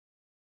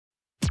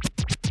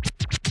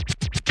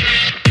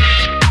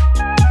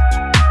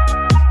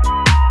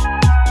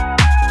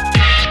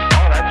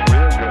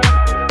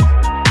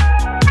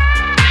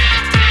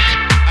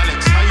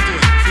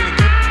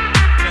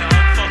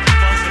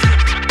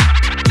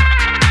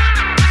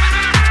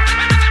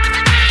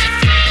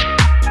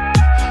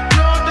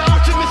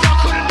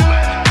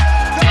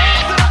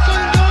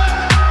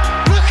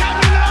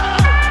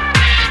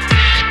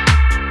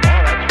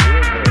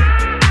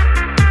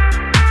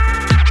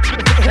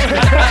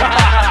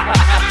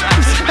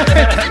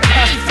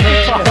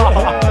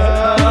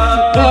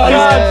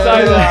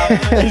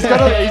He's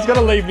got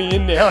to leave me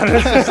in now.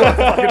 It's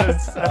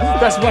just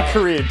that's my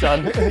career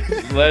done.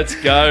 Let's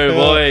go,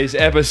 boys.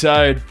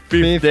 Episode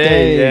 15.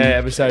 Yeah,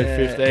 episode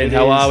 15.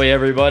 How are we,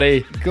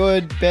 everybody?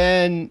 Good,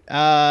 Ben.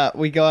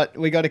 We got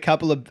a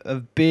couple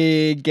of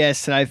big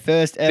guests today.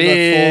 First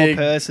ever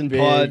four-person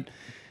pod.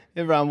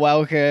 Everyone,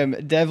 welcome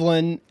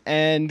Devlin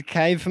and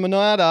Cave from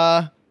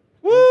Anida.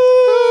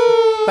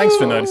 Woo! Thanks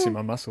for noticing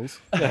my muscles.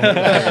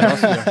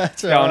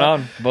 What's going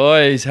on,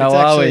 boys? How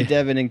are we?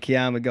 Dev and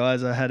Kiama,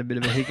 guys. I had a bit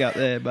of a hiccup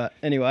there, but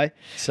anyway.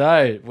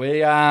 So we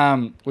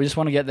just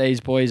want to get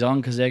these boys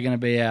on because they're going to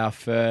be our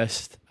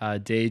first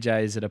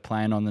DJs that are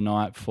playing on the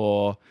night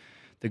for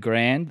the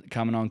Grand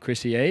coming on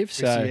Chrissy Eve.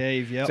 So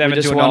we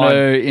just want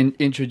to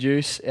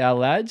introduce our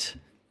lads,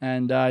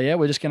 and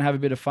we're just going to have a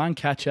bit of fun,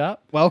 catch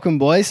up. Welcome,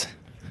 boys.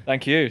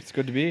 Thank you. It's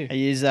good to be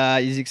here. Are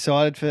you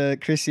excited for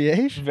Chrissy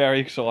Eve? Very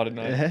excited,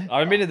 mate. Yeah. I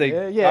haven't been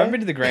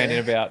to the Grand in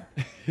about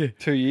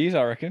 2 years,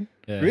 I reckon.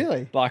 Yeah.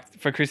 Really? Like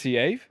for Chrissy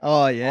Eve.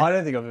 Oh yeah. I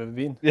don't think I've ever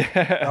been.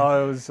 Yeah.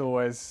 I was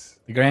always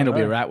The Grand will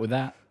be a rat with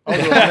that.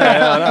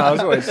 I was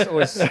always.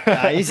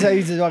 He's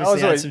obviously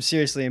had some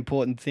seriously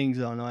important things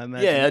on, I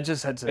imagine. Yeah, I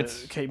just had to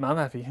keep mum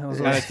happy. I was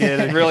always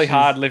scared. It's really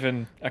hard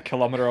living a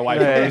kilometre away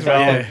from it as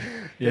well.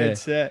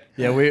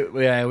 Yeah,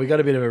 we got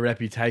a bit of a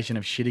reputation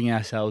of shitting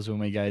ourselves when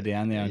we go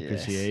down there on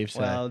Chrissy Eve. So.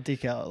 Well,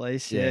 Dicko at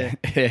least, yeah.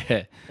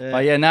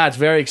 But it's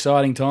very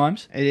exciting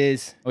times. It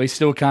is. We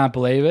still can't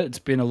believe it. It's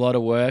been a lot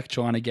of work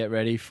trying to get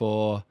ready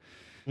for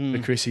the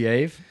Chrissy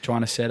Eve,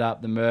 trying to set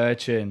up the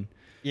merch and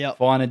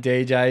find the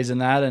DJs and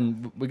that.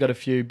 And we got a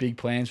few big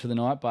plans for the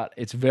night, but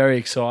it's very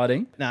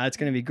exciting. No, it's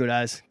going to be good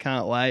as.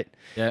 Can't wait.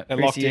 Yeah, They're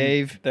Chrissy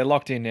Eve. They're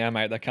locked in now,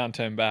 mate. They can't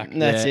turn back.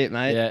 That's it,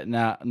 mate. Yeah,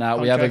 no.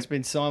 Contract's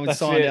been signed. We've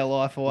signed our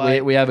life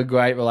away. We have a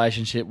great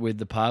relationship with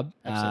the pub.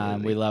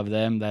 Absolutely. We love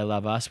them. They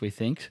love us, we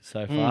think,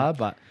 so far.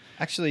 But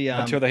actually,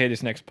 until they hear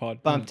this next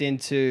pod. Bumped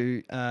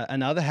into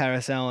another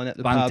Harris Allen at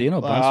the Bumped pub in or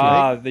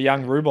last week. The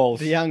young Ruballs.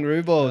 The young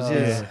Ruballs,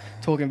 yes.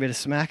 Talking a bit of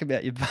smack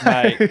about your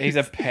Mate, he's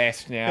a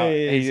pest now.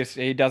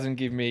 He He doesn't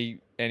give me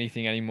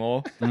anything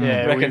anymore.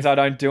 Yeah, reckons I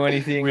don't do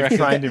anything. We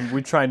trained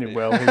him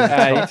well.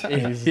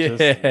 He's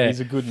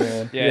a good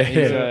man.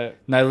 Yeah.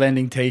 No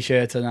lending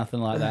T-shirts or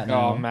nothing like that.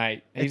 Oh,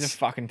 mate, he's a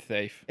fucking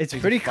thief. It's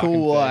pretty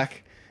cool.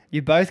 Like,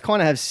 you both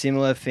kind of have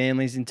similar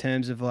families in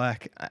terms of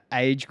like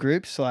age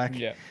groups. Like,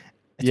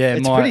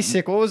 it's pretty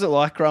sick. What was it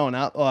like growing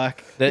up?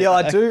 Like,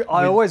 I do.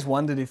 I always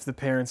wondered if the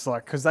parents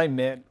because they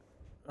met.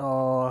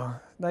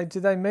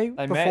 Did they meet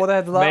before they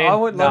had the? I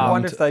would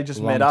wonder if they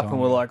just met up and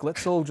were like,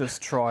 let's all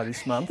just try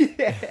this month.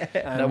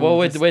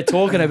 We're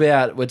talking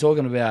about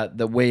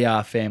that we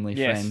are family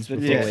friends. The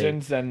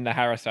Dixons and the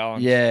Harris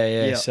Allens.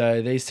 Yeah.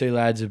 So these two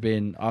lads have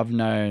been. I've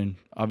known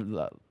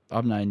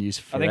you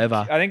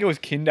forever. I think it was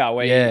kinder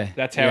where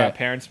that's how our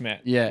parents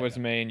met. Yeah, was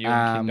me and you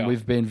and kinder.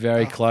 We've been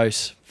very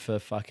close for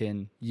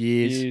fucking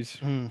years.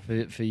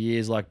 For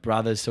years, like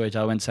brothers to each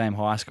other. Went same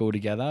high school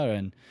together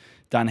and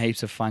done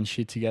heaps of fun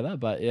shit together.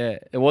 But yeah,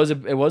 it was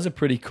a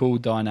pretty cool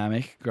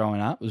dynamic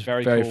growing up. It was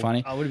very cool.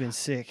 funny. I would have been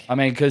sick. I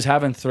mean, because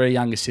having three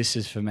younger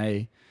sisters for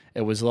me,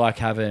 it was like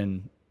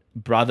having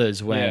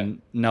brothers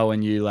when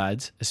knowing you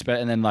lads,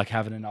 and then like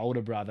having an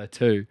older brother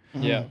too.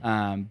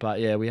 Yeah. But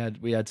yeah, we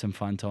had some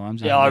fun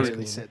times. Yeah, I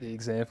really set the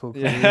example.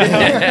 I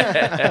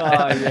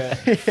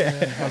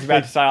was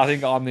about to say, I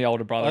think I'm the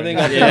older brother. I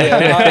think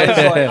it's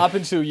like up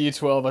until year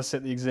 12, I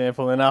set the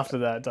example, and after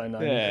that, don't know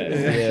me.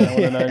 Don't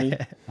want to know me.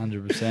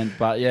 100%.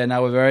 But yeah,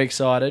 no, we're very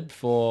excited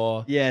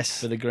for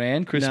the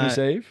Grand Christmas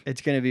Eve.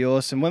 It's going to be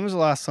awesome. When was the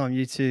last time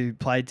you two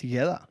played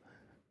together?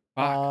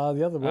 The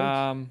other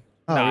week.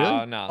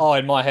 Really? No. Oh,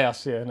 in my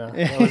house, that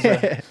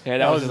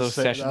was a little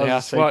session that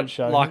house. Was a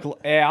show. Like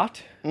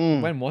out?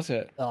 When was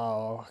it?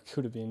 Oh,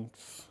 could have been.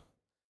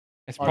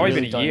 It's probably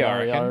been a year,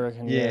 I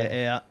reckon.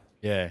 Yeah.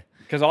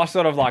 Because I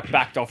sort of like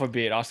backed off a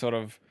bit. I sort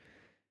of,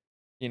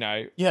 you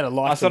had a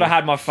life. I sort of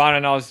had my fun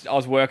and I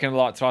was working a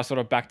lot, so I sort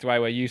of backed away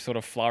where you sort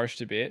of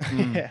flourished a bit.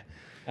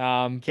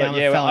 Kiama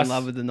fell in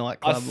love with the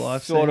nightclub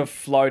life. Sort of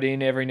float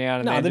in every now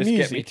and then, just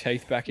get my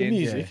teeth back in.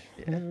 Music.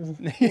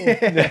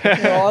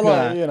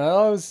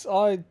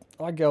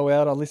 I go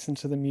out, I listen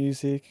to the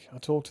music, I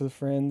talk to the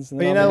friends, and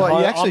then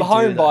I'm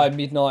home by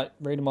midnight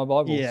reading my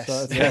Bible. Yes,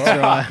 so that's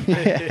right.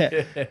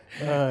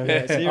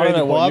 So I don't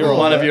know what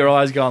one of your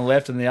eyes going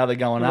left and the other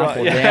going up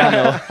or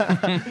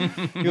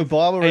down. You're a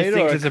Bible reader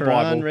or a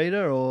Quran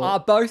reader? Or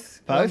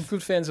both. I'm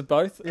good fans of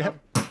both. Yep.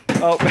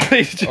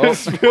 He's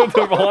just spilled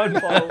the wine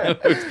bottle.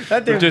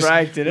 That didn't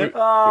break, did it?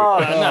 No,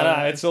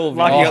 it's all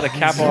like you got the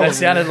cap on. That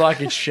sounded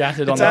like it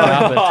shattered on the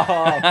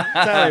carpet.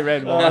 It's only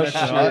red wine. That's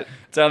right.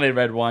 It's only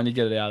red wine. You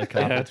get it out of the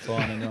carpet. It's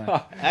fine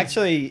anyway.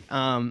 Actually,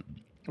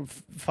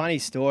 funny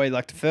story.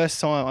 Like the first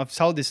time I've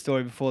told this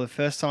story before. The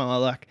first time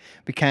I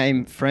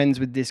became friends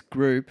with this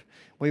group,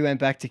 we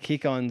went back to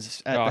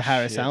kick-ons at the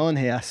Harris Allen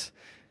house,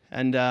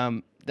 and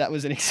that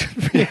was an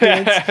experience.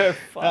 That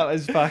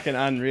was fucking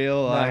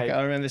unreal. Like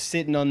I remember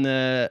sitting on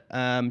the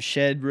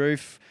shed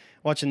roof,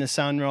 watching the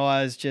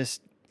sunrise,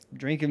 just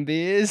drinking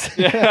beers.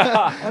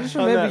 I just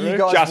remember you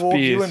guys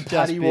you and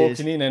Paddy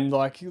walking in, and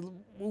like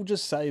we'll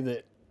just say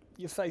that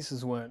your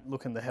faces weren't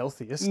looking the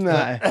healthiest.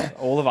 No,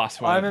 all of us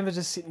were. I remember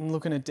just sitting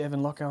looking at Dev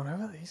and Locke going,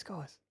 who are these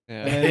guys?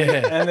 Yeah.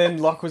 And then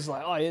Locke was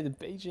like, oh yeah, the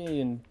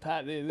Bg and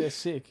Pat, they're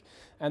sick.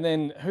 And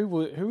then who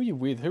were you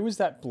with? Who was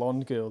that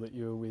blonde girl that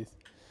you were with?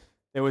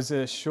 There was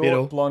a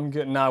short blonde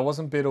girl. No, it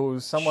wasn't Biddle. It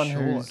was someone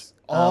who's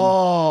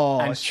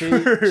and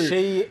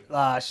she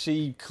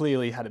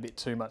clearly had a bit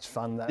too much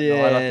fun that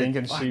night, I think,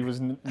 and she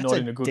was not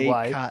in a good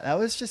way. Cut. That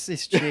was just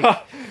this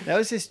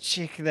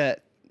chick.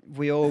 That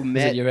we all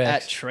met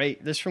at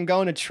Treat. Just from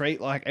going to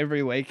Treat like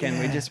every weekend,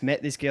 we just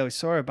met this girl. We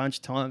saw her a bunch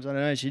of times. I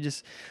don't know. She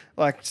just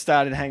like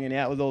started hanging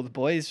out with all the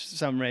boys for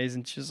some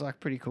reason. She was like a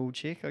pretty cool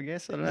chick, I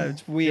guess. I don't know.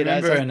 It's weird.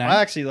 Remember her name?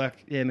 I actually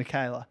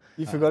Michaela.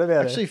 You forgot about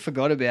her? I actually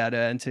forgot about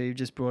her until you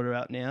just brought her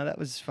up now. That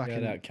was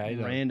fucking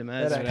random.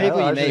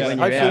 People you meet when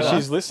you're out. Hopefully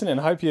she's listening.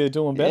 Hope you're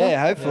doing better.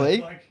 Yeah,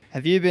 hopefully.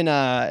 Have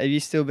you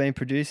still been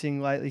producing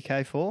lately,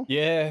 K4?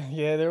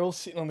 Yeah, they're all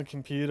sitting on the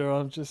computer.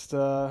 I've just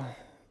I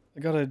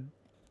got to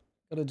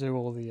do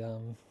all the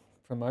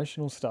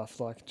promotional stuff,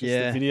 like just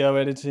the video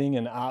editing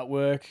and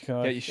artwork.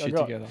 Get your shit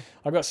together.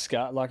 I got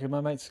Scott, like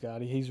my mate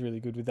Scotty, he's really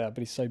good with that,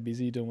 but he's so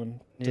busy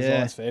doing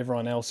designs for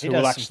everyone else who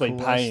will actually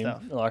pay him.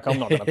 Stuff. Like I'm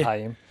not going to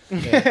pay him.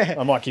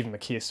 I might give him a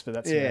kiss, but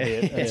that's about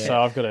it. And so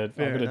I've got to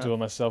do it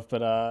myself.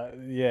 But I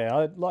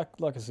like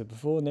I said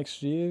before,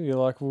 next year you're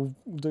like we'll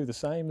do the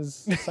same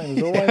as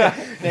always.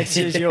 Next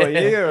year's your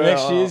year.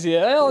 Next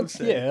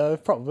year's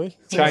probably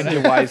change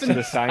your ways to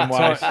the same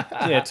ways.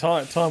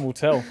 Time will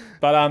tell.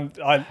 But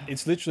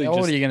it's literally. How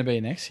old are you going to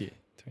be next year?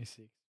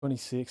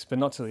 26, but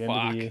not till the end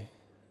of the year.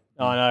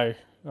 I know.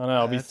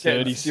 I'll be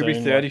 30 soon. You'll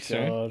be 30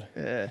 soon. God.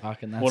 Yeah.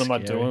 What am I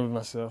doing with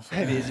myself?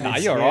 Nah,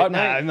 you're all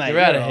right, mate. You're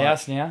out of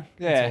house now.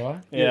 Yeah. That's all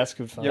right. Yeah, that's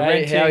good fun.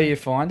 How are you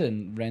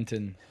finding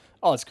renting?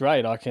 Oh, it's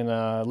great. I can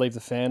leave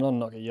the fan on and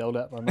not get yelled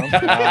at by mum.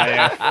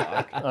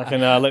 I can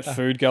let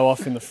food go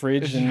off in the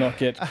fridge and not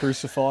get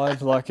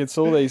crucified. Like, it's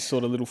all these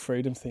sort of little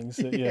freedom things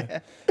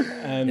that,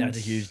 And that's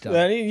a huge dub.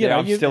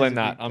 I'm still in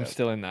that. I'm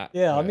still in that.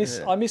 Yeah,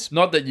 I miss.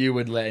 Not that you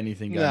would let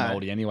anything go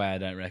moldy anyway, I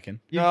don't reckon.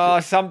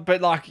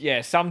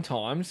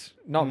 Sometimes.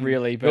 Not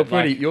really, but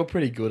you're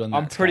pretty good on that.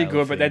 I'm pretty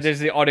good, but there's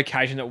the odd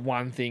occasion that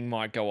one thing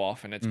might go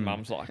off and it's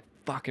mum's like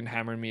fucking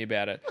hammering me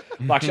about it.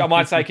 Like, I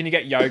might say, can you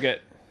get yogurt?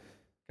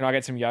 Can I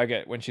get some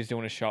yogurt when she's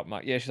doing a shop? I'm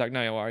like, yeah, she's like,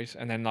 no worries.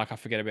 And then like I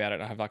forget about it.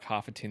 I have like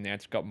half a tin there.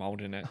 It's got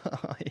mold in it.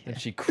 And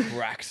she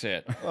cracks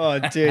it. Oh,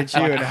 dude, she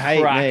would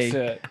hate me.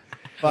 It.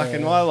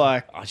 Fucking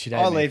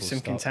I leave some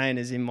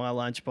containers in my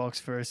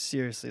lunchbox for a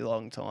seriously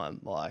long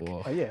time. Like,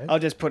 I'll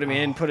just put them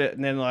in,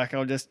 and then like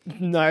I'll just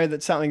know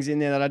that something's in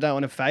there that I don't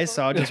want to face,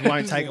 so I just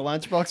won't take a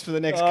lunchbox for the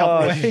next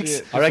couple of weeks.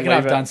 Shit. I reckon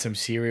I've done some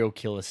serial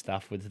killer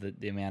stuff with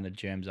the amount of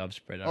germs I've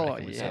spread. I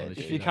reckon with some of the if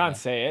shit you can't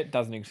see it, it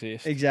doesn't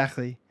exist.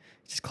 Exactly.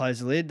 Just close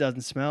the lid,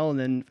 doesn't smell, and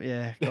then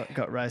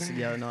got roasted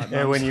the other night.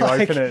 When you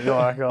open it, you're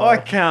like, I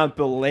can't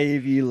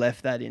believe you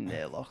left that in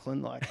there,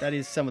 Lachlan. Like, that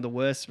is some of the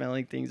worst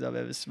smelling things I've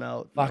ever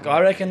smelled. Like,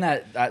 I reckon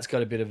that's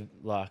got a bit of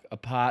like a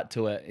part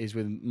to it. Is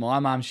with my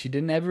mum, she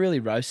didn't ever really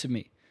roasted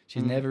me.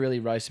 She's never really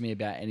roasted me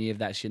about any of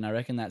that shit, and I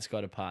reckon that's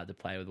got a part to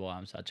play with why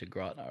I'm such a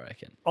grot, I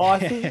reckon. Oh,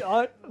 I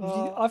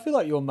feel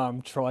like your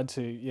mum tried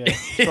to do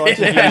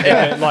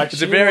it. Like,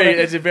 it's a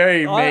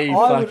very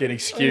fucking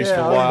excuse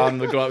for why I'm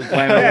the grot.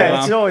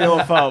 It's all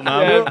your fault,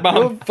 mum.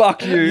 Mum,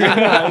 fuck you. Your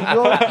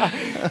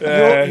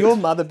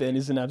mother, Ben,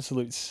 is an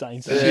absolute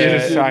saint. She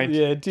is a saint.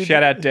 Yeah,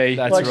 shout out D.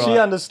 That's like, right. She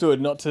understood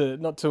not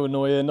to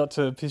annoy her, not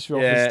to piss you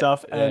off and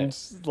stuff, and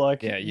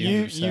like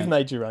you've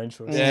made your own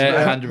choice.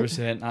 Yeah,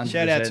 100%.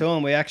 Shout out to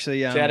him. We actually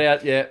shout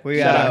out,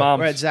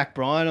 we're at Zach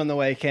Bryan on the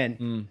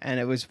weekend, and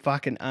it was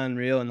fucking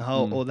unreal, and the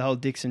whole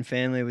Dixon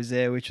family was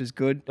there, which was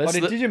good.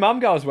 Did your mum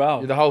go as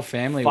well? The whole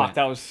family. Fuck,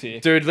 that was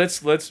sick, dude.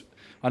 Let's.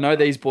 I know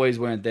these boys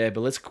weren't there,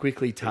 but let's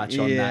quickly touch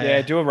on that.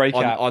 Yeah, do a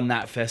recap on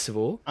that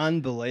festival.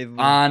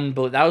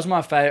 Unbelievable. That was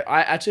my favorite.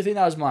 I actually think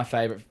that was my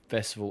favorite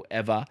festival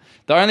ever.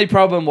 The only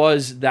problem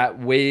was that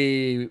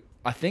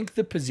I think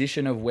the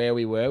position of where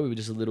we were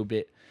just a little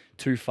bit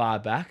too far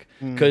back,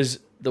 because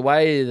the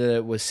way that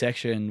it was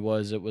sectioned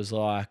was it was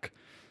like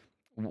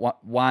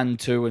 1,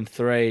 2, and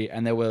 3,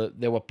 and there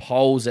were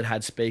poles that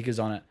had speakers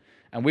on it,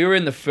 and we were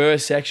in the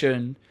first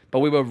section, but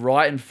we were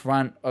right in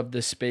front of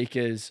the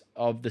speakers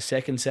of the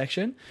second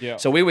section. Yeah.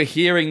 So we were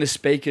hearing the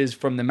speakers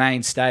from the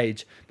main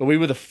stage, but we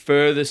were the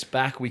furthest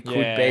back we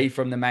could be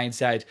from the main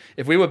stage.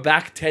 If we were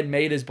back 10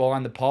 meters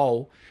behind the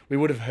pole, we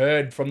would have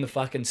heard from the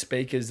fucking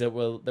speakers that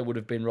would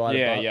have been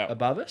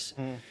above us.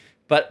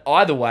 But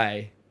either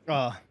way,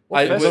 what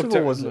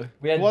festival was it?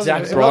 We had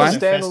Zach Bryan. Was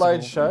it a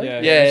standalone show?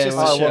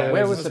 Yeah.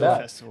 Where was it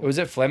at? It was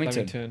at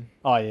Flemington.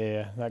 Oh,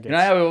 yeah. That gets... You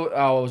know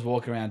how I was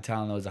walking around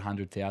telling there was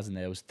 100,000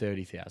 there? It was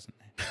 30,000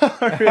 there.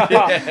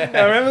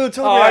 I remember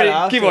talking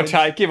about give or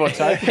take.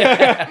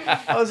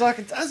 I was like,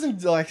 it doesn't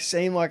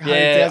seem like 100,000.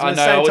 Yeah, I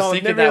know. I was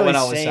thinking that when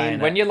I was saying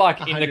that. When you're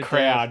like in the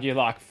crowd, you're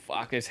like,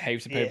 fuck, there's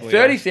heaps of people.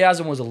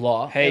 30,000 was a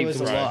lot.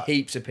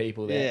 Heaps of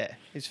people there.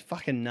 Yeah. It's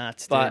fucking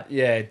nuts, dude. But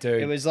yeah,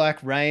 dude. It was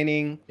like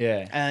raining.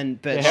 Yeah.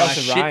 But Yeah, like, how's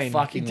the shit rain?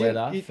 fucking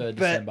weather for but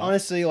December.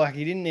 honestly, like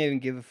he didn't even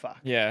give a fuck.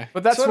 Yeah.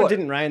 But that's Sort of what.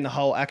 didn't rain the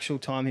whole actual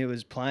time he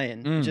was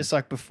playing, just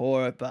like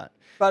before it. But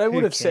But it who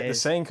would have set the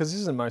cares? scene because this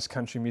is the most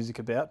country music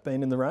about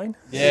being in the rain.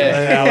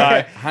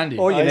 Yeah. Handy.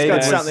 All you he's needed got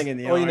was something in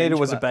the all you needed orange,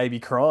 was a but- baby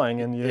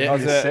crying, and you Yeah. I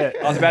was, you're set.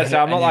 I was about to say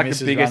I'm not And your like the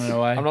missus biggest. running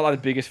away. I'm not like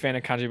the biggest fan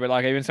of country, but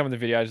like even some of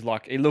the videos,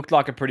 like he looked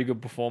like a pretty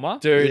good performer.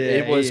 Dude, Yeah,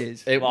 it was he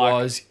is. it Like-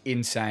 was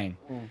insane.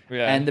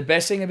 Yeah. And the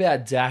best thing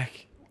about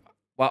Dak,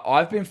 well,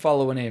 I've been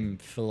following him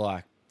for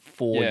like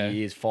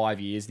 5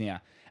 years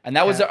now. And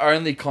that was the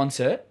only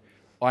concert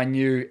I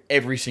knew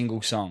every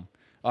single song.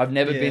 I've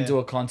never been Yeah. to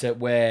a concert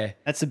where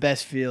That's the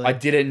best feeling. I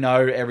didn't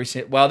know every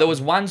single... Well, there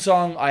was one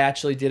song I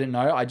actually didn't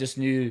know. I just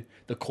knew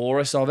the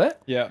chorus of it.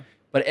 yeah.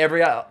 But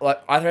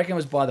I reckon it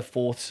was by the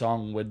fourth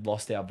song we'd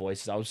lost our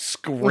voices. I was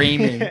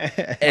screaming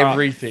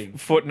everything.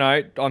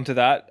 Footnote onto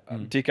that.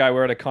 Dicko,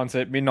 we're at a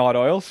concert, Midnight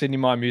Oil, Sydney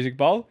My Music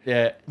Bowl.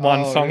 Yeah.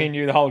 One song he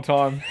knew the whole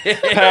time.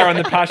 Power and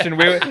the Passion.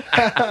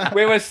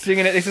 We were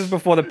singing it. This is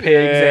before the P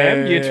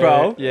exam, year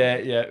 12.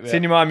 Yeah.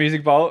 Sydney My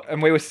Music Bowl,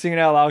 and we were singing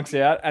our lungs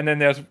out, and then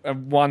there was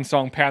one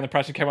song, Power and the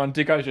Passion, came on.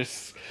 Dicko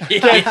just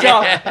gets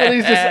up, and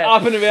he's just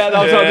up and about the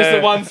whole time, just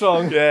the one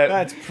song. Yeah.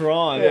 That's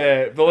prime.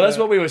 Yeah, but that's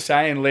what we were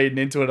saying leading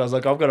into it. I was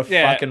like, I've got a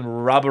fucking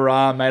rubber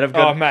arm, mate.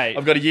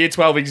 I've got a year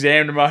 12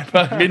 exam tomorrow.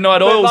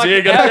 Midnight Oil's Like,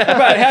 here.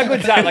 but how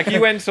good's that? Like, you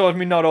went and saw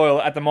Midnight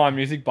Oil at the My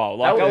Music Bowl.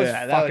 Like, that was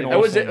fucking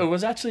awesome. It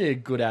was actually a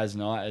good as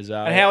night as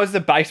well. And how was the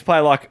bass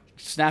player, like,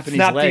 snapped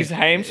snapped his leg. his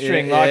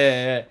hamstring, Yeah, like,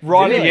 yeah.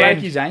 right Did at he the break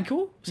end? his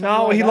ankle?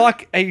 No, Something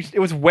it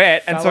was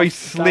wet, and Fell so he off-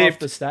 fell off slipped,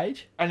 the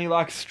stage. and he,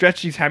 like,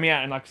 stretched his hammy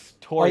out and, like,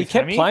 tore Oh, he his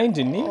kept hammy. playing,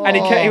 didn't he? And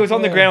he was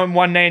on the ground with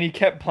one knee, and he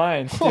kept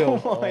playing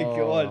still. Oh my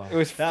god, It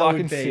was that fucking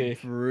would be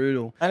sick.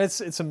 brutal. And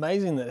it's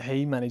amazing that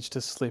he managed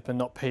to slip and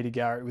not Peter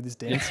Garrett with his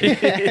dancing.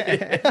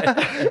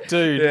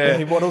 Dude,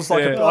 he waddles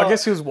like I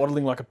guess he was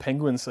waddling like a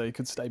penguin so he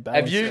could stay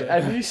balanced.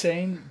 Have you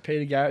seen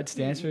Peter Garrett's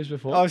dance moves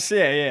before? Oh,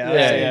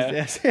 yeah.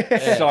 Yeah.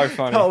 So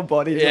funny. Whole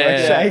body like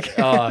shake.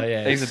 Oh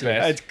yeah. He's the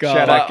best. It's gold.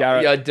 Shout out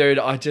Garrett. Yeah, dude,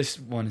 I just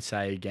want to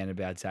say again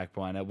about Zach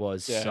Bryan. It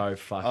was so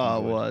fucking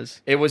Oh, good. it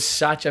was. It was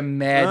such a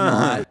mad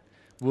night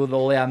with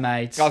all our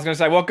mates. I was gonna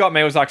say what got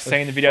me was like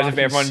seeing the videos of fucking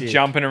everyone sick.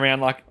 jumping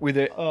around like with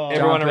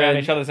everyone around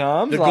Jumping. each other's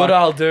arms. The like, Good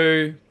I'll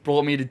Do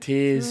brought me to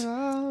tears.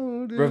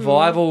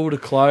 Revival to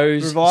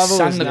close. Revival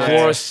Sung was the nice.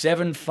 chorus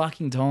 7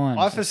 fucking times.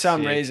 I, for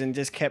some Sick. reason,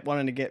 just kept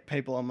wanting to get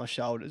people on my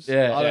shoulders.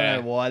 Yeah. I don't Yeah.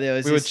 know why.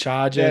 We were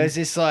charging. There was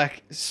this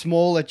like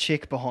smaller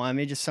chick behind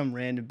me, just some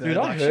random bird. Dude,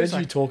 I like, she heard was you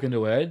like, talking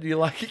to her. You're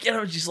like,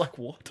 she's like,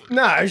 what?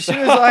 No, she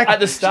was like At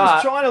the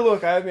start. She was trying to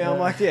look over me. I'm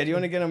like, yeah, do you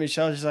want to get on my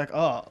shoulder? She's like,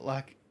 oh,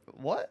 like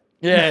what?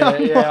 Yeah, I'm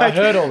I like-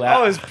 heard all that.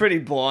 I was pretty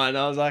blind.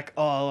 I was like,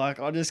 oh,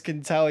 like I just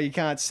can tell you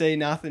can't see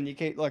nothing. You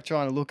keep like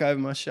trying to look over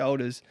my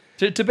shoulders.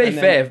 To be and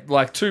then- fair,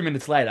 like 2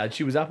 minutes later,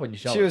 she was up on your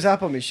shoulder. She was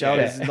up on my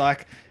shoulders, Yeah.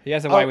 like he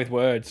has a way Oh. with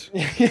words.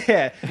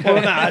 yeah.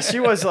 Well, nah, she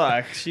was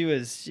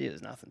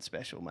nothing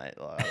special, mate.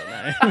 Like, I don't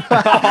know.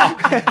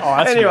 Oh,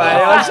 that's Anyway, weird.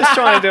 I was just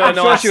trying to do a I'm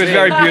sure nice she was thing.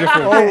 very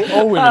beautiful.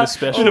 all women are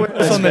special.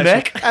 It's on the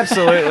neck.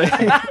 Absolutely.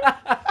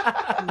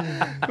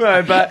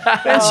 No, but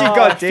then she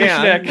got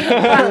down.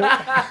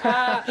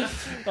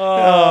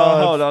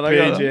 Hold on, I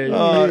got PG.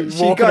 You're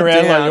she walking got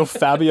around down. like you're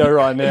Fabio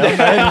right now,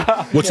 man.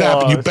 What's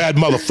happened, you bad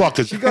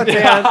motherfuckers? She got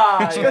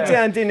down. She got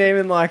down. Didn't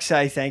even like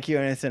say thank you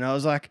or anything. I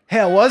was like,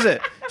 "How was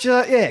it?" She's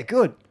like, "Yeah,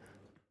 good."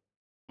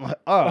 I'm like,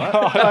 all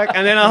right. Like,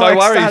 and then I No like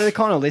worries. started to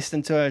kind of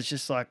listen to her. It's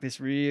just like this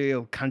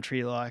real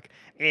country, like,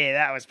 yeah,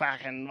 that was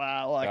fucking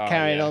like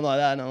carrying yeah. on like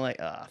that. And I'm like,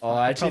 oh,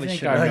 I actually probably think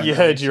should I have remember You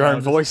heard your own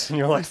voice and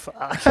you're like, fuck.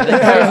 I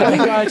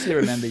think I actually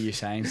remember you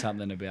saying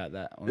something about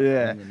that. On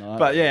the night.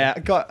 But yeah, I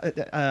got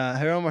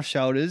her on my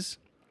shoulders.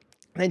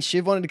 Then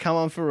Shiv wanted to come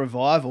on for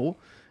Revival.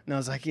 And I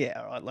was like,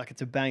 yeah, all right, like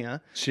it's a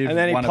banger. Shiv, and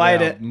then he one played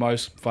of our it.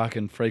 most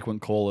fucking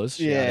frequent callers.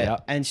 Shout Yeah.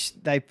 out. And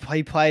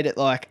he played it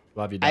like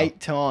Love you, Dale. 8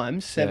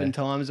 times, 7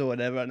 times or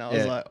whatever. And I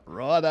was Yeah. like,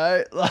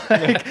 righto.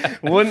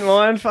 Like, wouldn't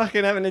mind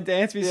fucking having to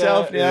dance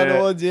myself now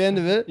towards the end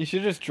of it. You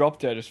should have just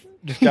dropped her. Just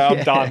go,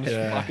 I'm done. Just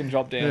Yeah. fucking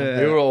drop down.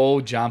 Yeah. We were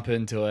all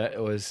jumping to it. It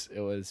was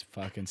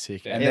fucking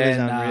sick. And It was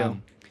then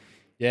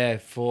unreal.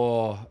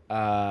 for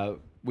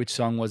which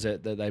song was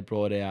it that they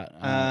brought out?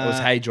 It was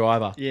Hey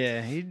Driver.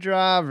 Yeah, he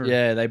driver.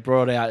 Yeah, they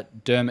brought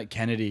out Dermot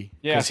Kennedy.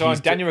 Yeah, 'Cause so he's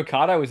Daniel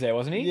Ricciardo was there,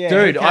 wasn't he? Yeah.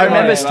 Dude, he I came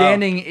remember on.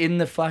 standing in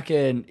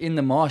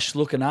the mosh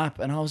looking up,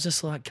 and I was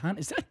just like, "Cunt,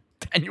 is that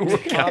Daniel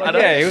Ricciardo?"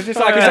 Yeah, he was just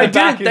like, Because in the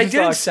back, he they was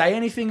didn't like- say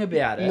anything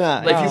about it. No,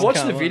 Like, no, if you it's watch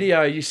kinda the like-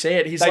 video, you see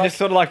it. He's They like, just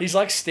sort of like- he's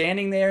like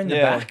standing there in the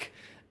Yeah. back.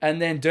 And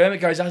then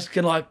Dermot goes,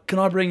 asking like, "Can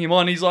I bring him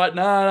on?" He's like,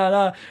 "No."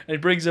 And he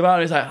brings him up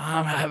and he's like,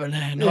 "I'm having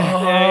it."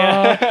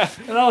 Yeah.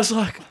 And I was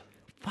like,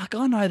 fuck,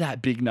 I know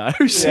that big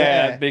nose.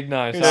 Yeah, big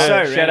nose. It was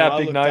so Shout random. out I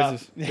big looked up.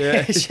 noses.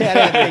 Yeah, shout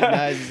out big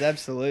noses,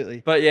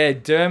 absolutely. But yeah,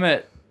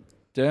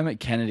 Dermot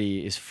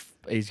Kennedy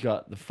he's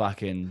got the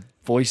fucking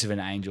voice of an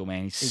angel,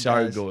 man. He's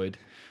so does. good.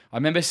 I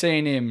remember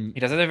seeing him.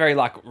 He does have a very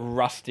like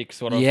rustic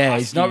sort of. Yeah,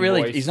 he's not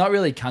really. He's not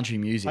really country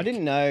music. I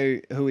didn't know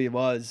who he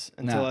was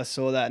until No. I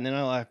saw that, and then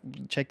I like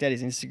checked out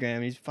his Instagram.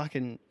 And he's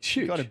fucking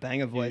Huge. got a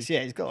banger voice.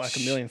 Yeah, he's got like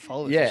 1 million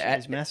followers. Yeah,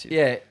 He's massive.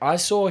 Yeah, I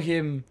saw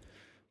him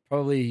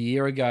probably a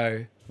year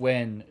ago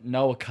when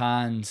Noah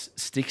Khan's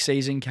Stick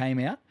Season came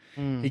out.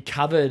 He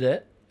covered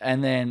it,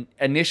 and then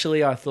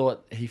initially I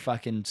thought he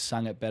fucking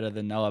sung it better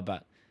than Noah,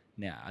 but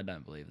now I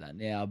don't believe that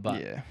now.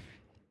 But Yeah.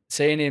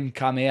 seeing him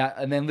come out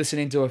and then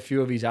listening to a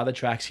few of his other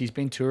tracks, he's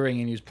been touring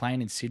and he was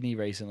playing in Sydney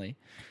recently,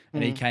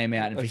 and he came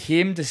out. And for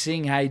him to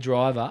sing "Hey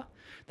Driver,"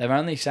 they've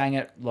only sang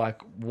it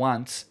like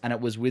once, and it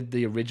was with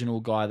the original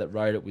guy that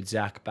wrote it with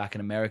Zach back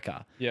in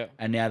America. Yeah.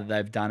 And now that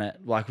they've done it,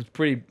 like, it's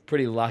pretty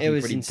lucky, It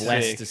was pretty insane.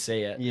 blessed to see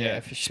it. Yeah,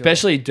 for sure.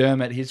 Especially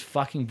Dermot, his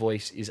fucking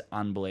voice is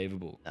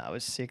unbelievable. I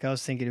was sick. I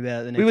was thinking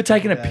about it the next We were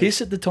taking a couple of days.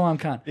 piss at the time,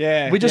 cunt.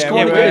 Yeah. We just yeah,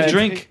 wanted to we get a were.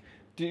 drink.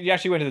 You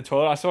actually went to the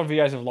toilet. I saw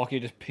videos of Lockie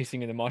just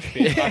pissing in the mosh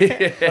pit.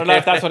 I don't know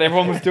if that's what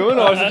everyone was doing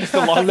or was it just a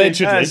Lockie?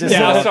 Allegedly.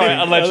 Yeah, sorry,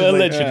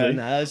 allegedly. No,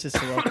 that was just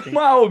a lot thing.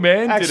 My old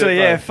man did Actually, it,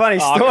 yeah, bro. funny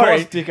Oh, of story.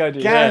 course Dicko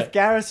did,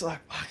 Gareth's like,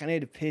 fuck, I need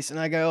to piss. And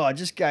I go, oh,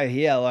 just go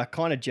here, like,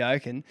 kind of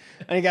joking.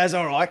 And he goes,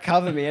 all right,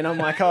 cover me. And I'm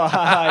like, oh,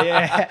 haha,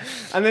 yeah.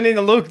 And then in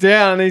the look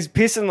down, he's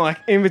pissing, like,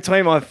 in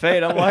between my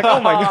feet. I'm like,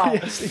 oh, my God.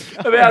 Yes.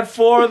 About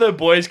 4 of the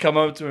boys come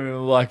up to me and were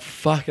like,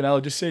 fucking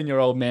hell, just seeing your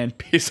old man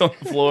piss on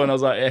the floor. And I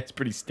was like, yeah, it's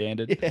pretty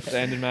standard.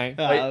 Standard, mate.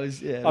 I've I've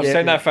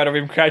seen that photo of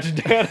him crouching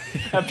down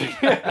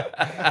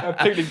at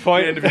picnic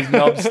point. The end of his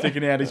knob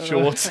sticking out his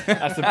shorts.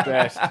 That's the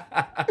best.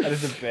 That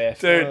is the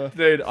best.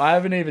 Dude, I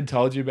haven't even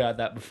told you about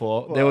that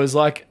before. There was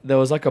like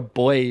a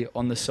buoy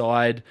on the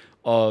side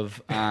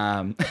of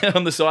on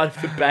the side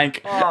of the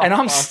bank, and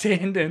I'm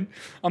standing.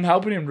 I'm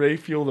helping him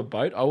refuel the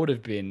boat. I would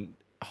have been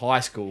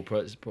high school,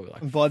 probably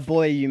like. By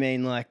boy, you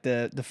mean like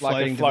the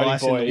floating floating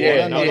device buoy, in the yeah,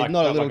 water, not like-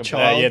 not a not little like a-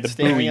 child yeah, the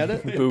staring buoy. at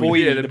it. The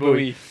buoy. Yeah, the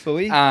buoy.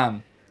 Buoy?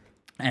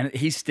 And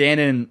he's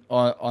standing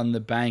on the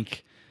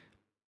bank.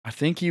 I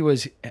think he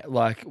was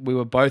like, we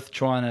were both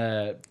trying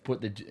to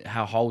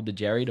hold the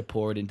jerry to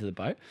pour it into the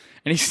boat.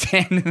 And he's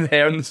standing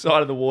there on the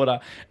side of the water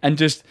and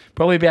just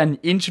probably about an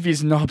inch of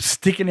his knob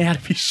sticking out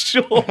of his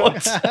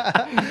shorts.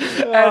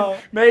 And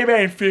me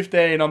being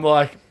 15, I'm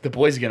like, the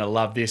boys are going to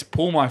love this.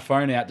 Pull my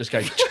phone out, just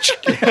go,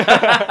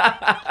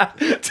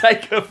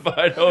 take a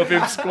photo of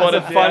him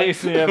squatted down.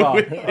 Funniest thing ever.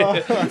 with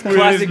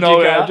Classic his knob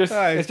Dicko.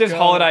 out. It's just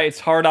holiday. It's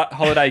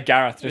holiday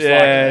Gareth. Just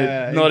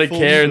Yeah, not a full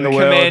care in the swing.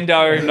 world.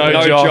 Commando,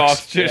 no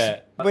jocks, just- Yeah.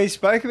 We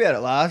spoke about it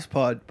last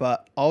pod,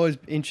 but I was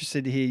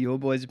interested to hear your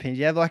boys' opinions.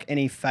 Do you have like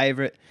any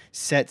favourite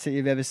sets that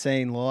you've ever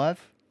seen live?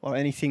 Or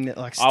anything that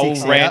like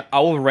sticks out? I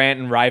will rant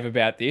and rave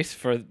about this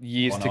for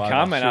years to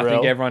come, and I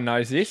think everyone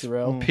knows this.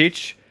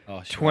 Pitch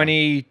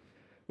 20...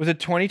 Was it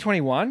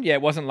 2021? Yeah,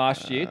 it wasn't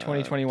last year.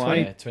 2021.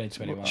 Yeah,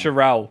 2021.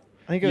 Sherelle.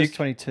 I think it was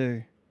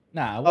 22.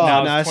 Nah, Oh, well,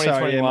 No, it was no,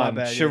 sorry, yeah, my 2021.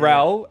 bad, yeah.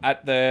 Sherelle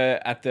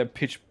at the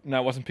pitch... No,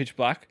 it wasn't Pitch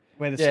Black.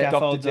 Where the Yeah,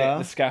 scaffolds The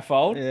are.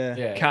 scaffold. Yeah.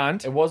 yeah.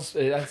 Cunt. It was,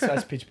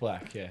 that's pitch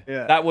black, yeah.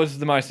 Yeah. That was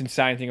the most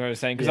insane thing I've ever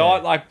seen. Because Yeah. I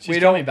like... She's we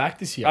coming back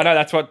this year. I know,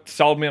 that's what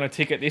sold me on a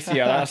ticket this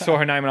year. I saw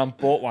her name and I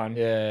bought one.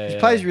 Yeah. She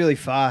plays really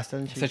fast,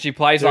 doesn't she? So she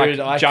plays Dude, like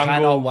I cannot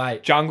jungle,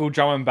 wait. jungle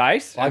drum and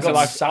bass. I And so got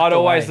like sucked I'd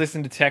always away.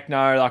 listen to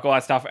techno, like all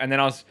that stuff, and then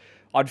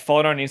I'd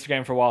followed her on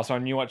Instagram for a while, so I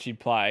knew what she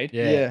played.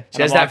 Yeah. Yeah.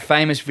 She has And I'm that like-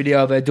 famous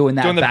video of her doing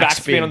that Doing the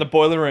backspin on the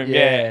boiler room,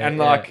 Yeah, and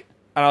yeah. like,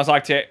 and I was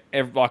like to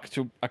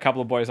a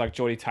couple of boys like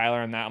Geordie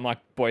Taylor and that. I'm like,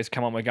 boys,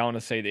 come on, we're going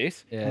to see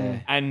this. Yeah.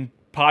 And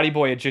Party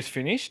Boy had just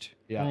finished,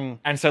 Yeah.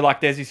 and so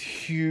like there's this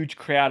huge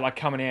crowd like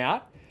coming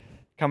out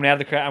of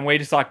the crowd, and we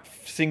just like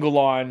single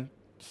line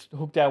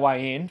hooked our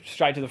way in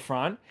straight to the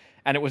front.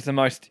 And it was the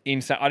most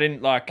insane. I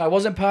didn't like. I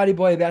wasn't Party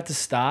Boy about to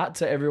start,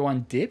 so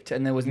everyone dipped,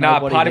 and there was Nah,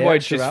 nobody Party there. Boy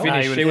just Sherelle?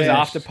 finished. he She was finished.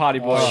 after Party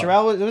Boy.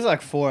 Sherelle, it was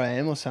like 4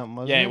 a.m. or something,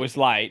 wasn't it? Yeah, it was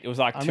late. It was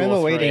like I 2 remember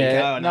or we 3. didn't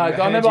Yeah. go. and No, I heard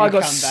remember you I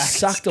got come back.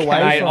 sucked away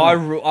Mate,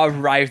 from it. I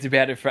raved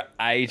about it for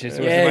ages.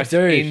 It was the Yeah, most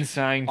dude.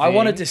 insane thing. I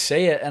wanted to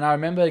see it, and I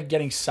remember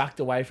getting sucked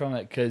away from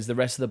it because the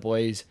rest of the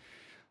boys,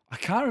 I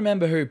can't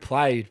remember who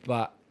played,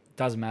 but it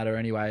doesn't matter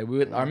anyway.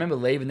 I remember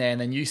leaving there, and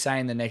then you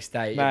saying the next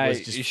day Mate, it was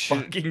just you should-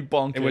 fucking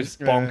bonkers. It was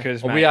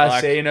bonkers, Well, mate. we are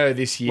like, seeing her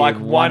this year. like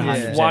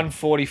 100%.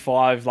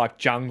 145 like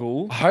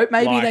jungle. I hope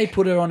maybe like, they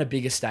put her on a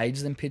bigger stage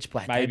than Pitch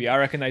Black. Maybe I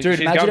reckon they. Dude,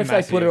 she's imagine going if they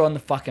put massive. her on the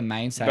fucking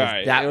main stage.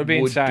 Bro, that it would would be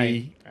be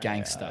insane.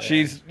 gangster.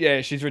 She's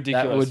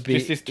ridiculous. would be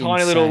just this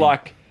tiny little insane.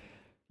 like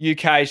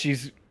UK.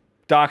 She's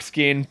dark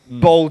skin,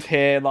 bald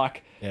hair.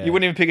 Like Yeah. you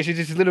wouldn't even pick her. She's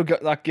just a little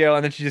like girl,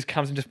 and then she just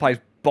comes and just plays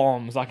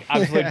bombs, like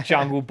absolute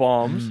jungle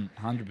bombs.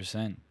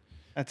 100%.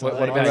 That's What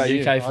hilarious. about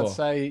you? UK I'd for?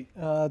 say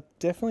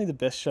definitely the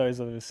best shows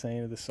I've ever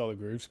seen are the Solid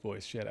Grooves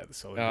boys. Shout out the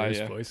Solid Oh, Grooves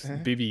yeah. boys.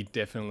 Bibby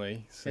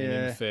definitely seen him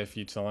Yeah. a fair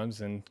few times,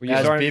 and Well, you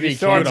How's saw him- Bibby you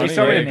saw him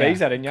cancer in free Bees,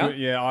 now? didn't you? Good,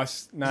 yeah,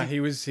 he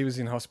was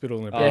in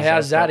hospital. In a Yeah, bit,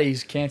 how's that? but-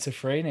 He's cancer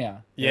free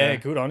now. Yeah,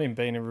 good on him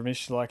being in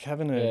remission. Like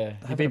having a Yeah, he'd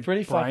having be a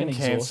pretty brain fucking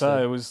cancer.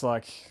 exhausted. It was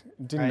like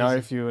didn't know Crazy.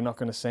 if you were not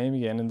going to see him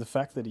again, and the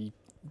fact that he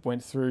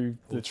went through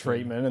the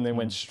treatment and then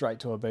went straight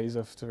to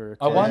Ibiza for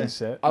a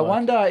set. I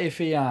wonder if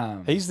he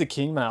he's the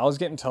king, mate. I was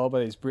getting told by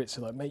these Brits,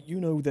 they're like, mate, you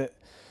know that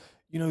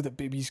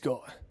Bibby's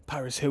got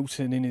Paris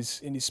Hilton in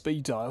his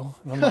speed dial.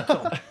 And I'm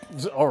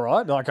like, all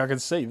right, like I can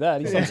see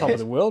that. He's on top of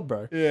the world,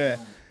 bro. Yeah.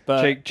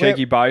 But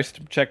cheeky boast.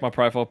 Check my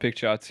profile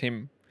picture. It's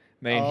him.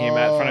 Me and him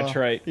out front of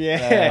Treat.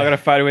 Yeah. I got a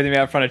photo with him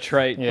out front of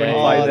Treat when he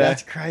played there.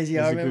 That's crazy.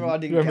 I remember I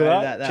didn't go to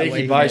that cheeky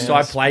week. boast.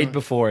 I played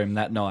before him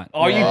that night.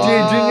 Oh, you did,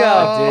 didn't you?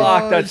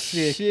 Fuck, that's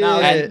sick. Shit. no,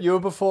 and you were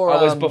before.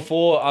 I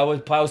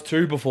was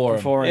two before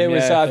him. It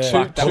was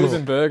Fuck, that Tube was-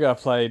 and Burger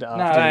played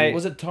after. No,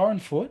 was it Torren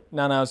Foot?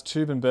 No, it was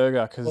Tube and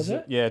Burger because Was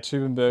it? yeah,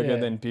 Tube and Burger. Yeah.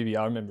 Then Bibby.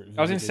 I remember. It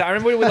I was really insane. I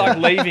remember we were like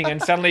leaving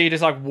and suddenly he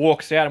just like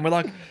walks out and we're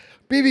like,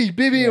 Bibby,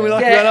 and we're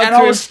like, ran Yeah, up and to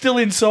I him. was still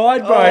inside,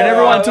 bro, and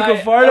everyone took a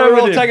photo We're with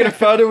all him. taking a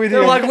photo with They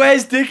were him. like,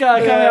 "Where's Dicko?" I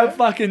come out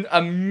fucking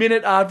a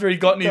minute after he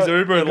got in his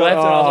Uber and left,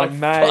 and I was like,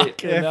 mate.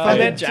 "Fucking yeah, hell." and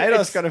then it's-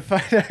 Jados got a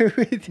photo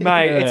with him.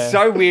 Mate, Yeah. it's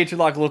so weird to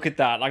like look at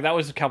that. Like that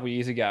was a couple of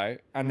years ago,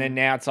 and then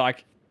now it's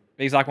like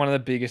he's like one of the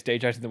biggest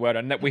DJs in the world,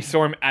 and that we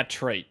saw him at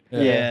Treat,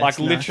 Yeah, like it's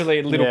nuts. literally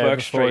at Little Yeah, Burke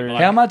before Street. he-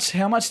 Like,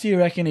 How much do you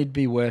reckon he'd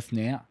be worth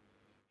now?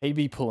 He'd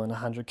be pulling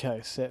 100k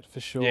a set for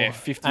sure. Yeah,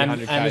 50, and,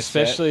 100k and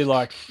especially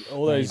like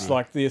all those Maybe.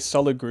 like the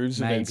solid grooves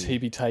Maybe. events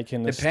he'd be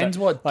taking. Depends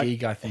what like,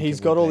 gig I think. he's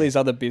it got would all be. these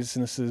other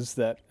businesses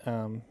that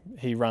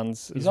he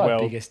runs He's as like well.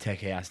 biggest tech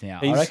house now.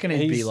 I He's- reckon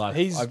he'd be he's- like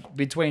he's-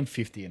 between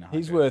 50 and 100.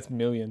 He's worth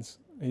millions.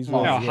 He's Oh,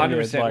 worth no, yeah,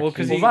 100%. like, Well,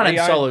 because Well, he running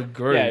owns- solid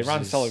grooves. Yeah, he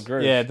runs is- solid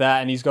grooves. yeah,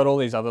 that, and he's got all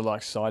these other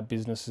like side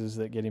businesses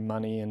that get him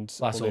money and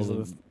Plus all these all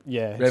the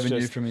other, it's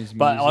revenue just- from his music.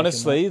 But and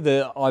honestly,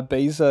 the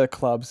Ibiza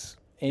clubs,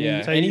 any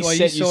Yeah. So any you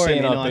set saw see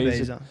him in in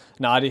Ibiza. Ibiza.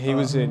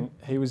 No,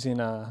 he was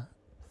in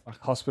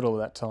hospital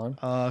at that time.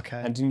 Oh,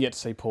 okay. And didn't get to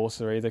see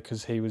Porter either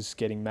because he was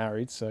getting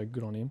married, so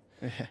good on him.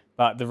 Yeah.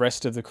 But the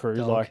rest of the crew,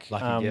 Dog.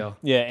 Lucky girl.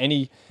 yeah,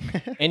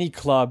 any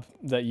club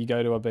that you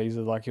go to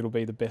Ibiza, like it'll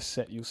be the best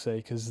set you'll see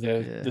because Yeah.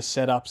 the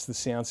setups, the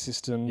sound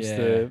systems,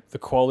 Yeah. the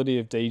quality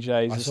of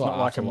DJs. I It's saw not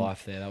like a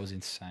Afterlife there. That was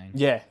insane.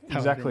 yeah, That would've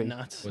exactly. been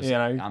nuts. It was You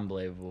know,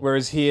 unbelievable.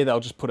 Whereas here they'll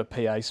just put a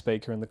PA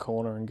speaker in the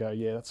corner and go,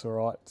 yeah, that's all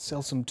right.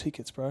 Sell some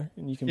tickets, bro,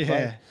 and you can Yeah.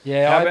 play.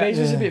 Yeah, How about-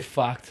 Ibiza's a Yeah. bit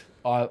fucked.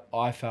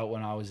 I felt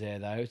when I was there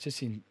though. It's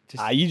just in.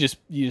 You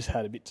just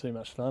had a bit too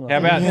much fun. How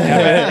about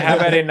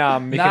in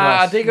Mykonos? Nah,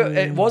 I think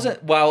it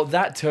wasn't. Well,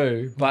 that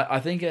too, but I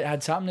think it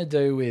had something to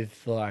do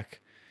with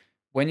like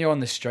when you're on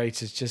the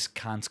streets, it's just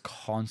cunts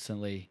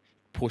constantly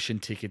pushing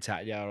tickets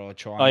at you or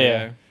trying. Oh, to,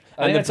 yeah.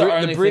 I think And that's the the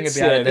Brit- only the thing Brits,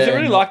 about yeah, it. Is it there.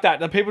 really like that?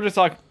 The people just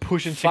like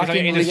pushing tickets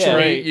Fucking in the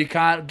literally, street. you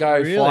can't go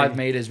Really? 5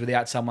 meters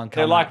without someone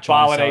They're coming. like up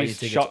trying to sell you Balinese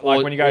tickets. shop,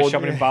 like when you go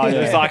shopping in Bali,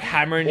 Yeah. it's like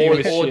hammering you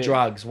with or shit.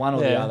 drugs, one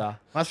or the Yeah. other.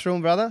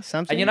 Mushroom, brother?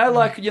 Something? And you know,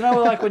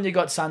 like when you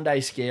got Sunday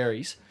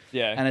scaries,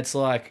 Yeah. and it's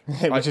like,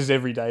 which is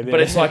every day there. but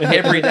it's like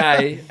every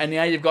day, and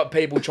now you've got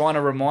people trying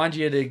to remind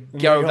you to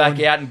go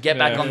back out and get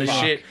back on the fuck.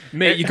 shit.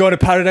 mate, you go to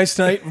Paradise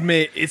tonight,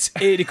 mate. It's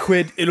 80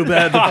 quid. It'll be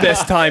the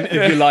best time of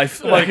your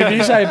life. Like if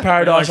you say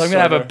paradise, I'm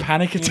gonna have a Sober.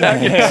 panic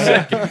attack. in a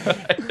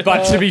second.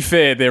 But to be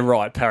fair, they're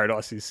right.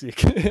 Paradise is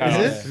sick. Is Yeah.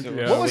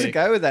 it? What was it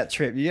go with that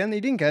trip? You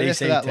didn't go there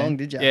for that DC10. long,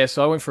 did you? Yeah,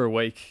 so I went for a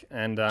week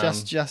and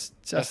Just to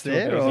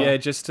there? Ibiza. Or? yeah,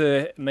 just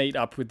to meet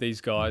up with these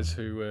guys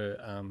who were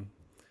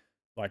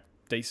like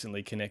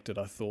decently connected.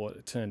 I thought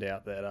it turned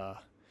out that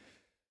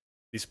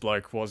this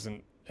bloke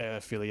wasn't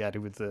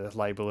affiliated with the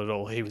label at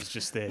all. He was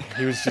just there.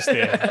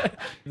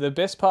 The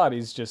best part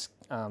is just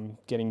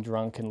getting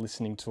drunk and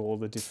listening to all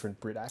the different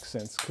Brit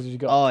accents because you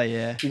got Oh,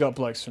 yeah. you got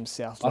blokes from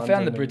South I London.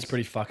 found the and- Brits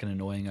pretty fucking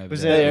annoying over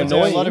Was there. there, was there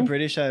a lot annoying. of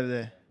British over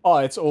there? Oh,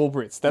 it's all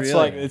Brits. That's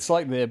Really? it's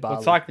like their bar.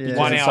 It's like Yeah.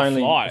 1 it's hour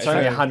only flight. it's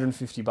only like-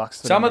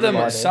 $150. For Some of to them,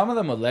 fly there. some of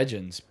them are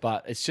legends,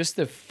 but it's just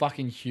the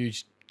fucking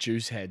huge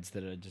juice heads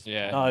that are just.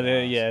 Yeah. Oh,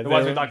 the the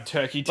ones with like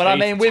turkey teeth. But I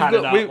mean, we've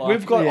tatted got up,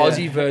 we've got Yeah.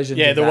 Aussie versions.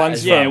 yeah, of the that ones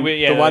as from well.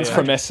 Yeah, the ones yeah.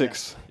 from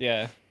Essex.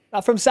 yeah.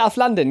 From South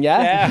London,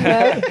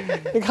 yeah.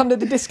 Yeah. You come to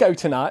the disco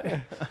tonight.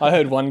 I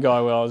heard one guy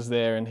while I was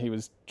there, and he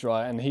was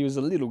dry, and he was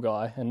a little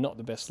guy and not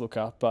the best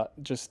looker, but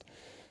just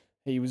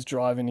he was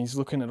driving. He's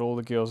looking at all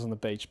the girls on the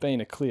beach, being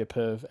a clear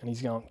perv, and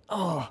he's going,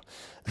 "Oh,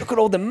 look at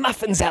all the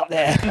muffins out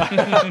there."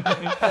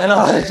 And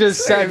I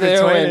just sat there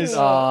and between went, us.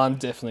 "Oh, I'm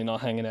definitely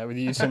not hanging out with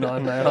you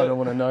tonight, mate. I don't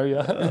want to know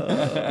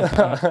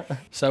you."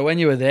 So when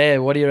you were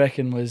there, what do you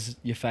reckon was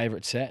your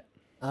favourite set?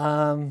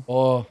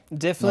 Or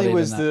Definitely Not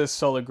was even the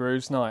Solid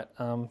Grooves night.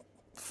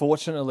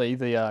 Fortunately,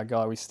 the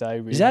guy we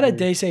stayed with. is that a who-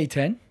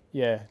 DC-10?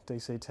 Yeah,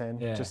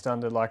 DC-10. Yeah. Just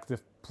under like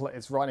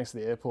it's right next to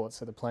the airport,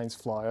 so the planes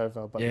fly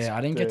over. But Yeah,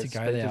 I didn't get to the go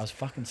there. I speakers- was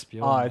fucking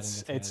spewing. Oh, I didn't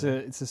it's get to it's go a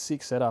there. it's a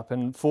sick setup,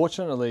 and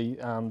fortunately,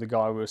 the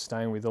guy we were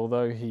staying with,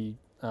 although he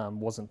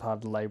wasn't part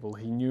of the label,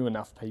 he knew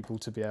enough people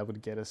to be able to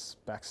get us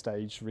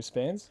backstage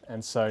wristbands,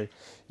 and so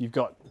you've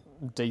got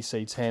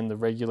DC-10, the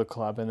regular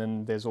club, and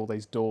then there's all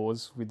these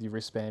doors with your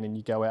wristband, and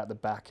you go out the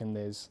back, and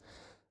there's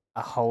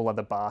a whole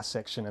other bar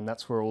section, and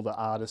that's where all the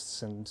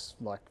artists and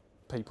like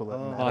people that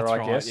matter, that's I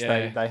right, guess,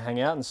 yeah. they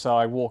hang out. And so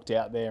I walked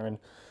out there, and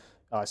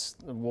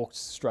walked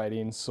straight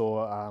in,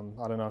 saw,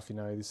 I don't know if you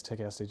know this tech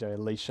house DJ,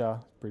 Alicia,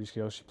 British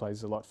girl, she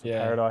plays a lot for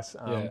Paradise.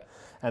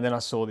 And then I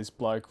saw this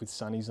bloke with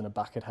sunnies and a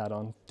bucket hat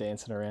on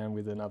dancing around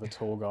with another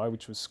tall guy,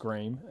 which was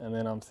Scream. And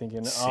then I'm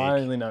thinking, I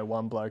only know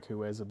one bloke who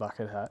wears a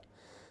bucket hat.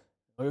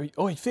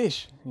 Oi,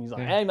 fish. And he's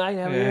like, hey, mate,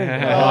 how are you?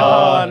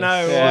 Oh,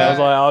 no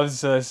way. I was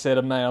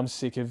said, mate, I'm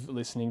sick of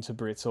listening to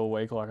Brits all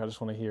week. Like, I just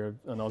want to hear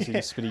an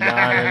Aussie spit a yarn.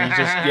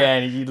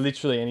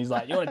 And he's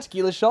like, you want a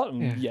tequila shot?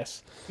 And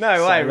yes.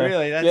 No way,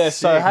 really? That's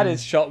so I had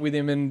his shot with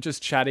him and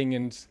just chatting.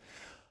 And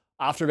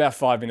after about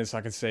 5 minutes,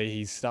 I could see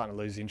he's starting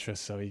to lose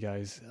interest. So he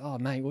goes, oh,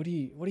 mate, what are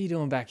you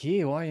doing back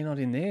here? Why are you not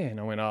in there? And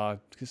I went,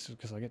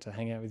 because I get to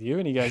hang out with you.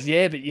 And he goes,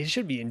 yeah, but you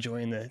should be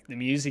enjoying the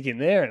music in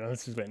there. And I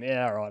just went,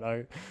 yeah, all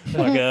right.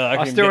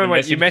 I still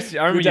remember you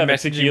messaged. I remember you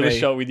messaging me.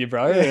 Shot with you,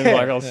 bro. And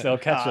I'll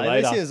catch you later.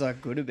 At least he was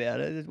like good about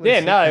it.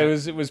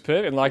 It was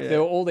perfect. Like there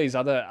were all these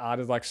other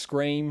artists like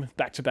Scream,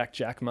 Back to Back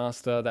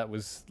Jackmaster. That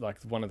was like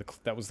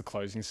that was the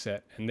closing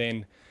set. And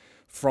then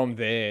from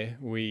there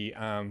we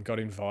got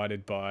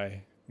invited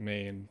by.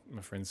 Me and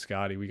my friend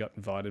Scardy, we got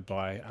invited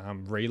by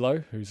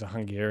Relo, who's a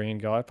Hungarian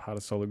guy, part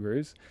of Solar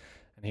Grooves,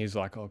 and he's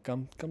like, "Oh,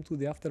 come to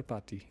the after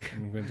party."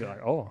 And we're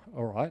like, "Oh,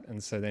 all right."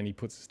 And so then he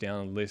puts us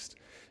down on the list,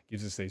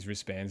 gives us these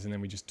wristbands, and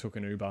then we just took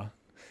an Uber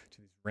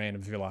to this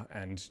random villa,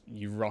 and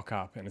you rock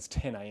up, and it's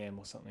 10 a.m.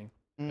 or something.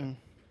 And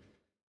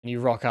you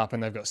rock up,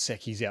 and they've got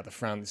Sekis out the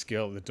front, this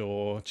girl at the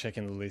door,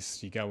 checking the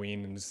list. You go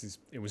in, and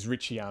it was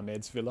Richie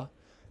Ahmed's villa.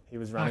 He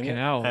was running it.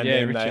 Hell. And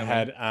yeah, then they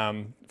had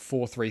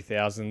 4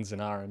 3000s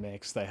and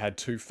RMX. They had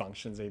 2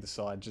 functions either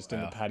side, just in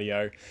the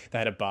patio. They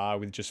had a bar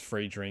with just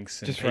free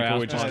drinks, and just people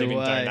were just giving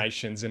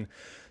donations. And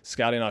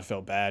Scotty and I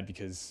felt bad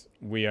because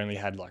we only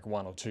had like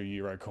 €1 or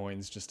 €2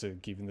 coins just to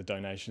give in the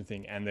donation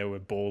thing, and there were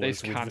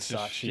ballers with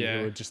Versace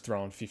who were just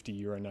throwing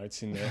 €50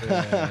 notes in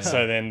there.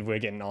 So then we're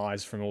getting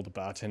eyes from all the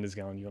bartenders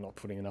going, "You're not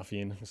putting enough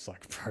in." It's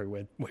like, bro,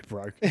 we're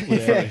broke.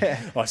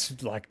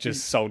 I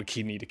just sold a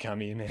kidney to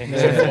come in and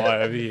fly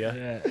over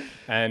here.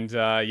 And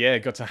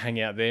got to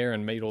hang out there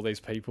and meet all these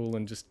people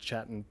and just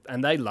chat,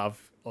 and they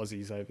love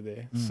Aussies over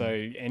there. So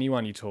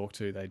anyone you talk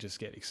to, they just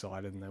get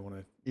excited and they want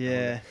to.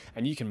 Yeah.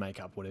 And you can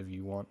make up whatever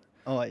you want.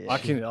 Oh yeah.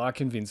 I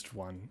convinced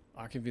one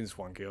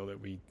girl that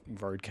we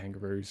rode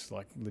kangaroos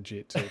like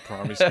legit to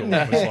primary school.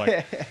 It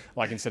was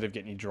like instead of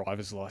getting your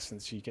driver's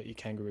license, you get your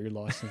kangaroo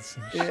license.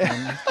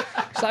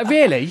 It's like,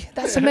 really?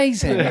 That's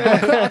amazing.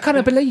 I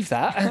can't believe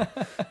that.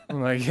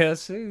 I'm like,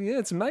 yes, yeah,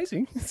 it's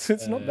amazing.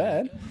 It's not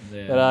bad.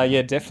 Yeah.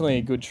 But definitely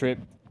a good trip.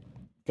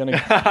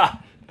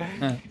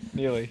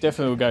 Nearly.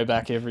 Definitely will go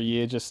back every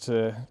year just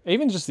to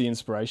even just the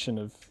inspiration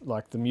of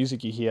like the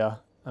music you hear,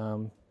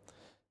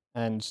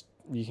 and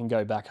you can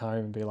go back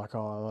home and be like,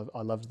 oh,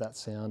 I loved that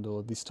sound,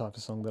 or this type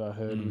of song that I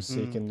heard was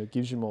sick, and it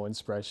gives you more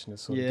inspiration to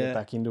sort of get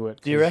back into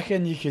it. Do you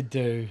reckon you could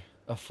do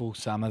a full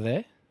summer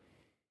there?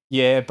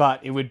 Yeah,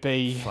 but it would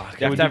be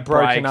broken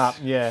breaks. up.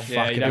 Yeah,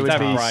 it would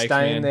be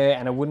staying there,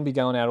 and it wouldn't be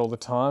going out all the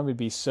time. It'd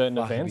be certain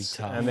events,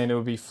 and then it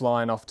would be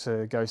flying off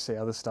to go see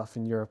other stuff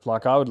in Europe.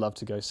 Like I would love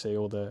to go see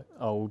all the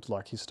old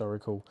like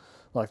historical,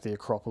 like the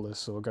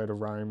Acropolis, or go to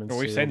Rome and see.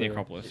 We've seen the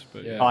Acropolis,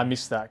 but I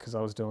missed that because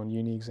I was doing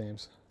uni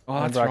exams. Oh,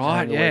 that's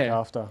right. Yeah. Week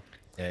after.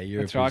 Yeah,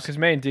 that's right. Because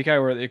me and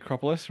Dicko were at the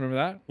Acropolis. Remember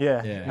that?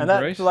 Yeah. And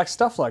that, like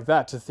stuff like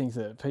that. To think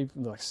that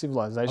people like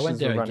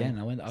civilizations were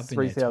running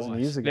 3,000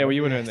 years ago. Yeah, well,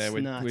 you went in there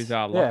with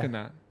Locke and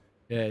that.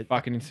 Yeah,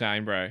 fucking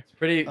insane, bro.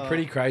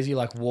 Pretty crazy.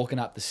 Like walking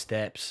up the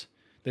steps.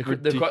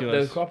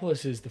 The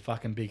Acropolis is the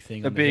fucking big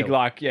thing. The big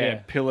hill.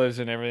 Pillars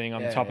and everything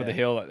on the top of the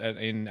hill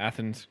in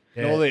Athens.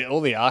 Yeah. And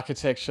all the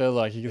architecture,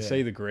 like you can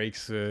see the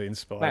Greeks were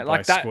inspired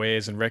by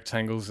squares and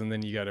rectangles, and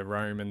then you go to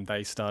Rome and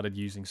they started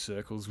using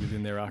circles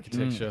within their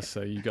architecture.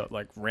 So you got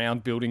like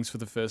round buildings for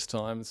the first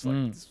time. It's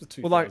like this was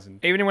 2000. Well, like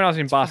even when I was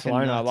in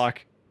Barcelona,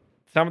 like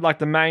some like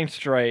the main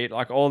street,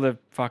 like all the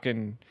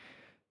fucking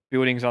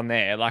buildings on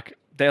there, like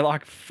they're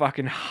like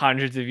fucking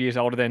hundreds of years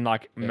older than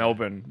like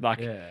Melbourne. Like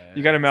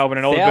you go to Melbourne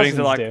and all the buildings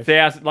are like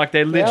thousands, like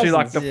they're literally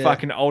like the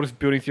fucking oldest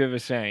buildings you've ever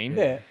seen.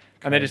 Yeah.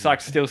 And they're just like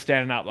still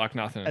standing up like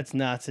nothing. That's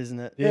nuts, isn't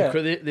it?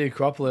 The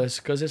Acropolis,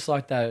 because it's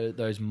like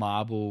those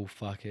marble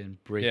fucking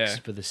bricks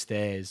for the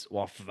stairs,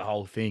 for the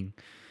whole thing.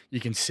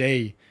 You can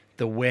see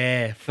the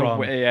wear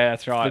from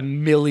that's right. the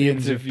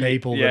millions of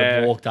people that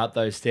have walked up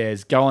those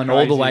stairs, going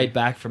all the way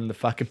back from the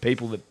fucking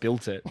people that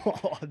built it.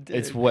 Oh, dude.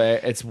 It's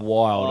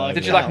wild.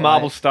 It's just like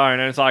marble stone,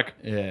 and it's like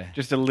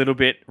just a little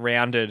bit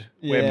rounded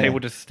where people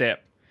just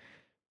step.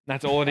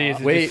 That's all it is.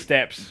 Just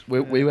steps.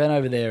 We went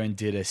over there and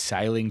did a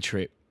sailing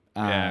trip.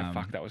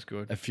 That was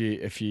good. A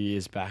few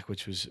years back,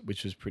 which was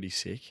pretty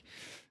sick.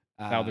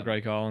 Sailed the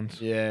Greek Islands.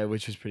 Yeah,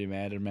 which was pretty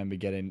mad. I remember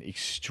getting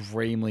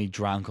extremely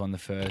drunk on the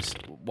first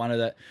one of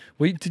that.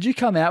 Did you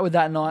come out with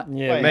that night?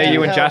 Yeah, me,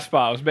 you and Jasper.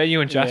 It was me,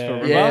 you and Jasper.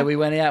 Remember? Yeah, we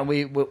went out.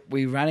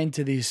 We ran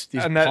into this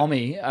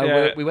Tommy.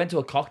 We went to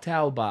a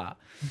cocktail bar.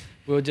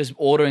 We were just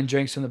ordering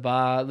drinks from the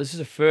bar. This is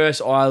the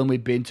first island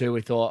we'd been to.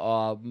 We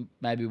thought,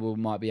 maybe we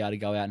might be able to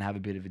go out and have a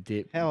bit of a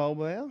dip. How old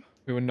were you?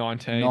 We were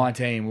 19.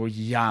 19. We were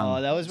young.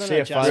 Oh, that was when See I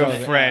a just photo We were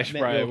of it. fresh, met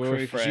bro. your We were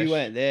crew 'cause fresh. You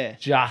weren't there.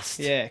 Just.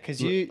 Yeah,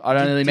 because you. I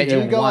don't really met did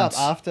you you go once.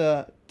 up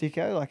after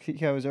Dicko? Like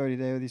Dicko was already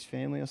there with his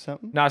family or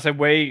something. No, so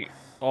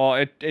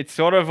it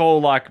sort of all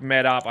like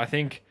met up. I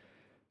think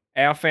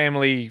our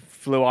family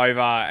flew over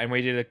and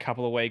we did a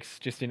couple of weeks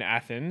just in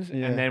Athens.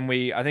 Yeah. And then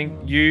I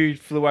think you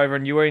flew over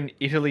and you were in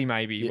Italy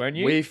maybe, weren't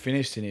you? We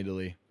finished in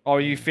Italy. Oh,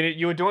 you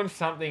were doing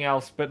something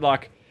else, but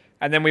like,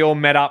 and then we all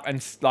met up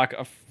and like,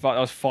 there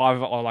was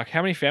 5, or like,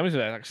 how many families were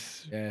there? Like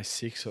Yeah,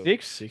 6 or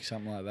Six? 6,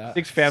 something like that.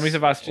 6 families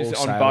of us just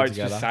All on sailed boats,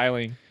 together. just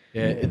sailing.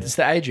 Yeah, it's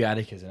the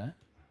Adriatic, isn't it?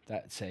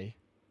 That sea.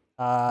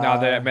 No,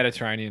 the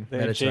Mediterranean. the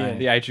Mediterranean.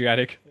 The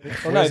Adriatic.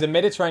 Well, no, the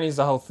Mediterranean is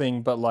the whole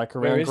thing, but like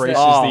Where around is Greece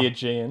that? is the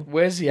Aegean,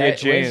 Where's the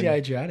Aegean.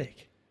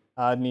 Adriatic?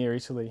 near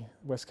Italy,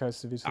 west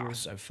coast of Italy. Oh,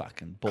 so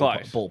fucking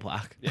Close.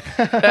 ballpark.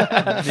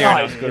 Near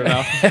enough's good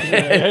enough.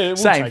 We'll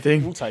Same take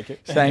thing. We'll take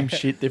it. Same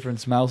shit, different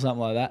smell, something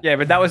like that. Yeah,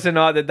 but that was the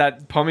night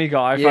that Pommy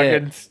guy Yeah.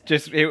 fucking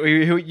just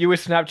you were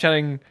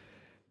Snapchatting.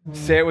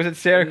 Sarah, was it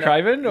Sarah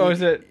Craven or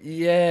was it?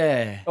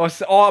 Yeah.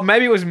 Or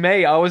maybe it was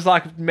me. I was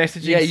like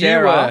messaging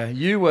Sarah.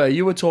 You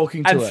were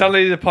talking to And her.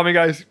 suddenly the Pommy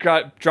goes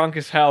drunk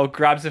as hell,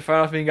 grabs the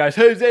phone off me and goes,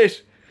 "Who's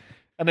this?"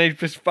 And then he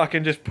just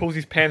fucking just pulls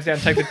his pants down,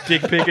 takes a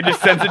dick pic, and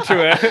just sends it to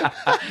her.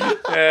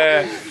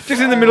 Yeah,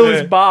 just in the middle of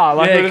this bar,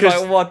 like, we're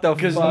just like, what the fuck?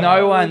 Because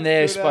no one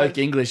there spoke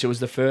English. It was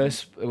the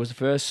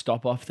first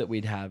stop off that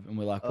we'd have, and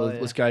we're like, well,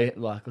 let's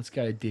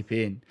go dip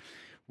in.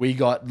 We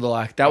got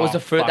like that was the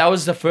first. fuck. That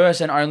was the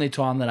first and only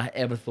time that I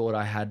ever thought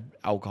I had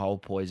alcohol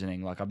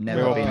poisoning. Like I've we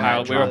never were, been.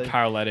 paral- that we were drunk.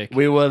 paralytic.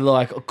 We were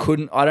like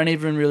I don't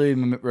even really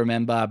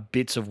remember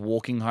bits of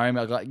walking home.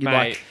 I got you Mate.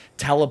 like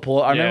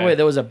teleport. I remember Yeah. where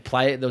there was a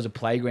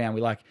playground.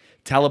 We like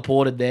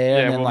teleported there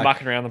Yeah, and then we're like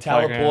mucking around the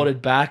teleported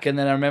playground. back, and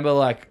then I remember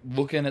like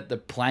looking at the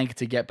plank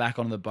to get back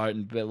on the boat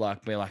and be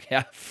like,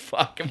 how the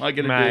fuck am I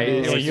gonna Mate, do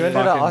it this? was You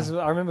ended up, fucking-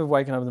 I remember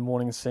waking up in the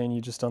morning and seeing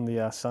you just on the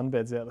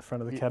sunbeds out the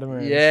front of the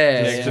catamaran.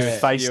 Yeah, just yeah.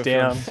 face You were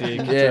down.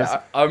 feeling sick.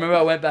 Yeah, I remember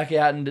I went back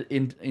out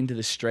into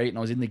the street and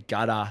I was in the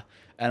gutter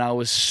and I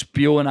was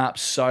spewing up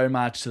so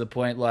much to the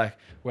point like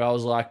where I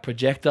was like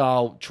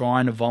projectile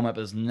trying to vomit,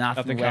 but there's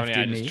nothing Nothing coming left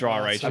out, in just me.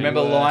 dry rage. I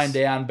remember worse. lying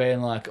down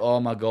being like, oh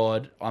my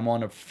God, I'm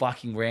on a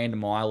fucking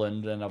random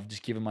island and I've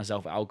just given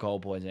myself alcohol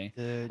poisoning.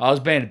 Dude. I was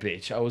being a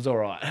bitch. I was all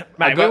right.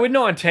 Mate, we were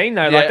 19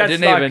 though. yeah, Like I that's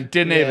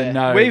didn't even yeah.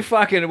 know.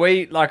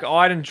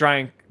 I didn't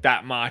drink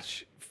that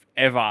much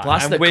ever.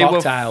 Plus and the we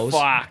cocktails. were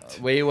fucked.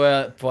 We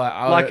were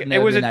I've Like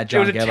never it was been a that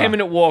drunk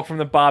 10-minute walk from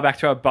the bar back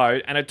to our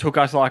boat, and it took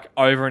us like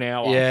over an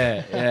hour.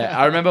 Yeah.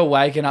 I remember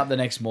waking up the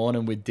next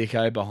morning with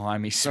Dicko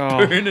behind me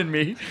spooning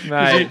me. 'Cause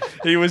Mate.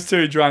 He was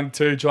too drunk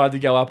too. Tried to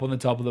go up on the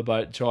top of the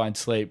boat, try and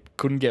sleep.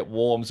 Couldn't get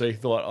warm, so he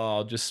thought, "Oh,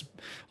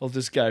 I'll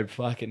just go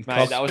fucking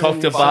Mate, that was cock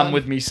the fun. bum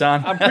with me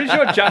son." I'm pretty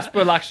sure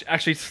Jasper like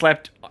actually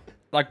slept.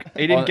 Like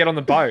he didn't get on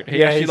the boat. He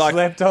Yeah, actually he like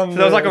slept on so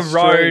there was like the a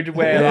road street.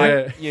 where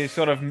Yeah. like you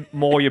sort of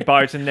moor your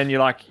boat and then you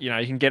like you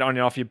can get on and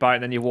off your boat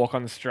and then you walk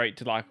on the street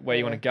to like where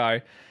you want to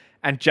go.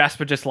 And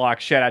Jasper just like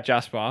shout out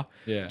Jasper.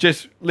 Yeah.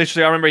 Just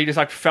literally, I remember he just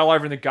like fell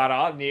over in the gutter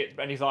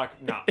and he's like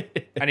no,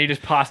 and he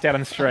just passed out on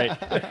the street.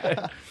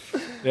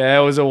 Yeah,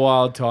 it was a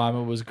wild time.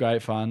 It was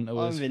great fun. It I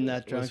was. haven't been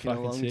that it was drunk in a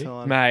fucking long sick.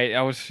 time. Mate,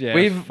 I was it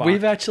was fucked.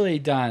 We've actually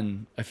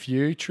done a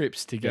few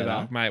trips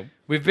together. mate.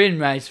 We've been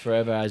mates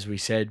forever, as we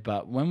said,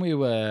 but when we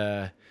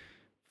were.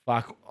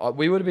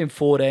 We would have been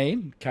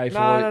 14.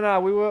 K4. No.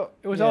 We were.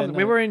 It was Yeah, old. no.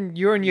 We were in.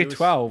 You were in year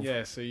 12.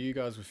 Yeah, so you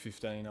guys were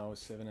 15, I was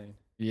 17.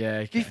 Yeah.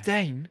 Okay.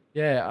 15.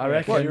 Yeah, I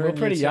reckon What, you we're were in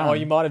pretty year young. Oh,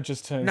 you might have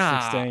just turned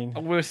Nah, 16.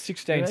 we were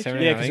 16, reckon?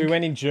 17. Yeah, I because we think.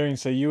 went in June,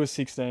 so you were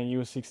 16, you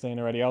were 16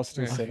 already. I was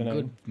still Yeah. 17.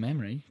 Good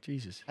memory.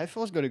 Jesus.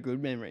 A4's got a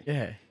good memory.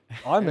 Yeah.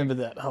 I remember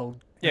that whole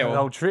well-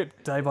 whole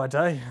trip day by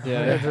day.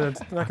 Yeah.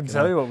 I can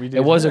tell you what we did.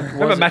 It was a.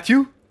 Remember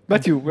Matthew?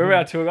 Matthew, remember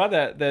our tour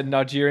guide, the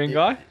Nigerian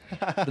guy?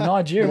 the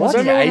Nigerian. Was he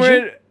Remember when we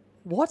Asian? were-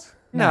 What?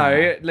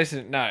 No,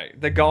 listen, no.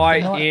 The guy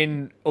The Ni-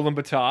 in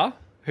Ulaanbaatar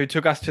who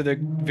took us to the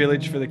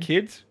village for the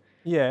kids.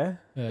 Yeah.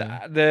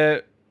 Yeah.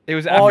 It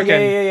was Oh,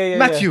 African. yeah.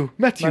 Matthew.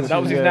 Matthew, That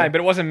was his yeah. name, but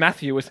it wasn't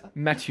Matthew. It was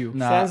Matthew.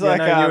 No. Sounds Yeah, like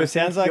no, you were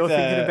sounds think- like you're the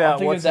thinking about I'm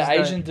thinking what's of the his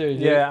Asian name? dude.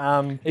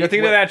 Yeah. You're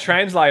thinking of our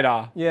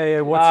translator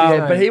Yeah. What's his Yeah,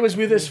 name? but he was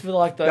with us for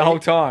like the whole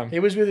time. He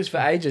was with us for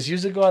ages. He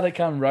was the guy that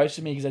come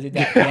roasted me because I did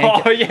that.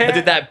 Pancake, Oh, yeah. I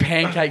did that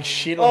pancake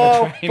shit on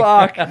Oh, the train.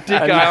 fuck. And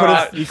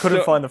Dicko. you couldn't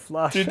So- find the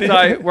flush.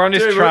 So we're on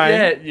this Dude,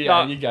 train.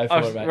 yeah, you go for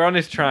it, mate. We're on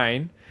this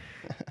train,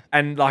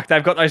 and like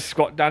they've got those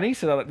squat dunnies,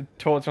 so like, the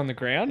toilet's on the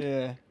ground. Yeah.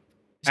 Is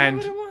that And-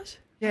 what it was?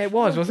 Yeah, it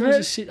was, wasn't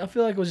it? I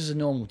feel like it was just a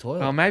normal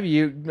toilet. Oh, maybe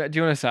you. Do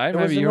you want to say? It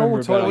was Maybe a you normal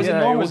remember toilet. about It was a Yeah,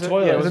 normal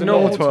toilet. Yeah, it was a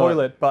normal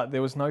toilet, but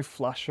there was no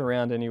flush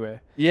around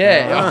anywhere.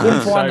 yeah, I couldn't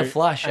find So- the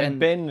flush. And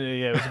Ben,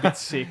 it was a bit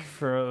sick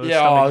for.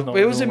 yeah,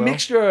 it was a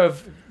mixture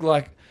of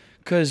like,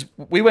 because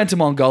we went to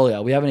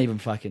Mongolia. We haven't even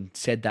fucking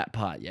said that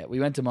part yet.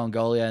 We went to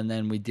Mongolia and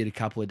then we did a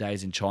couple of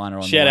days in China.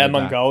 On Shout the way out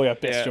back. Mongolia,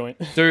 best Yeah. joint.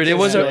 Dude, it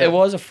was Yeah. it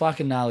was a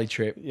fucking gnarly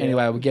trip. Yeah.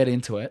 Anyway, we'll get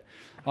into it.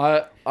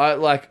 I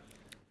like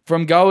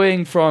from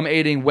going from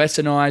eating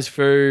westernized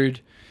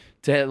food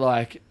to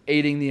like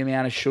eating the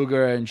amount of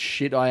sugar and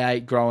shit I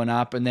ate growing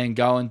up, and then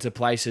going to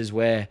places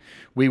where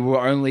we were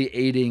only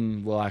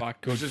eating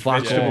like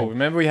vegetable.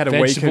 Remember, we had a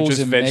week of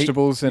just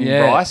vegetables and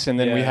rice, and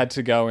then we had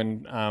to go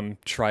and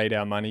trade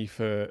our money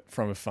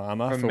from a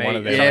farmer for one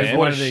of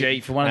their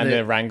sheep, and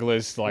their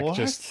wranglers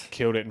just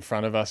killed it in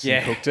front of us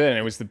and cooked it, and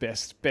it was the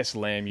best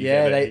lamb you've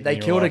ever eaten. They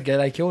killed it.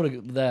 They killed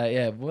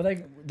it. What are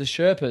they? The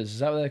Sherpas, is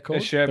that what they're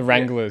called? The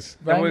Wranglers.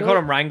 We called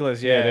them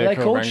Wranglers, yeah. Are they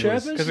called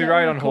Sherpas? Because we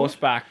rode on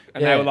horseback,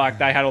 and they were like,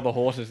 they had all the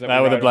horses. They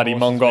were the bloody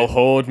Mongol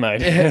horde,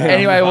 mate.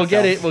 Anyway, we'll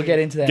get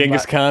into that.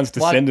 Genghis Khan's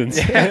descendants.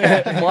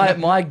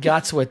 My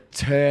guts were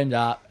turned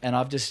up, and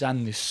I've just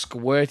done this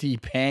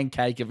squirty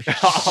pancake of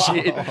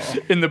shit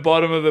in the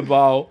bottom of the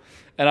bowl.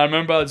 And I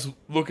remember I was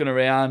looking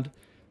around,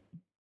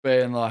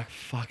 being like,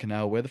 fucking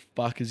hell, where the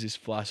fuck is this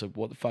flash?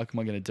 What the fuck am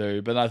I going to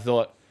do? But I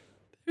thought,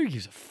 who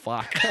gives a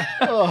fuck?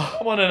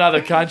 I'm on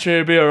another country,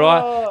 it'll be all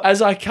right.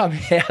 As I come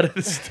out of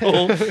the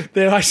stall,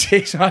 there I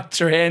see my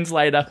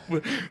translator.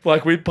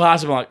 Like, we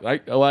pass him,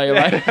 like, away.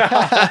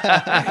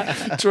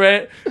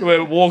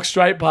 We walk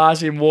straight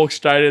past him, walk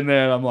straight in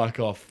there, and I'm like,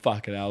 oh,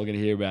 fucking hell, we're going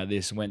to hear about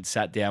this. And went and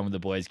sat down with the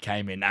boys,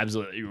 came in,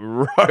 absolutely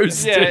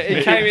roasted. Yeah,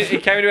 he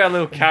came into our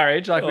little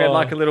carriage. Like, we had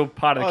like a little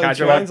part of the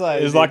carriage.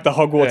 It was like the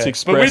Hogwarts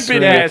Express. But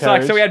we'd been, it's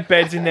like, so we had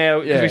beds in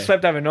there because we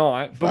slept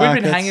overnight. But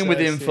we've been hanging with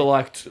him for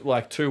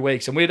like 2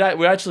 weeks. And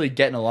we're actually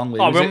getting along with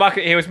him. He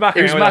was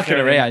mucking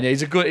around. Yeah,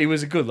 he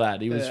was a good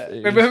lad.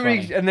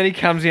 And then he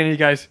comes in and he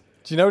goes,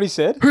 do you know what he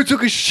said? Who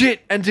took a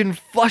shit and didn't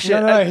flush it?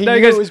 No, he knew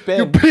it was Ben.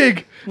 You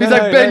pig. He's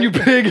like, Ben, you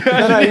pig. He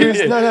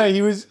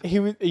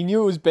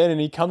knew it was Ben, and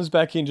he comes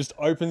back in, just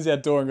opens our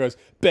door and goes,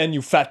 Ben,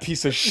 you fat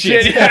piece of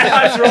shit. Yeah,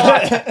 that's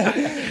right.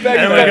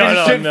 Ben, you fat piece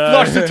of shit.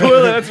 Flush the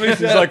toilet. That's what he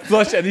said. He's like,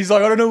 flush it. And he's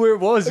like, I don't know where it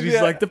was. And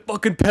he's like, the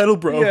fucking pedal,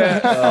 bro.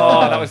 Yeah.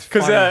 Oh, that was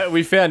funny. Because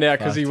we found out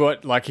because he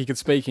could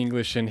speak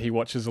English and he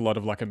watches a lot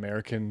of like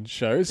American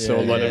shows. So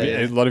a lot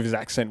of his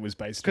accent was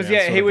based around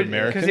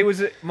American. Because he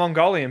was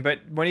Mongolian, but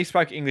when he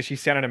spoke English, he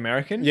sounded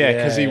American. Yeah,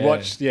 because he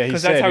watched. Yeah,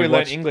 because that's how he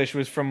learned English,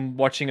 was from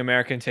watching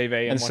American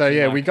TV. And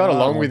so we got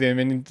along with him,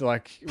 and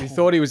like we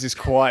thought he was this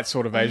quiet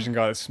sort of Asian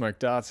guy that smoked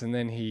darts, and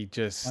then he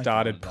just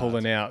started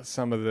pulling out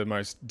some of the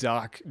most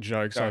dark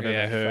jokes I've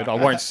ever heard. I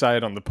won't say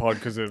it on the pod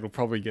because it'll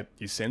probably get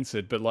you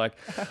censored. But like,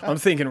 I'm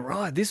thinking,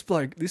 right, this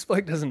bloke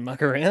doesn't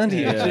muck around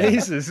here.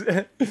 Jesus.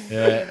 It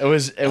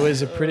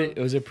was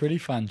a pretty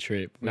fun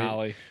trip.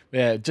 Gnarly.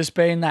 Just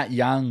being that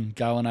young,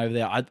 going over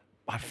there.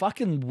 I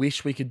fucking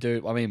wish we could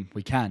do. I mean,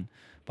 we can.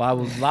 But I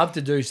would love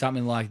to do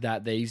something like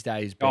that these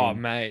days.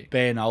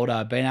 Being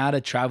older, being able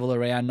to travel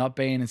around, not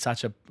being in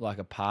such a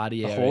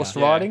party area. Horse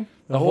riding?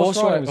 The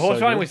horse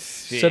riding was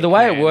sick. So the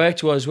way it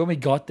worked was when we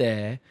got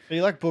there. So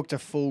you like booked a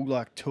full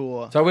like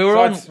tour. So we were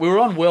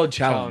on World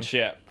Challenge.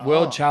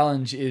 World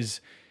Challenge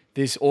is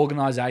this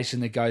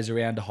organisation that goes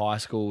around to high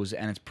schools,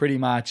 and it's pretty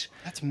much.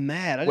 That's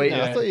mad. I didn't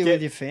know. I thought you were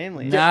with your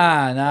family.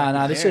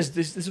 Nah.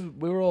 This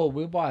we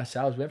were by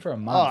ourselves. We went for a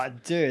month. Oh,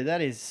 dude, that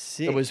is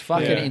sick. It was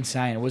fucking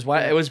insane. It was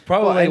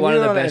probably one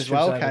of the best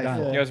trips I've ever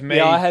done. It was me.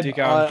 I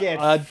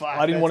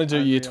didn't want to do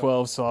year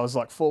 12, so I was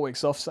like 4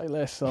 weeks off. Say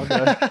less. So I'll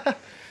go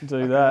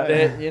do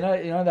that. You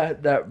know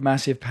that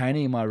massive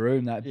painting in my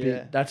room. That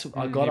big.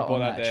 I got it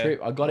on that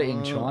trip. I got it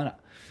in China.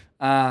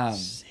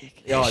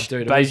 Sick. Oh,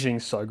 dude,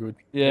 Beijing's so good.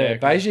 Yeah,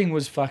 Beijing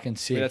was fucking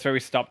sick. That's where we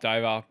stopped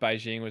over.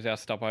 Beijing was our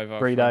stopover.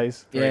 3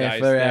 days. 3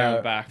 days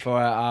for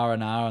our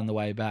R&R on the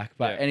way back.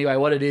 But anyway,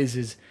 what it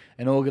is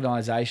an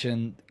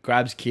organisation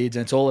grabs kids,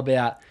 and it's all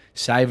about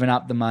saving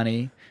up the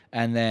money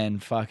and then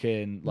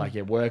fucking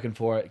working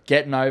for it,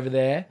 getting over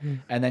there,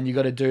 and then you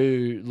got to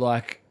do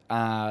like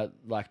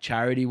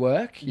charity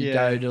work. You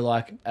go to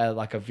like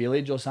a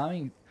village or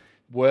something,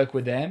 work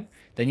with them.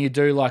 Then you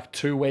do like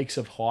 2 weeks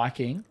of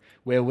hiking.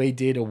 Where we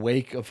did a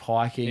week of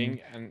hiking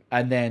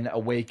and then a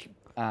week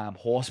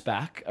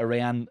horseback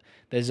around.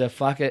 There's a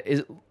fucker.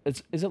 Is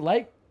it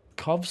Lake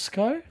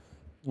Kovsko?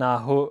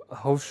 Nah,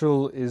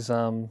 Hovshul is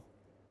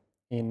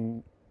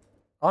in.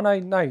 Oh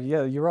no,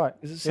 yeah, you're right.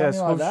 Is it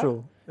something like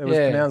that? It was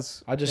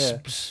pronounced. I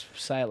just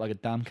say it like a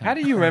dumb cunt. How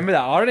do you remember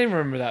that? I don't even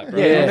remember that, bro.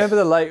 Yeah, you remember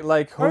the lake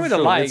Remember the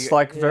lake? It's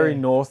like very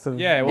north of.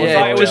 Yeah,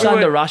 it was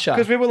under Russia.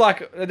 Because we were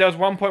like, there was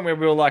one point where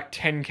we were like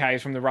 10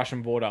 k's from the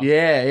Russian border.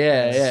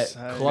 Yeah.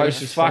 So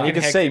Close as fucking fuck. You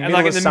can see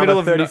middle of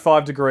summer,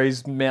 35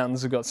 degrees,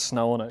 mountains have got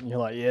snow on it, and you're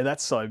like, yeah,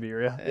 that's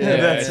Siberia. Yeah,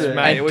 that's it.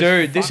 Mate, and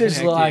dude, this is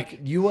hectic. Like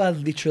you are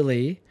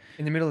literally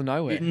in the middle of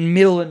nowhere.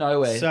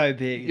 So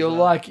big. You're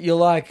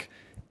like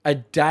a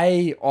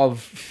day of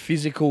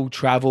physical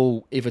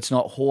travel if it's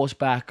not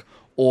horseback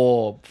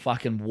or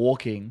fucking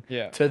walking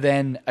to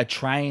then a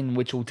train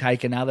which will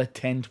take another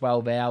 10,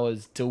 12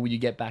 hours till you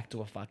get back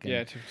to a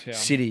fucking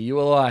city. You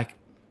were like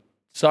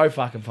so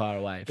fucking far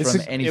away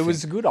from anything. It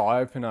was a good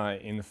eye-opener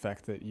in the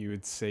fact that you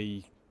would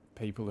see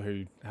people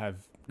who have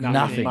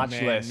nothing, much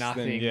less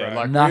nothing, than, bro.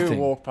 like nothing. we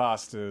walk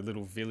past a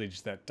little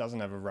village that doesn't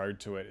have a road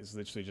to it. It's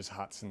literally just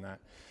huts and that.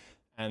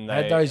 And they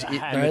had those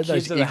kids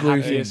are igloo the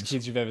happiest things.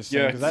 kids you've ever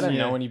seen because they don't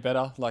know any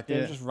better. Like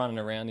they're just running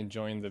around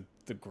enjoying the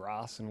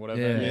grass and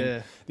whatever. And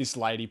then this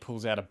lady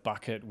pulls out a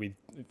bucket with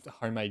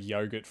homemade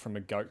yogurt from a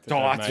goat.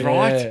 That's made.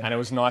 right. Yeah. And it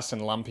was nice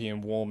and lumpy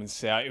and warm and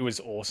sour. It was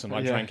awesome.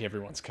 I drank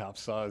everyone's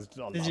cups. So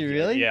Did you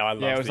really? Yeah, I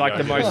loved it. Yeah, it was like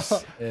the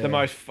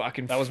most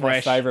fucking. That was my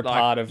fresh, favorite like,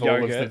 part of all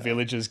of the yogurt.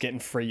 villagers getting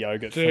free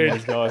yogurt from Dude.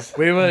 these guys.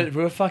 We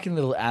were fucking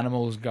little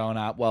animals growing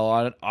up.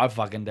 Well, I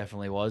fucking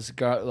definitely was.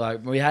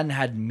 Like we hadn't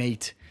had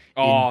meat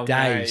in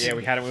days. Mate, yeah,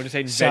 we had it. We were just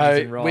eating So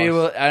veggies and rice. we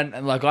were,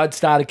 and like I'd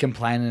started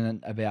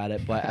complaining about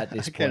it, but at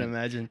this I point, can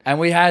imagine. and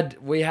we had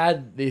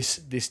this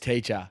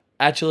teacher.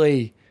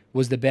 Actually,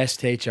 was the best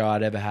teacher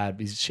I'd ever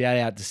had. Shout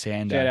out to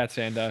Sando. Shout out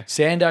Sando.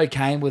 Sando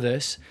came with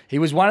us. He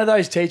was one of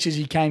those teachers.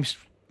 He came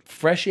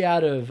fresh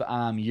out of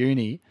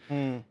uni.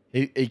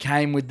 He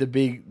came with the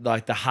big,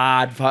 like the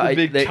hard.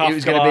 big tough he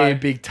was going to guy. be a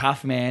big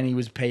tough man. He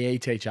was a PE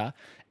teacher,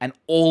 and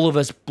all of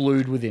us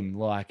blued with him.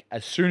 Like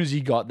as soon as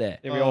he got there,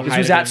 Yeah, we all this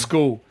was hated at him.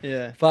 school.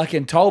 Yeah.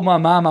 Fucking told my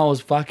mum I was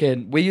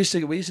fucking. We used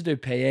to do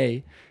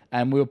PE,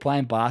 and we were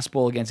playing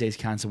basketball against these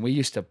cunts, and we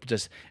used to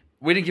just.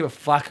 We didn't give a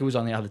fuck who was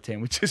on the other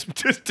team. We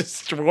just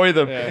destroy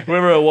them. Yeah.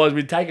 Whoever it was,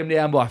 we'd take them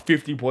down by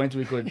 50 points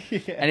we could.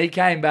 And he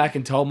came back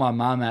and told my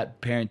mum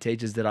at parent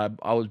teachers that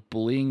I was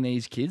bullying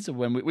these kids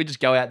when we just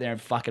go out there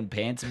and fucking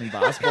pants them in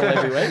basketball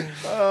every week.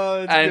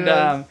 Oh, it's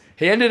And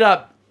he ended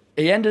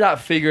up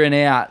figuring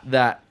out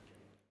that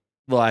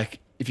like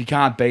if you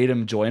can't beat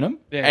them, join them.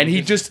 Yeah, and he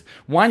he just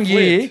one flipped.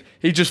 year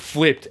he just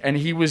flipped, and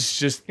he was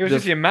just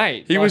just your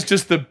mate. He Like- was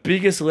just the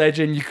biggest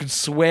legend. You could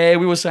swear.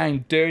 We were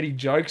saying dirty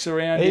jokes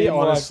around He him.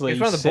 like- honestly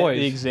he's one of the set boys.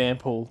 the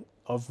example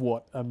of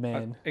what a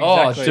man.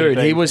 oh, Exactly. dude,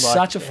 he was Like,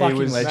 such a he fucking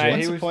was- legend. Mate, What's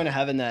he the was- point of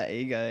having that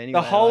ego anyway?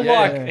 The whole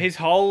Yeah. his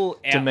whole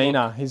outlook,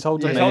 Demeanor. His whole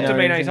demeanor. his whole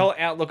demeanor, and his whole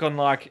outlook on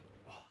like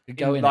Could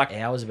go in like,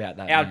 hours about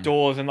that. man.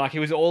 outdoors, and like he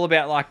was all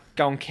about like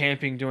going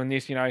camping, doing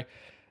this,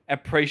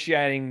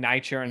 appreciating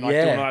nature and like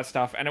Yeah. doing all that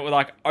stuff, and it would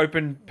like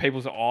open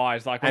people's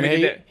eyes. Like when And we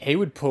he, did it, he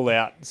would pull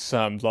out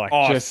some like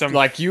Oh, just some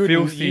like you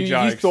filthy you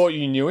jokes. thought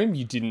you knew him,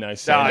 you didn't know.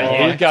 So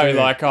yeah, he'd go dude.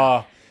 like,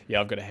 oh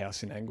yeah, I've got a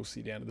house in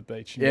Anglesey down to the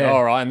beach. And Yeah.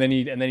 all right, and then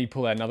he'd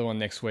pull out another one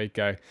next week.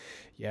 Go,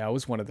 yeah, I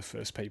was one of the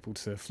first people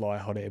to fly a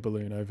hot air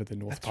balloon over the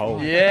North Pole.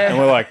 right. Yeah. and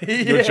we're like,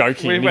 you're Yeah.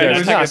 joking. We And he went-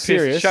 goes, we nah, took a piss,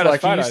 serious. showed us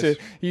Like photos.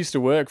 he used to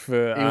work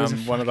for was a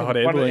one of the hot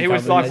air He balloon was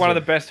companies. like one of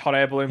the best hot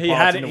air balloon He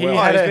pilots had- in the he world.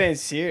 Oh, had he's a- being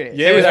serious.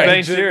 Yeah, was like,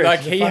 being serious. Like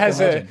He's he Fucking has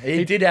legend. a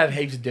He did have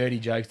heaps of dirty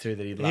jokes too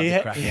that he'd love He to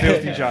ha- crack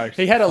filthy out. jokes.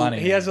 He had a Funny,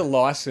 he has a man.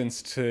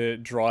 license to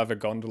drive a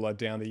gondola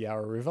down the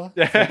Yarra River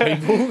for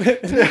people. And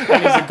he's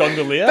a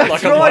gondolier,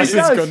 like a right, he licensed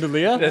does.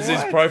 gondolier. There's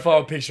his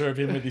profile picture of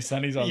him with his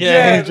sunnies on.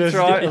 Yeah, that's just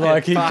right.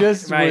 like he Fuck,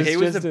 just mate, was he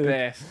was just the a-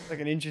 best. Like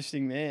an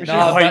interesting man.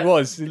 No, Oh, he but-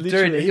 was Dude,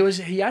 literally.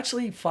 he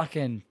actually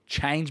fucking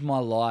changed my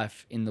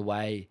life in the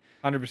way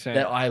 100%.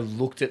 that I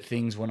looked at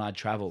things when I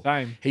traveled.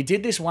 Same. He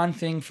did this one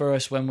thing for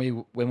us when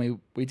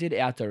we did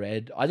outdoor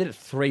ed. I did it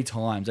 3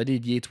 times. I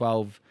did year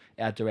 12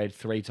 outdoor ed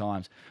 3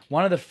 times.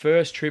 One of the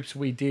first trips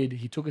we did,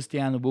 he took us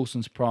down to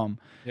Wilson's Prom,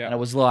 Yeah. and it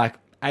was like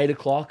 8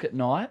 o'clock at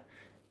night.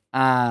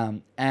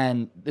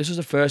 And this was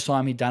the first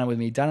time he'd done it with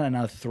me. He'd done it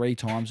another 3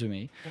 times with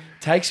me.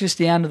 Takes us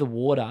down to the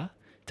water.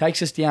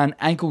 Takes us down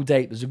ankle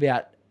deep. There's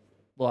about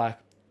like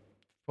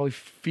probably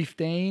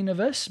 15 of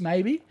us,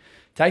 maybe.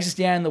 Takes us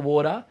down in the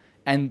water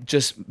and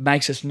just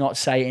makes us not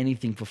say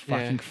anything for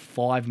fucking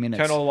 5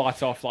 minutes. Turn all the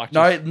lights off. Like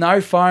just, No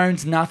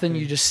phones, nothing.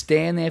 You just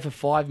stand there for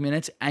 5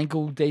 minutes,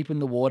 ankle deep in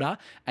the water,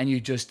 and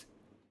you just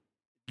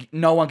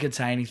no one can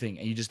say anything,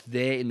 and you're just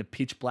there in the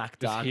pitch black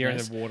Just hearing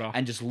darkness the water.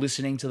 and just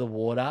listening to the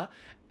water.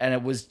 And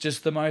it was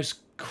just the most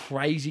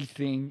crazy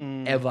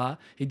thing ever.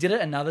 He did it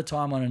another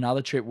time on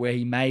another trip where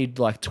he made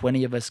like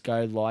 20 of us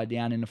go lie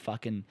down in a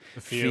fucking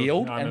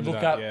field I and remember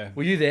look that, up. yeah.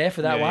 Were you there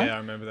for that Yeah, one? yeah, I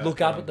remember that.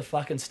 Look up at the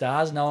fucking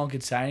stars. No one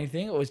could say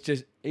anything.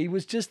 He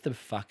was just the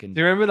fucking.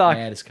 Do you remember like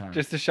maddest cunt.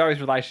 just to show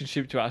his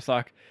relationship to us?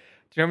 Like, do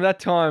you remember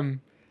that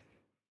time?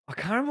 I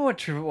can't remember what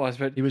trip it was,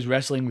 but He was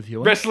wrestling with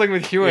you. wrestling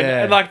with Hewan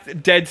Yeah. and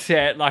like dead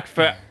set, like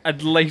for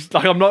at least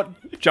like I'm not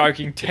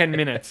joking, 10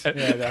 minutes.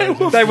 Yeah,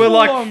 They were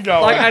like, full on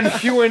going. like,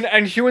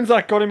 and Hewan's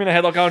like got him in the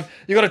head, like going,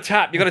 you got to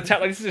tap.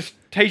 Like this is a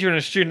teacher and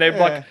a student. They're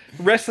like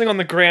wrestling on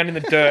the ground in the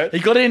dirt. He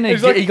got in.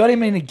 He's like- He got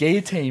him in a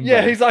guillotine. Yeah,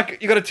 bro. he's like,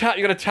 you got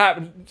to tap.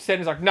 And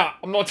Sandy's like, nah,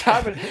 I'm not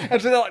tapping.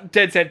 And so they're like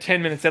dead set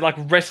 10 minutes. They're like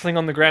wrestling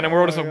on the ground, and we're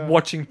all just like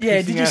watching.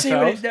 Yeah, pissing did you see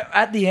what ourselves.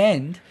 at the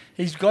end?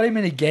 He's got him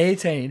in a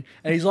guillotine,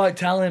 and he's like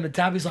telling him to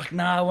tap. He's like,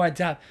 "No, I won't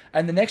tap."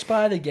 And the next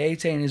part of the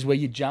guillotine is where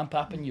you jump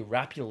up and you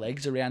wrap your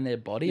legs around their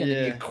body, and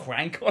then you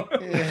crank on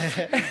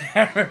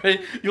him.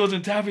 He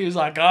wasn't tapping. He was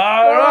like, "Oh,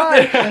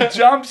 right."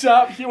 Jumps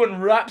up,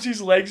 Hewan wraps his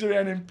legs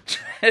around him.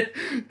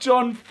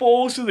 John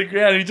falls to the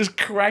ground, and he just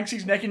cranks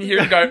his neck, and you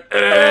hear him go. How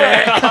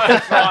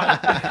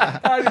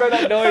do you make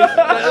that noise?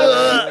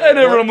 And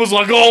everyone was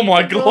like, "Oh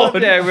my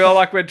god!" Yeah, we all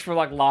like went from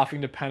like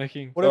laughing to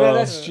panicking. What about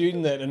that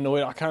student that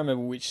annoyed? I can't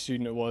remember which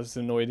student it was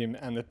that annoyed him,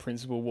 and the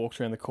principal walked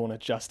around the corner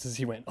just as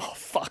he went, "Oh,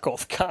 fuck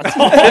off, cunt!"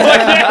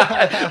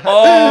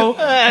 Oh,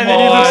 And then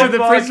he looks at the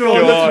my principal,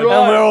 God. and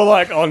we're all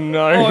like, "Oh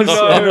no!"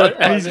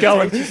 And he's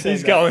going, teacher said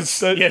he's going.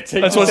 Yeah,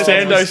 That's what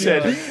Sando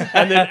said.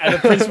 And the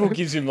principal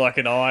gives him like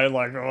an eye,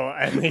 like like, oh,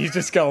 and he's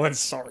just going,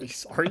 sorry.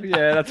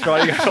 Yeah, that's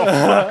right. You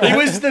go, He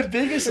was the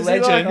biggest Is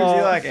legend. he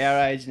like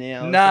our age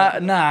now?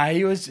 Nah,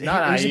 he was a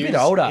bit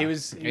older.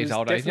 He's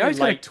older. definitely You know he's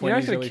got a- late you know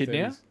he's 20s, got a early kid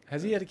now? 30s.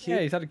 Has he had a kid? Yeah,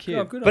 he's had a kid.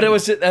 Oh, good But on it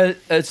was him.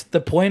 it's the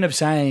point of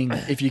saying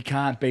if you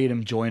can't beat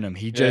him, join him.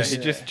 He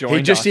just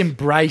joined us.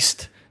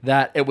 embraced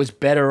that it was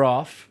better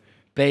off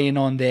being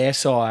on their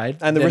side.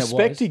 And the than it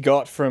respect was. he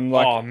got from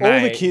like Oh, all the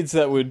mate. kids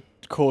that would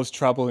cause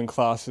trouble in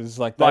classes,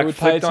 like they Like would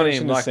pay flipped on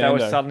attention him, to like they were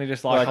Sando. suddenly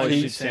just like, holy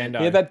he, shit, Sando.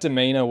 he had that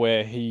demeanor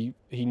where he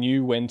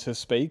knew when to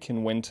speak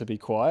and when to be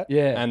quiet.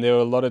 Yeah. And there were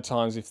a lot of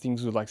times if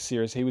things were like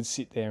serious, he would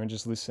sit there and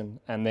just listen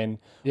and then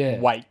Yeah.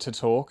 wait to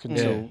talk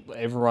until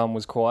everyone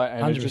was quiet.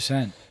 And it just,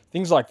 100%.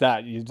 things like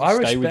that, you just I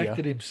stay with you.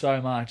 respected him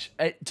so much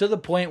to the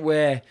point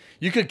where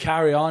you could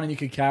carry on and you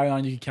could carry on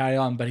and you could carry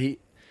on, but he,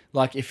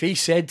 like, if he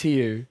said to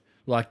you,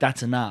 like,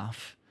 that's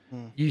enough,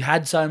 you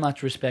had so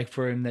much respect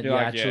for him that You're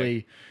like,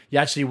 you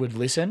actually would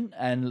listen,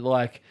 and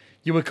like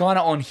you were kind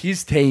of on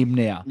his team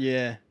now.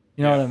 Yeah.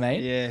 You know what I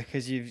mean? Yeah,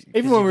 because Even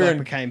when we were in,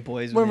 became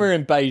boys. when with we were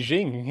him. in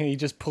Beijing, he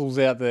just pulls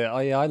out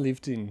I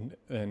lived in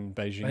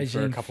Beijing for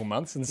a Beijing. couple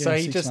months, and Yeah, so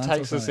he 6 just months or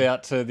takes us something.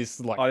 out to this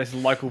like this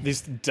local.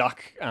 this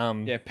duck,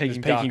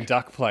 Peking Peking duck.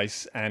 duck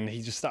place, and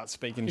he just starts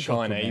speaking got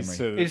good Chinese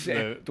memory. to Is the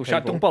don't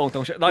shut, people. don't bow,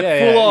 don't shut, like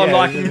Yeah, full on yeah,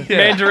 like yeah.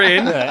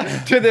 Mandarin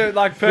to the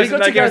like We person got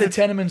that to go goes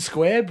to Tiananmen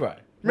Square, bro.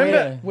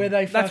 Remember- where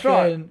they That's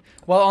fucking right.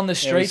 well on the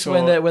streets saw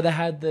when it. where they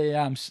had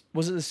the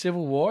was it the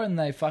Civil War and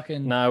they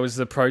fucking No, it was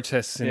the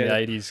protests in Yeah. the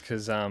 80s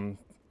because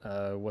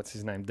what's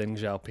his name, Deng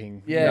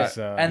Xiaoping. Yeah, was,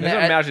 and There's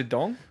they- a Mao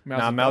Zedong.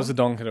 Mao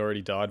Zedong had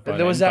already died by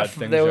there was then, that.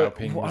 but Deng There were,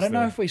 Xiaoping I was don't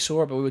know the- if we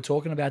saw it, but we were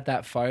talking about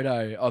that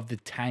photo of the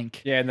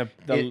tank. Yeah, and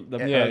Yeah,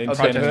 in of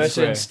the Tiananmen person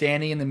Square.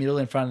 standing in the middle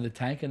in front of the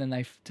tank, and then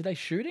did they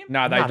shoot him?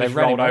 No, they No, they just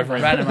ran rolled him over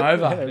over. Ran him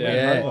over. Yeah,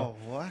 Yeah, Oh,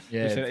 what?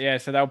 yeah.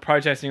 So they were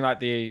protesting like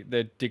the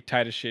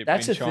dictatorship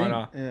That's in the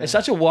China. thing. Yeah. It's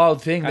such a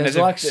wild thing. And There's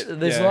yeah.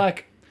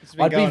 like It's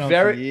been I'd going be on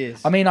very. for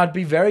years. I mean, I'd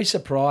be very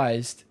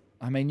surprised.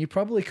 I mean, you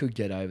probably could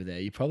get over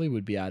there. You probably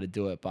would be able to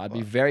do it, but I'd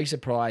be very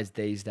surprised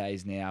these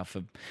days now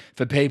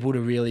for people to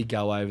really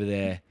go over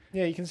there.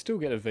 Yeah, you can still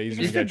get a visa.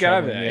 You and can go go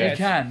over travelling, there, yeah. You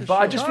can, for but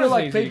I sure. just China's feel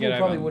like easy to people get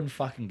probably over. wouldn't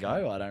fucking go.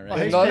 I don't Well,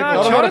 really. he's Not, No, not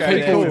a lot of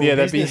China's people, people, yeah,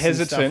 they'd be business and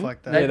stuff hesitant.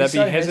 like that. Yeah, They'd be they'd be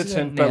so hesitant,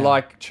 hesitant but now.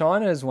 like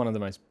China is one of the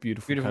most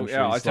beautiful Beautiful. countries.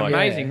 Yeah, it's like,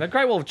 amazing. The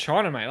Great Wall of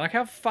China, mate. Like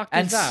how fucked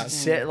And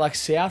is that? like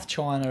South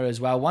China as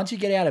well. Once you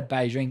get out of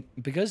Beijing,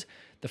 because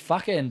the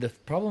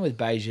problem with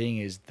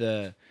Beijing is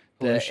the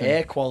Pollution.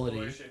 air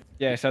quality.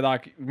 Yeah, so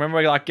like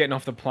remember like getting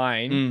off the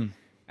plane Mm.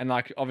 and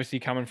like obviously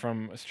coming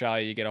from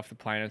Australia, you get off the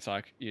plane, it's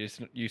like you're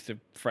just used to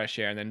fresh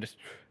air, and then just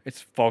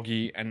it's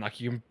foggy and like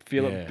you can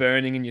feel Yeah. it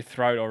burning in your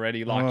throat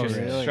already, like Oh, just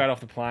really? straight off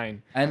the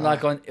plane. And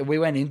like we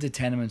went into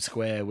Tiananmen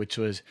Square, which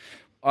was,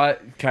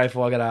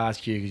 Careful, I got to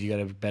ask you because you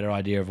got a better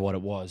idea of what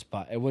it was,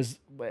 but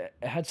it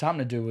had something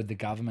to do with the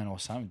government or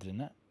something,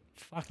 didn't it?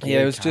 Fuck Yeah, you,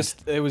 it was cunt.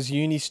 just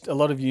a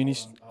lot of uni.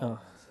 Oh.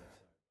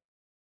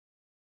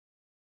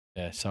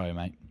 Yeah, sorry,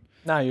 mate.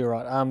 No, you're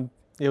right.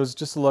 It was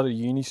just a lot of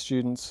uni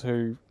students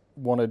who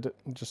wanted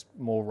just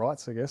more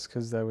rights, I guess,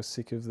 because they were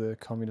sick of the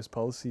communist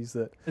policies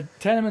that. The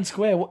Tiananmen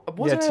Square,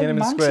 wasn't Yeah, it Tiananmen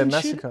monks Square and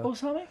shit massacre. or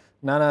something?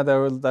 No,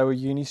 they were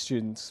uni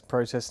students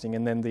protesting,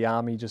 and then the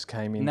army just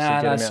came in to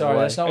get them out sorry, of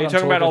the that's way. not Are what you I'm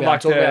talking about all, I'm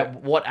like, talking the-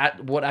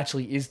 about what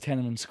actually is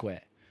Tiananmen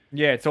Square.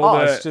 Yeah, it's all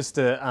Oh, the it's just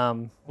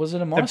a Was it a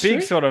the monastery?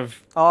 big sort of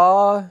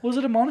Was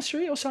it a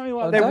monastery or something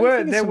like I that? don't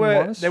think it's there a were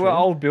monastery.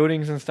 old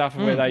buildings and stuff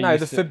where they No,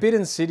 used the to,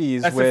 Forbidden City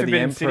is that's where the the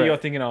Forbidden emperor. City you're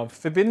thinking of.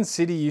 Forbidden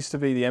City used to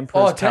be the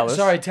emperor's Oh, palace.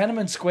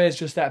 Tiananmen Square is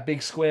just that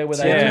big square where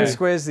they Tiananmen Yeah.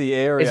 Square's the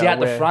area. is he at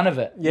the where- front of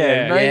it? Yeah,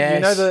 Yeah. you know,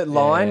 Yes. the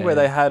line Yeah. where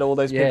they had all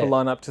those Yeah. people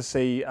line up to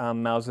see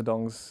Mao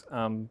Zedong's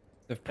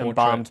The portrait.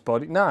 embalmed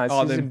body. No, it's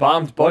Oh, his the embalmed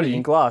embalmed body body?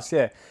 in glass.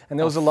 Yeah, and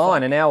there was a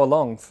line an hour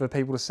long for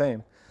people to see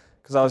him.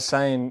 Because I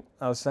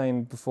was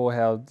saying before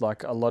how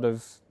like a lot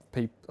of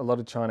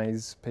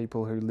Chinese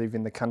people who live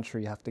in the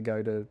country have to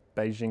go to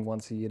Beijing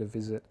once a year to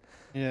visit,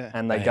 Yeah.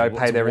 and they Yeah, go it's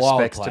pay a their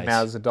wild respects to place.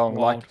 Mao Zedong.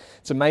 Wild. Like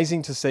it's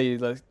amazing to see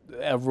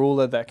a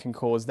ruler that can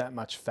cause that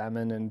much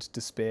famine and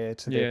despair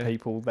to their Yeah.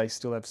 people. They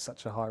still have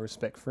such a high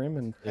respect for him,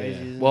 and Crazy,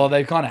 isn't it? Well,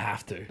 they kind of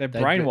have to. They're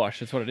They'd- brainwashed.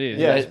 That's what it is.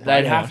 Yeah,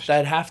 They'd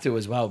brainwashed. have to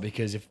as well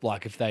because if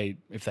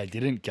they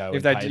didn't go If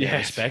and they pay d- their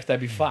yes. respect, they'd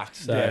be fucked.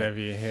 So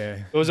yeah.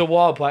 it was a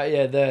wild play.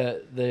 Yeah,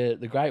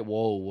 the Great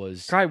Wall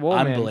was Great Wall,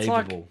 man. It's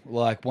unbelievable.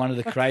 Like one of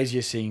the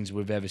craziest things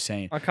we've ever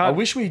seen. I can't- I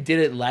wish we did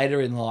it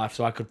later in life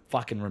so I could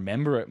fucking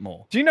remember it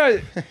more. Do you know,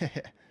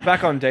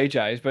 back on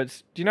DJs,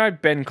 but do you know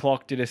Ben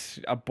Clock did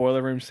a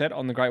boiler room set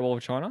on the Great Wall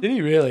of China? Did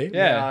he really?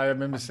 Yeah. I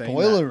remember seeing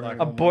boiler that, room. like,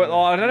 A boiler.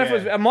 Oh, I don't know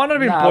if it might not have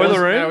been Nah, it boiler was-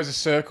 room. No, it was a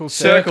circle.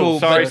 Circle,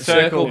 sorry, but,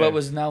 circle. but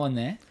was no one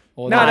there?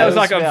 Or No, they- there was it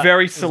like was a about-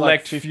 very it was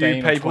select like few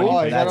 15 or people. 20.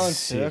 Oh, he's That's our own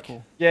sick.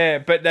 circle. Yeah,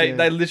 but Yeah.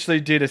 they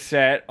literally did a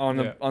set on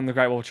Yeah. the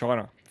Great Wall of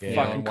China. Yeah.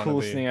 Fucking on one of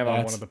coolest the- thing ever. on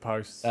That's- one of the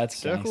posts. That's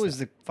Circle gangsta. is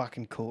the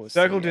fucking coolest.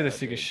 Circle thing do the ever,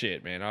 sickest dude.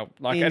 shit, man.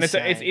 And it's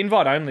Insane.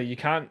 invite only. You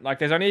can't like.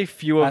 There's only a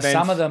few events.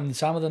 Some of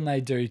them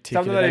they do ticket.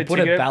 Some of them They they put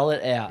ticket. a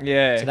ballot out.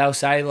 Yeah. So they'll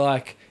say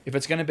like if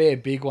it's going to be a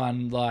big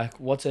one, like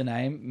what's her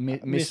name,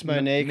 Miss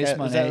Monique. Is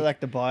that like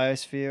the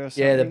biosphere or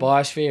something? Yeah, the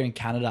biosphere in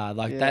Canada.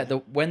 Like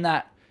when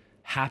that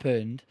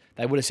happened,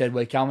 they would have said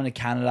we're coming to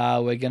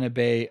Canada. We're going to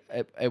be.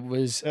 It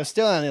was. There's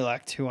still only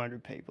like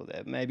 200 people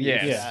there, maybe.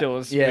 Still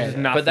is. Yeah,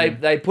 Nothing.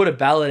 but they put a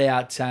ballot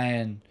out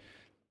saying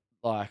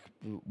like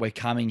we're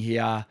coming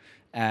here.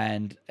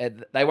 And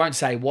they won't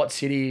say what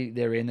city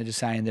they're in. They're just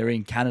saying they're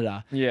in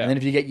Canada. Yeah. And then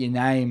if you get your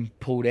name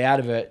pulled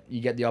out of it,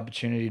 you get the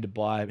opportunity to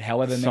buy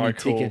however many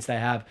tickets they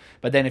have.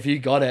 But then if you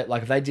got it,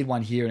 like if they did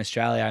one here in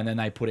Australia and then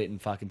they put it in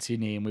fucking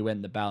Sydney and we went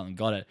in the ballot and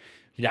got it,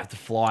 you'd have to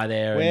fly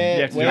there.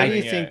 Where do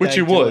you think? Which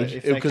you would,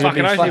 because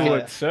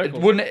it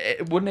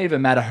wouldn't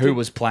even matter who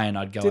was playing.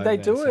 I'd go. Did they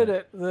do it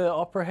at the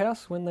Opera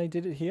House when they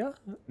did it here?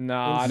 No,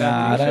 I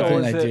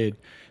don't think they did.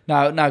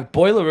 No,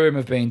 Boiler Room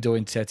have been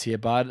doing sets here,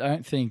 but I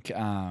don't think.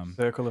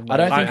 Circle of I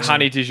don't think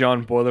Honey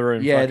Dijon Boiler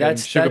Room. Yeah,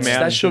 that's Sugar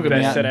Mountain.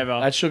 Best set ever.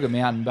 That's Sugar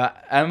Mountain.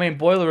 But I mean,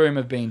 Boiler Room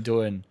have been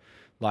doing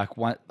like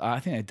one. I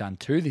think they've done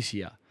 2 this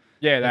year.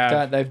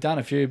 Yeah, they've done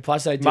a few.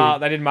 Plus they did.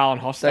 They did Marlon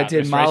Hostad.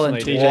 They did Marlon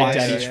DJ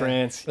Danny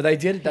Trance. But they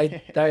did.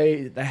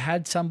 They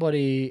had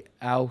somebody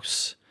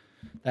else.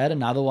 They had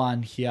another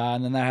one here,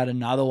 and then they had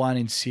another one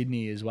in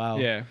Sydney as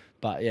well. Yeah.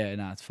 But yeah,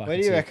 no, it's fucking. Where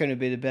do you sick. reckon would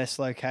be the best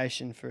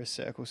location for a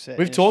circle set?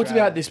 We've talked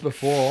about this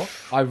before.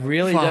 I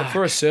really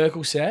for a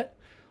circle set.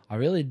 I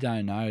really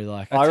don't know.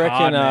 Like I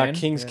reckon hard,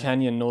 Kings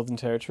Canyon, Northern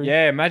Territory.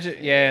 Yeah, imagine.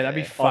 Yeah, that'd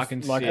be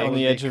fucking like sick. on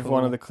the edge of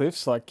one of the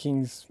cliffs, like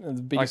Kings,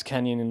 the biggest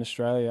canyon in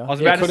Australia. I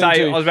was about to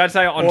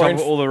say on top of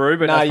Uluru,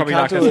 but that's probably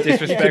like that's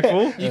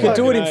disrespectful. You could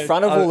do it in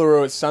front of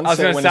Uluru at sunset. I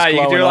was going to say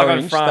you could do it like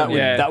on front.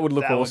 That would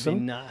look awesome.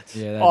 Be nuts.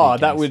 Yeah,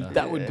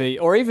 that would be,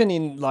 or even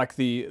in like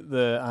the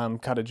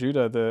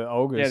Katajuda, the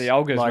Olgas. Yeah, the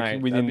Olgas, like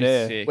mate. within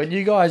there. Sick. When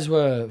you guys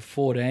were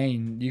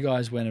 14, you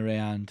guys went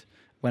around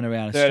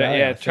Australia.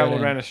 Yeah, travelled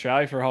around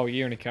Australia for a whole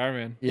year in a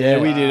caravan. Yeah,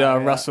 we did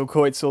Russell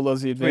Coit's All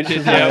Aussie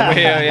Adventures.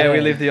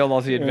 We lived the All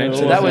Aussie Adventures.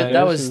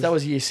 So that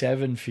was year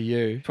 7 for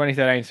you.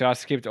 2013. So I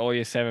skipped all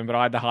year 7, but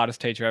I had the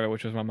hardest teacher ever,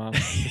 which was my mum.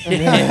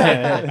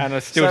 And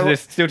it's still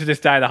to this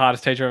day the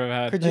hardest teacher I've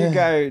ever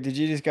had. Did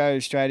you just go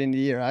straight into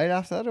year 8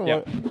 after that, or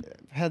what?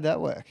 How'd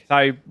that work?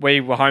 So we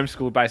were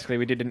homeschooled basically.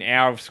 We did an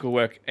hour of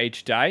schoolwork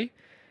each day.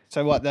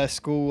 So what, the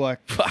school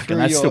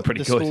that's still pretty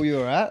good. The school you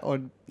were at,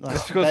 or like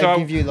school, they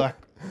give you like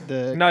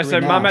the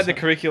so mum had the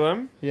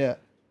curriculum. Yeah.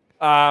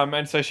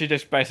 And so she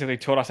just basically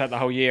taught us that the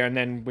whole year, and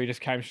then we just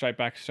came straight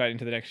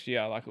into the next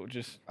year. Like it was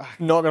just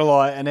not gonna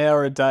lie, an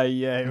hour a day.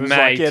 Yeah, it was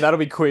Mate. like that'll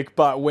be quick.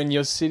 But when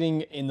you're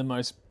sitting in the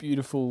most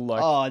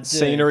beautiful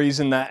sceneries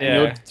and that,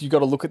 and you got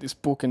to look at this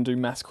book and do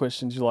maths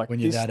questions. You're like, when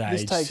you're that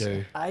age takes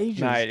too,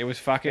 ages. Mate, it was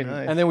fucking.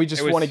 And then we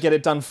just want to get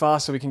it done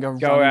fast so we can go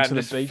run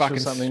into the beach or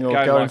something, or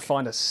go and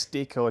find a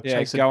stick or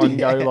chase a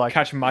dingo, like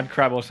catch mud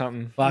crab or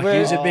something. Fuck,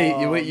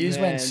 you went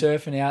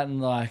surfing out in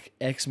like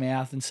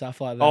Exmouth and stuff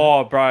like that.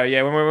 Oh, bro,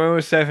 yeah. When we were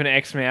surfing at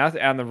Exmouth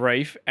out on the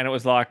reef, and it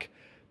was like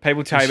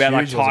people tell you about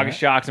like tiger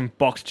sharks and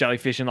box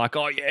jellyfish, and like,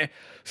 oh yeah,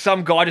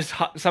 some guy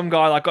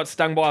like got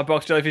stung by a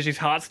box jellyfish. His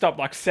heart stopped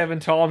like 7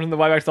 times on the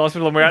way back to the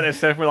hospital, and we're out there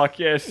surfing. We're like,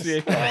 yeah,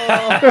 sick. We're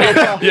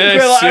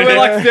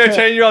like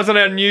 13-year-olds on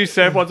our new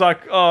surfboards.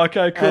 Like, oh,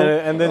 okay, cool.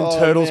 And then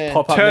turtles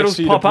pop up next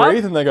to you to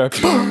breathe, and they go,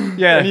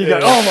 yeah, and you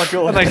go, oh my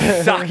god, and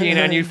they suck you in,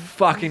 and you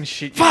fucking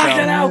shit fucking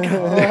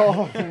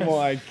yourself. Oh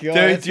my god,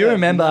 dude! Do you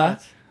remember?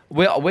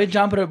 We're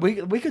jumping.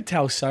 We could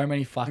tell so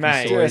many fucking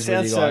stories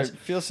with you guys.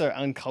 Feel so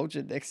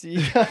uncultured next to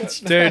you,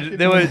 dude.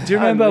 Do you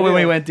remember when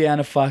we went down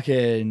to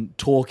fucking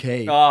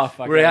Torquay? Oh,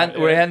 fuck. We're out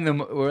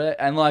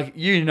and like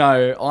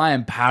I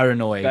am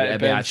paranoid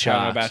about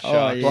sharks.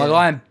 Like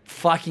I am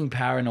fucking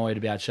paranoid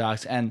about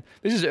sharks, and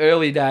this is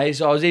early days,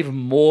 so I was even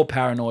more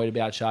paranoid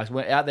about sharks.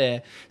 We're out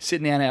there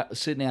sitting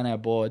down our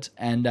boards,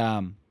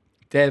 and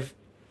Dev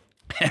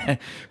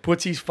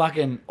puts his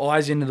fucking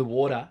eyes into the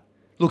water,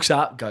 looks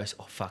up, goes,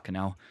 oh fucking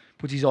hell.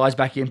 Puts his eyes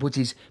back in, puts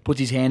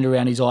his hand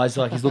around his eyes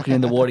like he's looking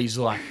in the water. He's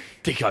like,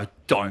 Dicko,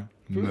 don't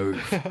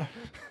move.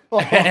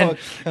 And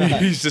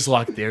he's just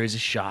like, there is a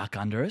shark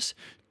under us.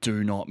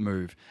 Do not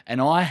move. And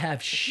I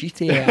have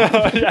shit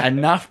out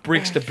enough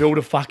bricks to build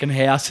a fucking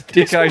house at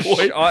this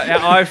point.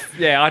 I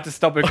had to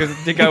stop it because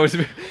Dicko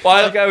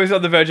was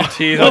on the verge of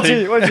tears.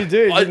 What'd you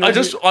do?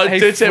 I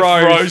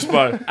froze,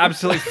 bro.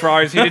 Absolutely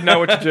froze. He didn't know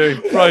what to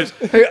do. Froze.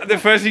 The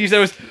first thing he said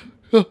was,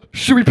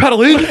 should we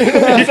paddle in? Dude,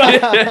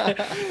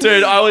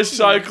 I was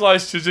so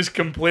close to just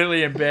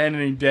completely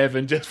abandoning Dev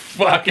and just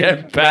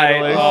fucking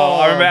paddling.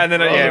 I remember, and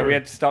then we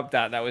had to stop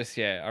that. That was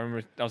I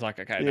remember. I was like,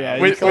 okay,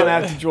 we're gonna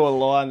have to draw a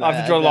line. I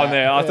have to draw a line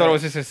there. I thought it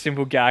was just a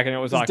simple gag, and it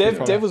was like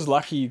Dev was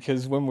lucky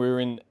because when we were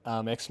in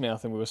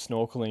Exmouth and we were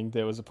snorkeling,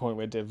 there was a point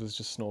where Dev was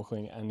just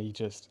snorkeling and he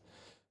just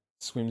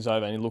swims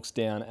over and he looks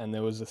down and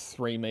there was a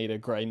 3-meter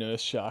grey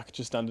nurse shark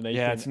just underneath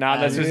him.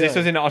 This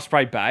was in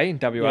Osprey Bay in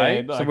WA.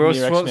 Yeah, so we were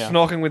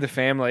snorkeling with the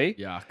family.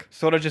 Yuck.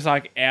 Sort of just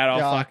like out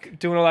of like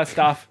doing all that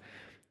stuff.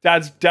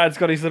 Dad's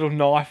got his little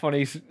knife on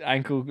his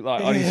ankle,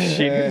 like on his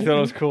shin. He thought it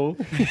was cool.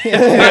 Anyway,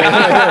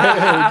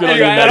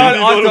 and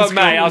I thought,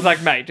 mate, I was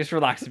like, mate, just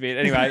relax a bit.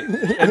 Anyway,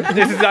 and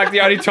this is like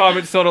the only time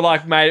it's sort of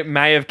like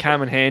may have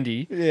come in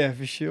handy. Yeah,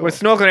 for sure. We're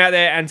snorkeling out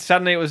there, and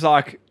suddenly it was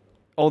like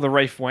all the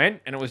reef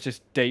went, and it was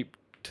just deep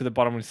to the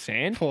bottom with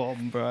sand. Poor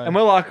bro. And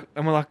we're like,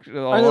 only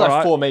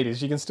like 4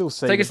 meters. You can still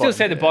see. So you can still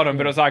see the bottom,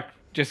 but it was like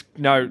just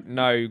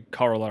no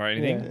coral or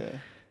anything. Yeah.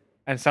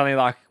 And suddenly,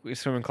 like, we're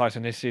swimming close,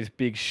 and this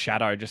big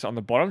shadow just on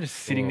the bottom, just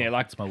sitting there,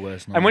 like. It's my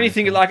worst. And when you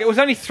think like it was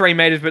only 3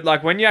 meters, but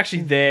like when you're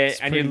actually there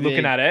and you're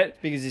looking at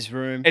it, big as this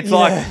room. it's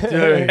like,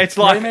 dude, it's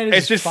like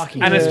it's just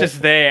fucking it's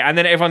just there, and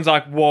then everyone's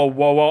like,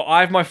 whoa!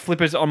 I have my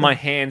flippers on my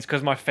hands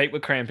because my feet were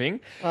cramping,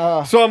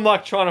 so I'm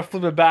like trying to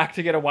flip it back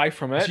to get away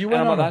from it. So you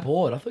went on a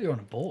board. I thought you were on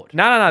a board.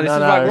 No. This is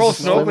like we're all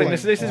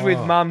snorkeling. This is with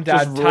mum,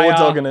 dad, just raw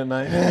dogging it,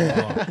 mate.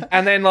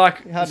 And then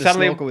like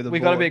suddenly with we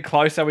got a bit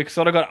closer. We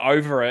sort of got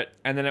over it,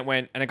 and then it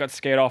went and it got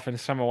scared off and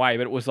swam away.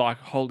 But it was like,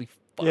 holy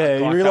fuck. Yeah,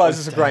 like, you realise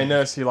as a grey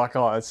nurse, you're like,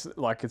 oh, it's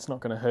not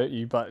going to hurt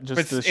you, but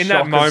just the in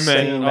shock that moment, of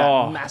seeing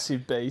that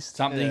massive beast.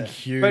 Something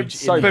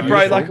huge. But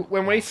bro, like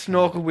when we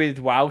snorkel with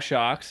whale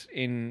sharks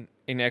in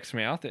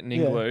Exmouth at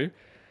Ningaloo,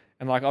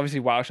 and like obviously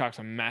whale sharks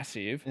are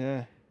massive.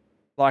 Yeah.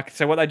 Like,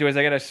 so what they do is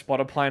they get a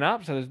spotter plane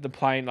up. So there's the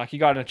plane, like you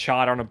go on a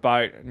charter on a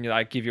boat and you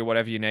like give you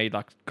whatever you need,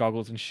 like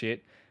goggles and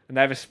shit. And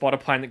they have a spotter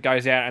plane that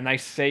goes out and they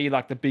see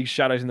like the big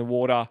shadows in the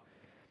water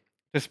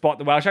to spot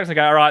the whale sharks. They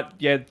go, all right,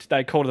 yeah,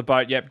 they call to the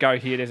boat. Yep, go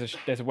here.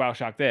 There's a whale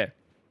shark there.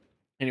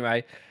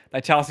 Anyway,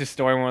 they tell us this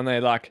story when they're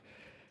like,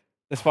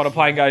 the spotter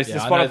plane goes. Yeah,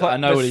 the spotter I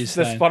know what he's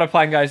saying. The spotter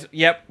plane goes.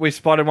 Yep, we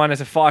spotted one.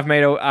 There's a 5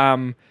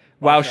 meter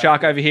whale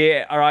shark over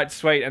here. All right,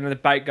 sweet. And then the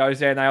bait goes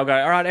there, and they all go,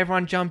 all right,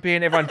 everyone jump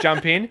in. Everyone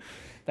jump in.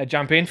 They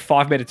jump in,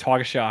 5 meter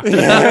tiger shark.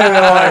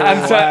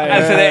 and so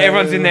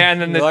everyone's in there,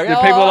 and then the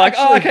people are like,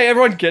 oh, okay,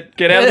 everyone get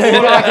out of the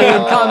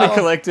water. Calm and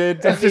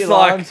collected. It's just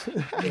like,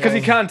 because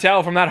you can't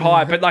tell from that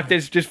height, but like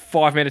there's just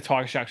 5 meter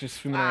tiger sharks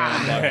just swimming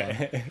around.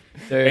 Like,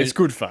 it's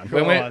good fun.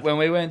 When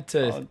we went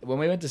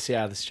to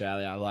South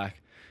Australia, like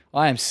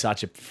I am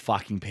such a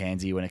fucking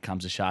pansy when it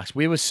comes to sharks.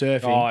 We were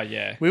surfing. Oh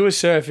yeah. We were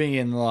surfing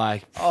in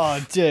like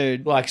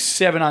dude, like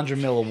 700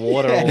 mil of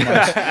water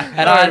almost,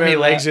 and I had my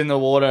legs in the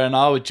water, and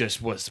I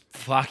was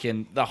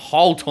fucking the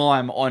whole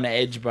time on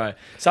edge, bro.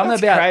 Something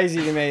that's about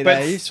crazy to me. Though.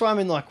 You swam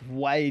in like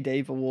way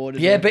deeper water.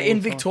 Yeah, but in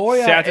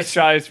Victoria, South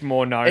Australia's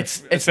more known,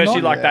 especially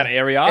not, like that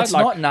area. It's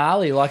like, not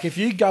gnarly. Like if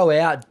you go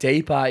out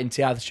deeper in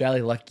South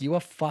Australia, like you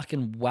are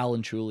fucking well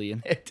and truly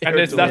in there. And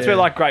that's where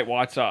like great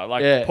whites are.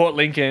 Like Port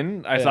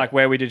Lincoln is like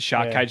where we did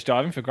shark cage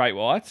diving for great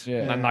whites,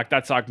 and like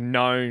that's like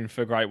known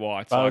for great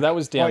whites. Oh, like, that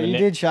was down. You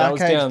did shark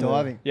cage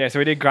diving. Yeah, so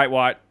we did great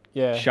white.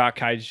 Yeah, shark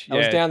cage. I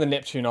was down the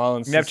Neptune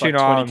Islands. Neptune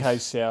like Islands, 20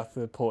 k's south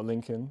of Port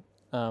Lincoln.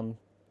 But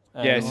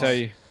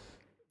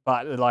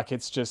like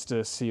it's just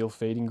a seal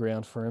feeding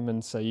ground for him,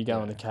 and so you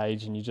go in the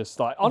cage and you just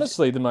like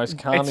honestly the most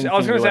calming thing. I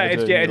was going to say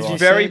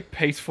it's very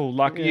peaceful.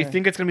 Like Yeah. you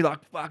think it's going to be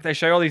like fuck. They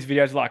show all these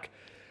videos like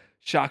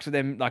sharks with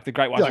them, like the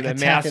great whites Like with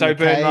their mouths attacking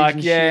the open, cage like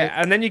and yeah, shit.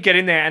 and then you get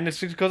in there and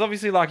it's because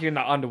obviously like you're in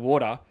the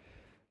underwater,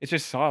 it's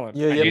just silent.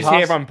 Yeah, and yeah, you just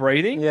hear everyone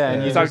breathing. Yeah,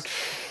 and it's you like. just-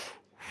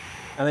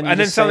 And then, And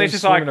then suddenly it's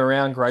just like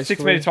around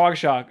 6 meter tiger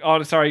shark.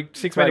 Oh, sorry,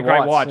 6 meter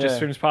great white just yeah.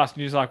 swims past,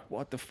 and you're just like,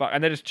 what the fuck?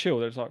 And they're just chill.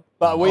 They're just like,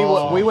 But we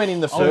went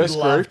in the I would first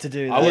love group to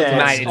do that. I would,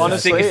 mate, it's the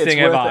sickest thing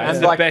ever. It's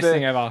the best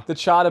thing ever. The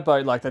charter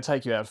boat, like they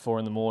take you out at 4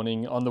 a.m.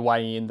 On the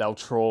way in, they'll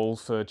trawl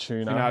for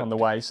tuna on the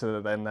way, so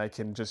that then they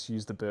can just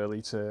use the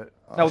burley to.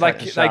 No, they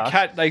cut it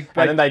up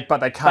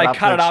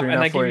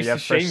and they give you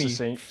fresh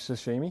sashimi.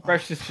 sashimi.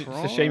 Fresh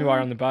sashimi while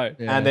you're on the boat.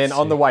 Yeah, And then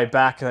on the way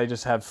back, they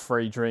just have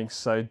free drinks.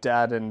 So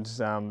Dad and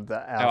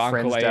our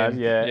friend's Uncle dad,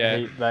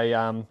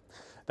 Ian.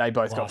 they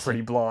both got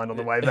pretty blind on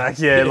the way back.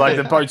 Yeah, like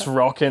the boat's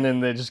rocking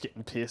and they're just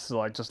getting pissed,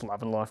 like just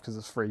loving life because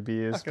it's free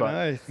beers.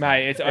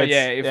 Mate,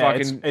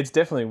 it's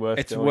definitely worth.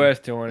 It's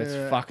worth doing. It's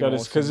fucking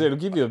awesome because it'll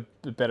give you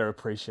a better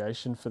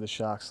appreciation for the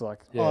sharks, like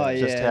how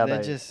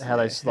majestic, how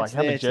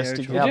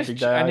big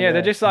they are. And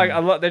they're just like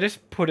a lot. They're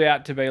just put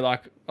out to be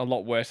like a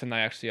lot worse than they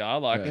actually are.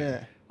 Like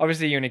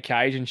obviously you're in a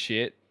cage and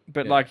shit,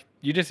 but like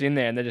you're just in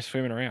there and they're just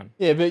swimming around.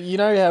 Yeah, but you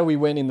know how we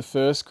went in the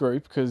first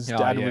group because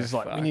Dad was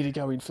like, we need to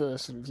go in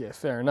first. Yeah,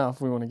 fair enough.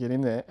 We want to get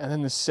in there. And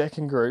then the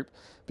second group,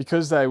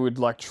 because they would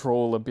like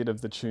trawl a bit of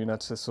the tuna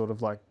to sort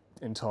of like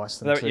entice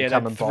them to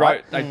come and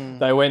bite.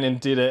 They went and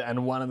did it,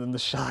 and one of them, the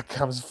shark,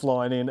 comes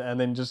flying in and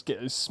then just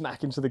gets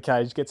smack into the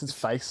cage, gets its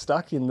face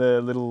stuck in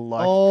the little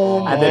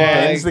and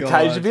then bends the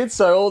cage a bit.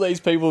 So all these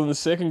people in the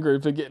second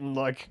group are getting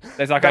like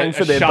there's like bang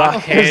for their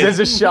buck because there's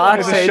a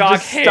shark's head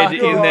stuck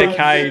in their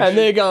cage, and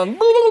they're going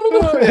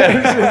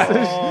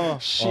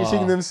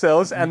shitting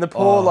themselves. And the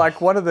poor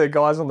like one of the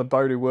guys on the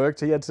boat who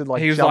worked, he had to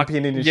like jump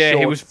in his shorts.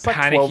 He was it's like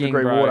panicking,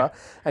 12-degree bro. water,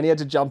 and he had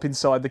to jump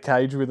inside the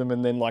cage with them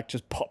and then like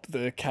just pop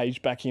the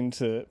cage back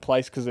into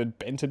place because it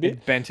bent a bit.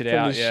 It bent it from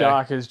out. The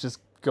shark has just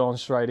gone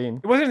straight in.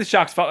 It wasn't the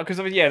shark's fault because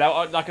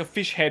like a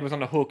fish head was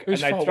on a hook and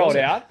they throw it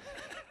out.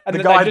 And The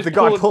then guy, they'd just the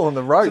guy pull it- pulling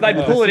the rope. So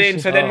they'd pull it in.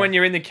 So then Oh. when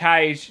you're in the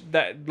cage,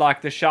 that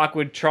like the shark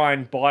would try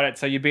and bite it.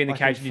 So you'd be in the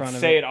Like in cage and you'd front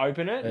of see it. it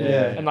open it,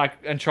 Yeah.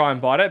 and try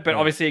and bite it. But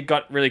obviously it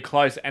got really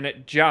close and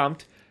it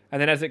jumped.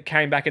 And then as it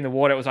came back in the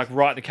water, it was like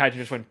right at the cage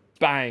and just went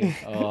bang.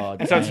 Oh,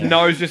 And so its damn.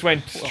 nose just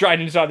went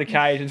straight inside the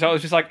cage, and so it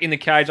was just like in the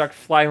cage, like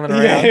flailing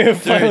around. Yeah, Dude,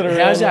 flailing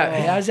around.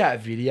 how's that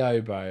video,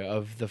 bro,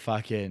 of the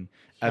fucking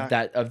of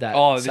that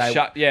Oh, the say,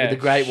 shark- yeah. with the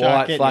great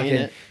Shark white getting in fucking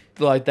it.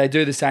 like they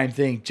do the same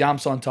thing,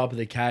 jumps on top of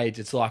the cage,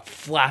 it's like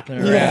flapping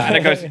around, And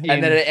it goes in.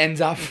 and then it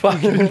ends up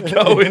fucking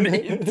going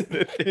into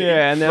the thing.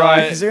 Yeah, and they're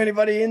Right. like, is there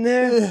anybody in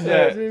there? Is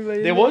there anybody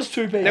in There was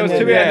two people. There was And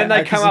two, then- and then they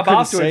yeah, come 'cause you up couldn't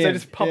afterwards. see They him.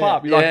 just pop Yeah.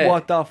 up. You're Yeah. like,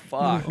 what the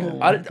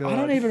fuck? I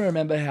don't even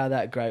remember how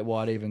that great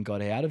white even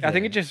got out of it. I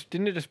think it just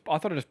didn't. It just. I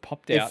thought it just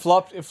popped It out.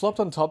 flopped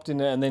on top,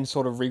 didn't it, and then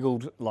sort of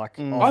wriggled like.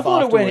 Off I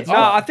thought it went- afterwards. No,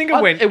 I think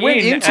it went it went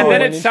in, into and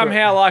then it. it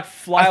somehow like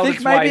flailed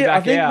its way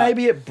back out.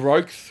 maybe it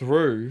broke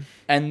through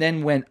and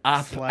then went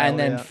up Flailed and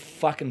then out.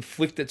 fucking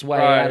flicked its way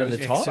Right, out it of the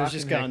was- top. So it's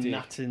just going Hectic.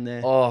 nuts in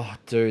there. Oh,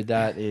 dude,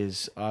 that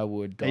is. I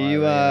would die.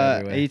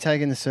 Are you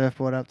taking the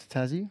surfboard up to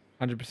Tassie?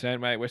 100%,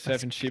 mate. We're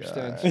surfing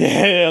Shipstones.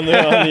 Yeah,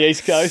 on the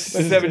East Coast.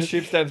 We're surfing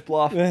Shipstones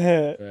Bluff.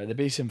 There'd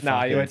be some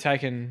Nah, you fucking were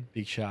taking.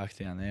 big sharks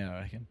down there, I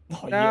reckon.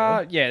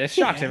 Nah, yeah, there's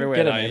sharks everywhere.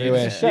 Get 'em Though. You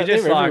everywhere. just, Yeah, you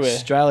just they're like, everywhere.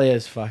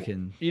 Australia's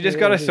fucking. you just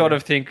got to sort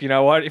of think, you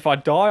know what? If I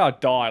die, I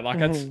die. Like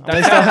that's. No,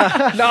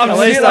 I'm At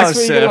least serious. I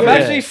was surfing. I'm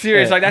actually Yeah.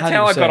 serious. Yeah, Like that's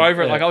how I got 100%,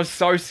 over it. yeah. Like I was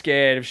so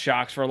scared of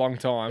sharks for a long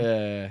time,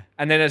 Yeah.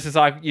 and then it's just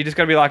like you just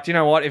got to be like, do you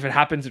know what? If it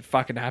happens, it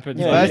fucking happens.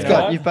 Yeah, Like, You've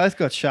you know both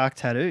got shark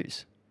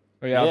tattoos.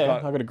 what? Yeah,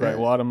 I've I got a great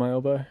white on my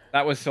elbow.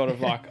 that was sort of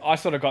like I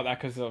sort of got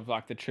that because of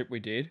like the trip we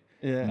did.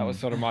 Yeah. That was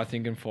sort of my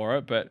thinking for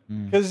it, but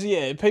Because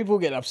people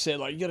get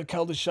upset like you got to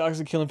cull the sharks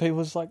are killing people.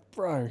 It's like,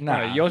 bro.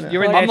 Nah, no,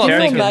 you're in I'm their not territory.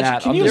 thinking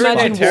that. Can I'm you just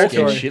imagine fucking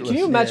walking? scared Can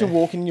you shitless. imagine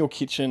walking in your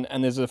kitchen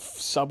and there's a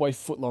Subway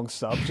foot-long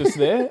sub just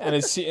there,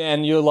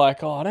 and you're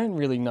like, oh, I don't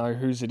really know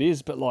whose it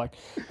is, but like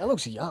that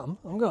looks yum.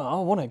 I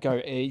want to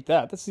go eat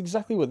that. That's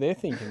exactly what they're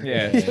thinking.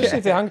 Yeah. Especially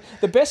if they're hungry.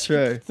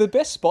 True. The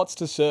best spots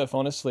to surf,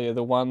 honestly, are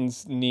the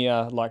ones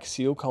near like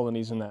seal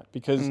colonies and that,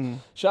 because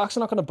sharks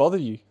are not going to bother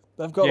you.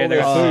 They've got Yeah, all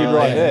their they're- food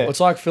right yeah. there. It's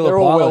like Phillip They're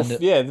all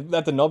Island.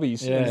 at the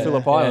Nobbies in Yeah.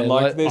 Phillip Island. Yeah,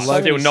 Like like- there's like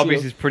so Still, many Nobbies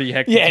seals. is pretty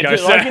hectic. Yeah, to go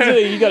but, like,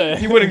 surf. you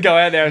gotta. You wouldn't go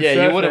out there. And Yeah,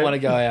 surf you wouldn't it. want to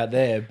go out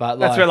there, but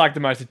That's like, where like the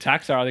most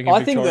attacks are. I think. In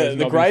I think Victoria is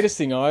the Nobbies. greatest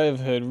thing I have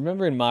heard.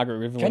 Remember in Margaret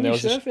River when can there you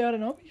was a surf out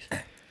of Nobbies?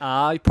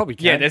 you probably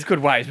can. Yeah, there's good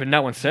ways, but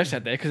no one surfs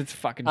out there because it's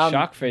fucking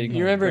shark feeding. You on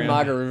the remember in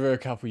ground. Margaret River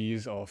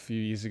a few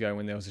years ago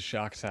when there was a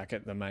shark attack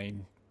at the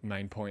main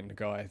point, and the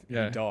guy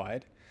Yeah. he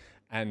died,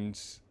 and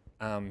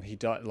he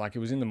died like it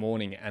was in the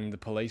morning, and the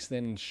police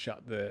then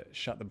shut the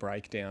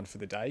break down for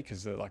the day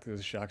because there was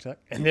a shark attack,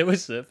 and there were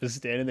surfers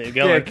standing there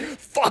going,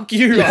 "Fuck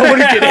you! I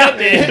want to get out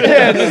there."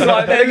 Yeah, just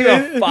like they don't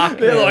give a fuck.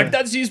 They're man. like,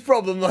 "That's his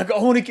problem." Like, I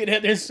want to get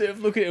out there and surf.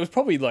 Look at it. It was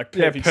probably like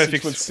perfect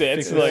perfect 6 foot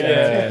sets. six foot Like,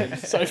 set. yeah.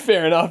 So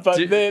fair enough.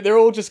 But they're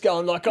all just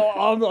going like,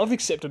 "Oh, I've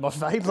accepted my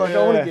fate. Like,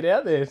 I want to get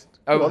out there."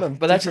 Good on 'em.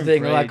 But that's the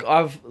thing.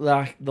 Different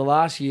Like the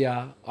last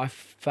year, I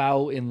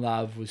fell in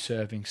love with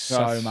surfing so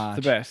That's much.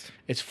 the best.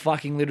 It's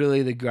fucking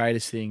literally the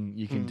greatest thing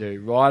you can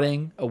do.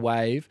 Riding a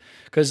wave,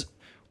 because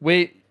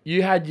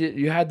you had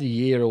the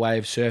year away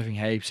of surfing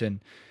heaps, and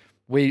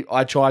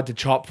I tried to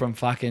chop from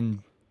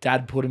fucking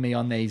dad putting me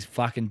on these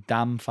fucking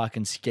dumb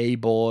fucking ski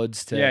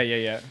boards to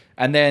Yeah.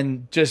 and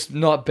then just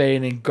not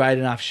being in great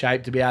enough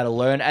shape to be able to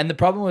learn. And the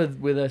problem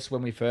with us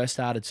when we first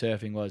started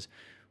surfing was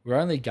we're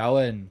only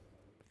going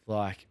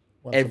like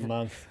Once every a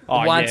month.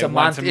 Oh, once yeah, a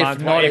month, if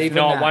not even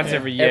that. once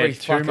every year, every 2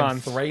 fucking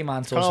months. 3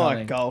 months or Kind of something.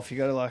 like golf. You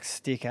got to like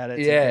stick at it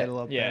to Yeah. get a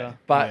lot Yeah.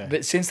 better.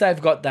 But since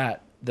they've got the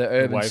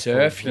urban wave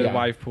surf pool, The here,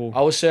 wave pool.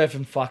 I was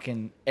surfing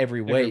fucking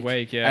every week.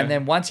 week, yeah. And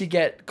then once you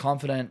get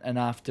confident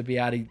enough to be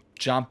able to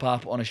jump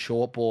up on a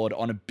shortboard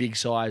on a big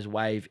size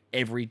wave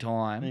every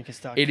time, You can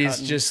start it is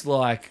cutting. just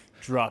like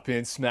Drop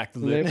in, smack the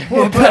lip.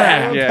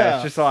 Yeah,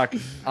 it's just like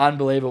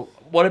unbelievable.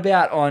 What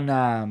about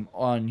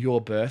on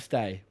your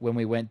birthday when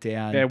we went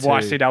down to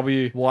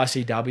YCW,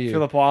 YCW?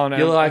 Phillip Island.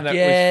 You're and like, that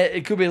yeah,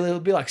 it could be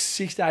like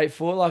 6 to 8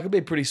 foot. Like, it'd be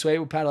pretty sweet.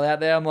 We'll paddle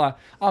out there. I'm like,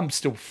 I'm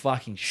still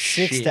fucking 6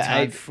 shit. to 8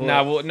 mate. foot.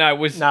 No, it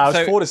was No, it was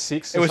so 4 to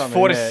 6. It was something,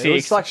 4 to yeah. 6. It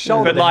was like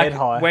shoulder but to like head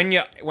high. when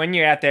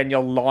you're out there and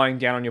you're lying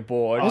down on your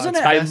board, Wasn't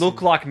it they massive?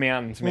 look like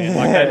mountains, man.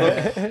 Like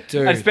they look,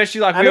 Dude. and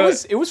especially like and we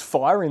it were, was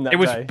firing that it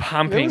was day.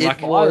 pumping. It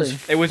Like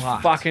was it was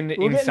fucked. fucking We're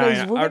getting insane.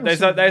 those- we're getting There's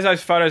some-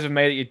 those photos of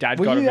me that your dad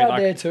Were got of you me. out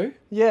Like there too?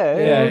 Yeah, Yeah,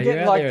 yeah. you're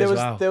out Like there as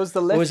well. there was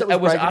the left It was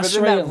that was us breaking, but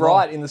three then that and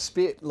right Locke. in the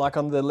spit, like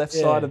on the left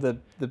Yeah. side of the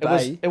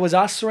bay. It was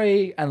us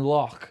three and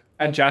Locke.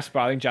 and Jasper,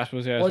 I think Jasper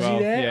was there as Was well.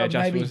 he there? Yeah, Or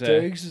Jasper maybe was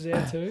there. Dukes was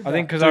there too. I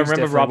think because I Dukes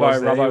remember definitely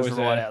Robbo there. He was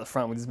right there. out the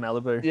front with his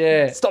Malibu.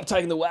 Yeah. Stop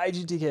taking the wage,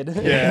 you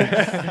dickhead.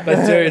 Yeah.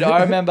 But dude,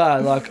 I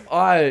remember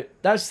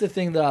that's the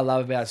thing that I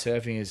love about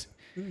surfing is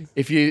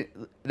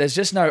there's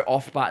just no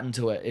off button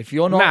to it. If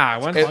you're not Nah,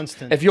 once-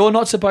 Constant. if you're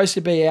not supposed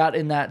to be out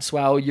in that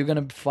swell, you're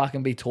gonna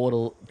fucking be taught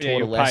a Yeah,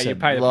 you lesson.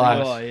 pay the Like,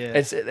 price. Oh,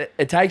 yeah.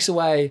 it takes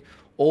away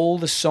all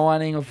the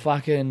signing of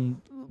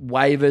fucking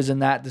waivers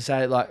and that to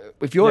say like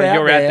if you're Yeah, out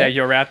you're there, out there.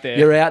 You're out there.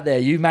 you're out there.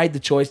 You made the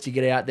choice to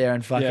get out there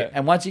and fuck Yeah. it.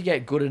 And once you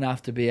get good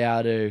enough to be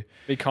able to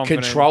Be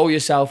confident. control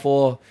yourself,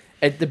 or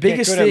the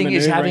biggest good at thing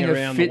is having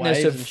manoeuvring a around the fitness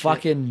waves of and shit.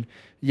 fucking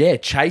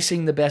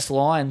chasing the best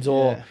lines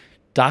or Yeah.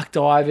 duck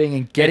diving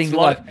and getting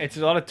It's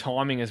a lot of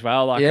timing as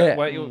well. Like, Yeah.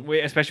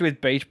 especially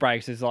with beach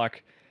breaks, is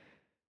like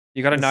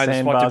you got to The know the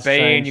spot sandbars to be in.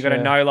 change, You got to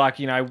yeah. know like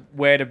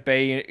where to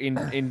be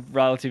in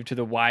relative to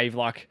the wave,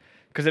 like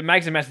because it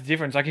makes a massive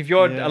difference. Like if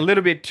you're Yeah. a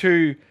little bit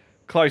too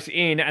close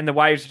in and the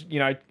waves,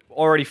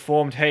 already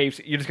formed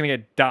heaps, you're just gonna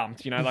get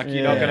dumped. Like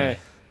you're not Yeah. gonna.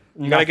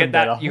 You gotta get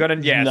that. Better. You gotta.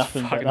 Yeah, it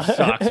Nothing fucking better.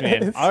 sucks,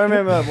 man. I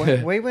remember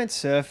when we went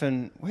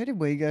surfing. Where did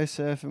we go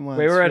surfing once?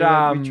 We were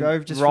at we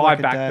drove just for Rye like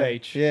a Back day.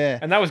 Beach. Yeah,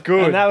 and that was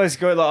good. And that was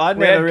good. Like I'd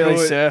We never had really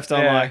good- surfed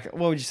on yeah. like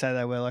what would you say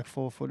they were like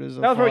 4-footers?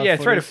 Or that was probably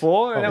 5-footers? 3 to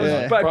 4. And that was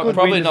Yeah. but good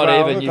probably wind as not well.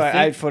 even. Looked You like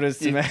think 8-footers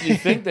to me. you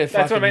think they're That's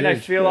what I fucking mean. They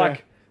huge. feel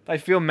like they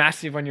feel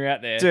massive when you're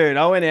out there. Dude,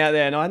 I went out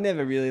there and I'd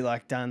never really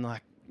like done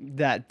like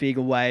that big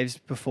of waves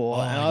before.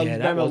 Oh, and I yeah,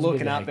 that remember was a bit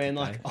looking of a up being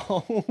like, hectic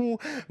oh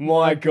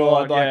my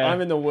God. Like yeah. I'm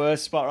in the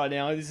worst spot right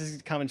now. This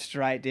is coming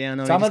straight down.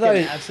 I'm Some just of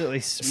getting those- absolutely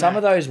smacked. Some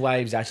of those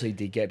waves actually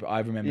did get. I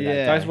remember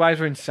Yeah. that. Those waves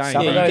were insane.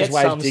 Some Yeah, of you those get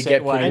waves some did set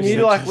get waves pretty. and you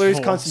that like just lose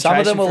fall. concentration Some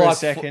of them were for like. a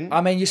second.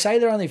 I mean, you say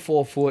they're only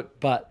 4 foot,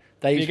 but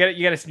they. You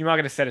might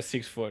get a set of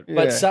 6 foot. Yeah.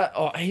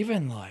 But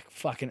even like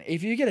fucking,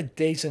 if you get a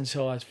decent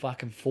sized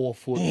fucking 4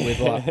 foot with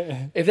like,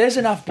 if there's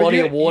enough body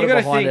of water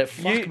behind it,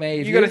 fuck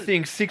me. If You got to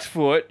think 6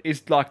 foot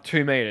is like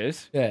 2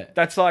 meters. Yeah.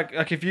 That's like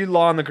if you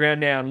lie on the ground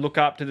now and look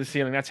up to the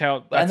ceiling, that's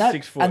how that's and that,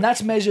 6 foot. and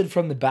that's measured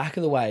from the back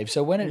of the wave.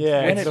 So when it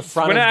when the it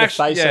front when of it the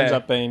actually- face yeah. ends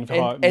up being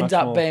ends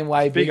up being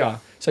way bigger. bigger.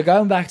 So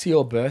going back to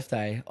your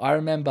birthday, I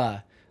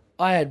remember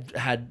I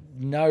had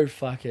no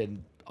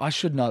fucking. I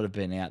should not have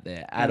been out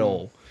there at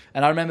all.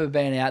 And I remember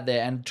being out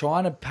there and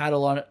trying to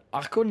paddle on it.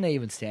 I couldn't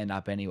even stand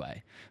up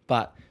anyway.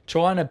 But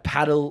trying to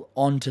paddle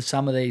onto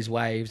some of these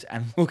waves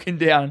and looking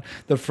down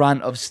the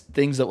front of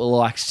things that were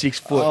like 6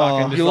 foot.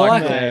 Fucking you just like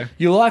like there.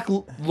 you like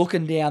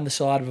looking down the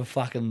side of a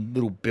fucking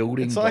little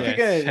building. It's like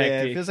Yeah, it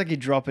hectic. feels like you're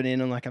dropping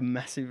in on like a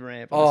massive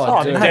ramp. Oh,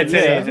 Oh, dude. man, That's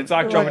yeah. it. It's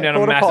like dropping down a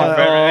quarter massive pipe.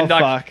 river, Oh, and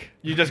like fuck.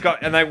 you just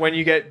got, and then when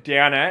you get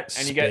down it,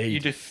 and you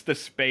Speed. just the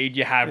speed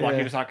you have, like Yeah.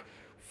 you're just like.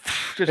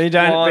 But you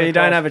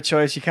don't have a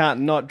choice. You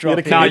can't not drop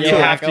gotta in. No, commit you to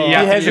it. have to. You You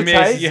have to hesitate,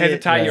 miss. You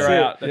hesitate. that's You're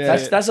it. out.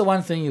 That's That's the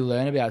one thing you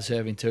learn about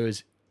surfing too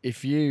is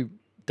if you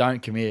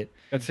don't commit,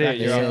 That's it.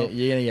 you're You're gonna, out.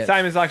 you're gonna get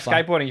Same as like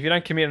fucked. skateboarding. If you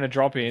don't commit in a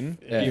drop in,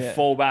 Yeah. you Yeah.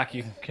 fall back,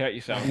 you hurt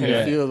yourself.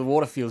 Yeah. The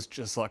water feels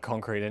just like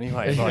concrete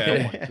anyway. It's like,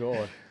 Yeah. oh my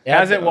God.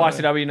 How's it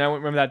YCW?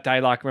 Remember that day?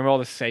 Like, remember all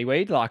the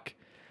seaweed, like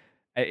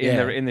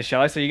Yeah. in the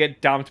shallow. So you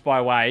get dumped by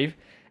a wave,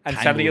 and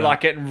Tangled suddenly you're up.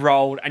 like getting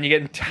rolled, and you're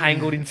getting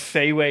tangled in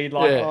seaweed,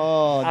 like Yeah.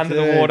 Oh, under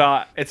dude. the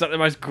water. It's like the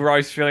most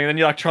gross feeling. And then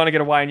you're like trying to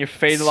get away, and your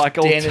feet are like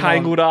all Standing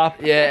tangled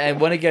up. Yeah,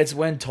 and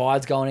when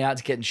tide's going out,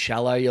 it's getting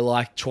shallow. You're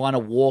like trying to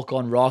walk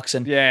on rocks,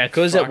 and Yeah, it's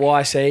because at fuck.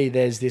 YC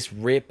there's this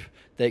rip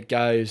that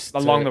goes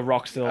Along the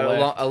rocks to the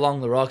left.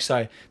 along the rocks.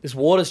 So this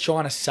water's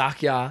trying to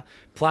suck ya.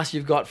 Plus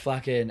you've got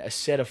fucking a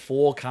set of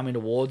 4 coming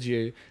towards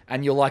you,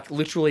 and you're like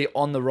literally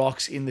on the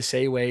rocks in the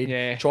seaweed,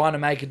 Yeah. trying to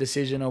make a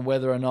decision on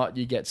whether or not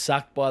you get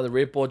sucked by the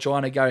rip or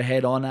trying to go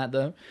head on at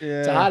them.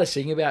 It's the Yeah. hardest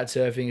thing about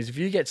surfing is if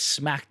you get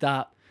smacked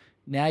up.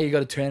 Now you got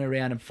to turn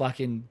around and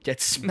fucking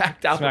get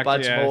smacked up a Smacked,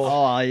 bunch yeah. more.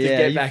 Oh to yeah,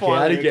 get you back out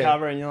finally again.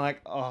 recover and you're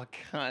like, oh,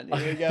 can't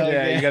here we go. Yeah,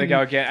 again. you got to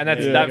go again, and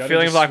that's Yeah, that you gotta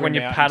feeling of just like when swim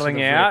you're out paddling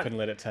into the rip out, and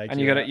let it take and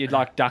you you got to out. you'd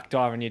like duck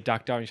dive and you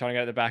duck dive and you're trying to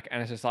go to the back, and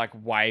it's just like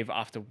wave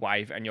after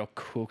wave, and you're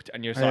cooked,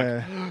 and you're just like,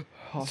 Yeah.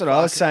 That's what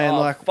I was saying. oh,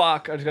 Like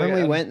fuck. I just gotta when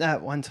we get- went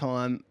that one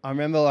time, I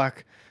remember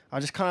like I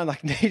just kind of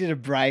like needed a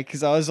break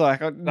because I was like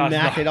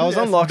knackered. I was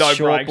on like no breaks.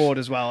 shortboard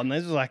as well, and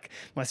this was like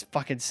my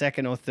fucking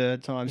second or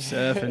third time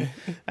surfing,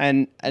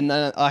 and then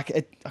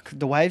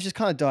the waves just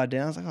kind of died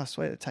down. I was like, oh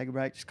sweet, take a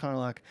break. Just kind of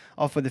like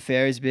off with the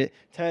fairies a bit.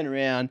 Turn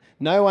around,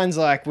 no one's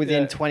like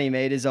within 20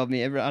 meters of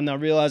me, and I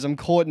realize I'm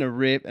caught in a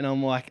rip, and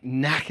I'm like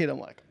knackered. I'm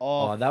like,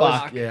 oh, that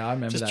fuck. was I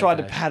remember. Just that tried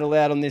day. to paddle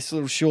out on this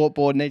little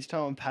shortboard, and each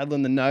time I'm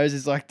paddling, the nose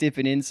is like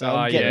dipping in, so Oh,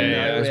 I'm getting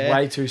yeah, It was nowhere.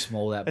 way too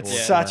small that board.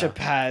 It's such a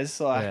paz,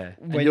 like Yeah.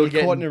 And when you're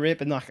you're caught in getting- a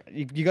rip, and like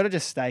you got to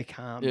just stay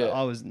calm. Yeah. But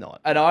I was not.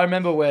 And I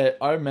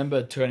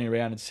remember turning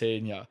around and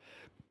seeing you.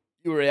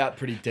 You were out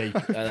pretty deep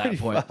at that Pretty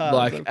point. far,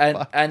 Like, so and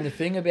fuck. and the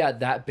thing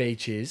about that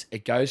beach is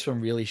it goes from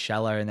really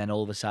shallow and then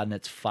all of a sudden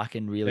it's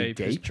fucking really Deep.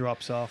 deep. Just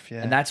drops off,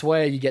 yeah. And that's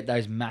where you get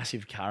those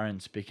massive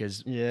currents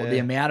because Yeah. the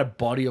amount of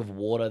body of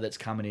water that's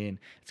coming in,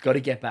 it's got to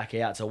get back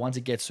out. So once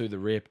it gets through the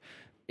rip,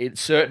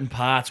 certain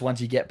parts,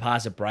 once you get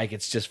past a break,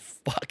 it's just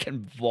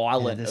fucking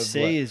violent. the of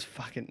sea like- is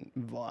fucking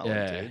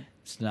violent, dude.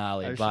 it's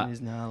gnarly. Ocean but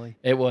is gnarly.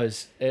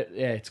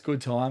 it's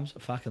good times. I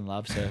fucking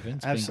love surfing. It's been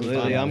good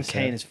Absolutely, fun I'm to surf.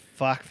 keen as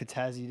fuck for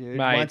Tassie, dude.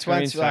 Mate, once I'm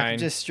like insane.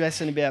 just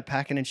stressing about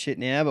packing and shit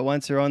now, but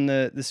once we're on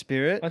the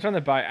spirit, Let's run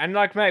the boat, and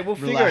like, mate, we'll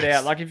figure it Relax.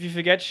 out. Like, if you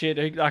forget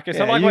shit, like, it's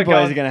yeah, not like you we're boys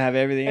going. are gonna have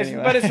everything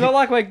anyway. But it's not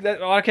like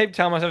I keep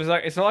telling myself,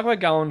 it's not like we're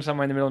going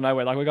somewhere in the middle of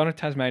nowhere. Like, we're going to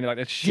Tasmania. Like,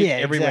 there's shit Yeah,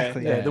 everywhere.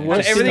 exactly. Yeah, the Yeah.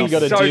 worst thing you Everything's got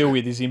to so- deal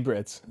with is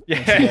inbreds.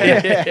 hours.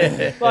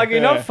 Yeah. Like,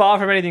 you're not far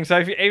from anything. So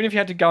even if you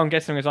had to go and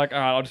get something, it's like, all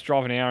right, I'll just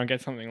drive an hour and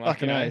get something. Like,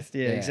 Fucking oath.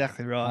 Yeah,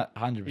 exactly right.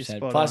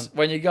 100%. Plus,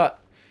 when you got,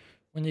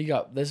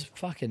 there's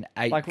fucking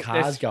 8 like,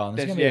 cars going.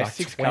 There's going to be like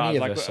 6 20 cars.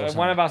 of Like, us or something.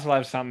 one of us will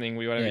have something,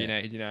 whatever you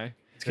need, you know.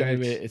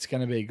 It's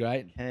gonna be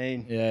great.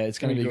 Keen. Yeah, it's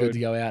gonna be good to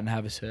go out and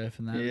have a surf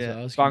and that as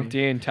well. It's gonna Bunked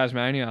In,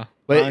 Tasmania.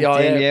 Bunked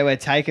in, we're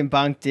taking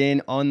Bunked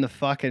In on the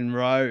fucking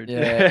road.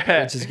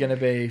 Yeah, which is gonna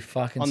be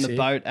fucking on sick. the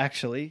boat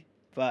actually.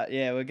 But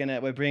yeah,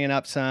 we're bringing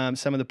up some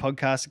of the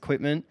podcast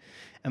equipment,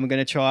 and we're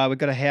gonna try. We've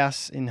got a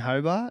house in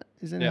Hobart,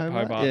 isn't it?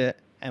 Hobart? Yeah,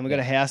 and we've got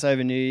a house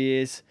over New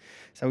Year's,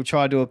 so we'll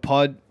try to do a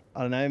pod.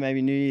 I don't know,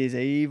 maybe New Year's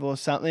Eve or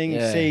something.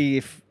 Yeah.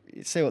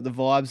 See what the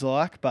vibe's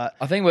like. But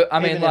I think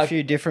a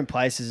few different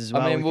places as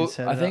well. I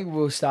think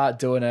we'll start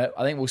doing it.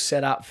 I think we'll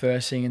set up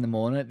first thing in the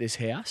morning at this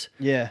house.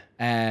 Yeah,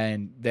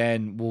 and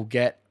then we'll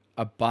get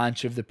a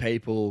bunch of the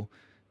people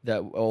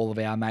that all of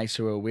our mates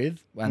who are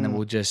with, and then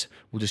we'll just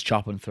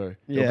chop them through.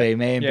 Yeah. It'll be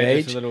me and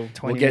Beach. We'll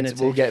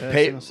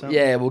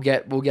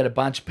get a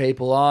bunch of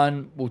people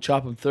on. We'll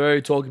chop them through.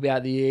 Talk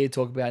about the year.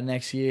 Talk about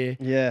next year.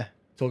 Yeah.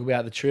 Talk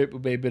about the trip. Will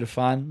be a bit of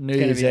fun. New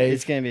Year's Eve.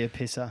 It's going to be a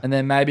pisser. And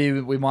then maybe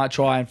we might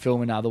try and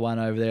film another one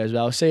over there as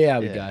well. See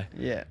how we go.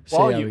 Yeah.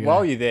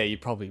 While you're there, you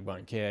probably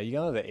won't care.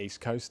 You're going to the east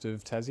coast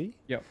of Tassie.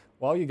 Yep.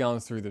 While you're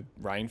going through the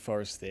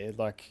rainforest there,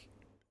 like,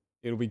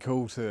 it'll be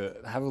cool to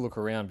have a look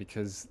around,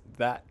 because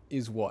that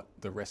is what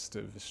the rest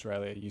of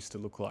Australia used to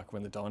look like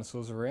when the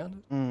dinosaurs were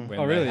around. When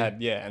really?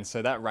 And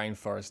so that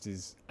rainforest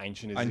is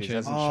ancient as it is. It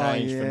hasn't Oh,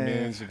 changed for yeah.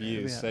 millions of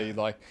years. So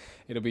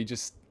it'll be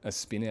just a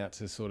spin out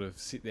to sort of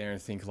sit there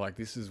and think like,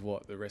 this is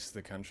what the rest of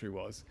the country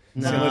was.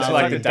 Similar to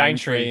like the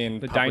Daintree and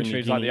the Papua New Daintree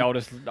is like the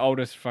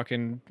oldest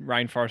fucking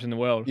rainforest in the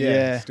world.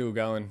 Yeah. Still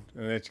going.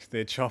 And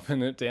they're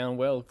chopping it down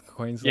well.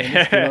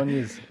 Queensland, good on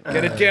yous.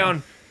 Get it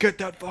down. Get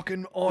that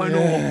fucking iron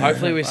ore.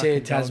 Hopefully we see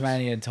a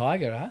Tasmanian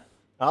tiger, huh?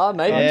 Ah,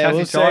 maybe. Yeah,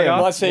 We'll see.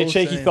 Might see a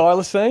cheeky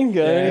thylacine.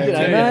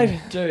 G'day, mate.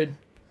 Dude,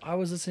 I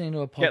was listening to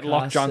a podcast. Get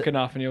locked drunk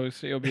enough and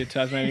you'll be a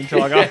Tasmanian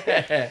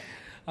tiger.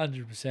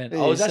 100%. Yeah,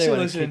 I was see actually what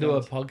a listening kid to a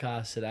does.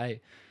 podcast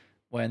today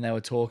when they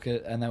were talking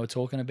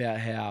about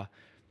how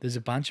there's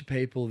a bunch of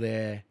people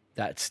there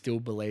that still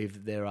believe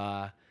that there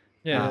are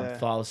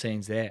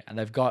thylacines there, and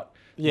they've got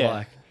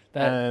like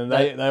and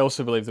they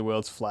also believe the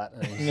world's flat.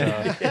 And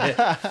I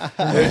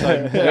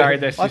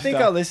think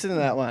I listened to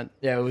that one.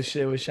 Yeah, it was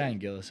Shane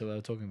Gillis, so we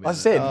were talking about. I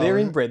said they're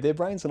inbred. Their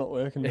brains are not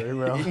working very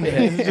well.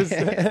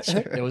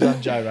 It was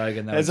on Joe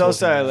Rogan. There's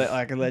also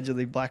like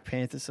allegedly Black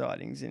Panther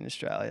sightings in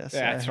Australia. So.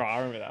 Yeah, that's right. I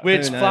remember that.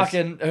 Which Who knows?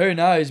 fucking who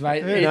knows,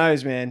 mate? Who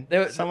knows, man?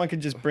 Someone could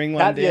just bring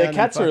one down. Yeah,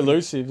 cats are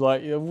elusive.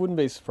 Like, you wouldn't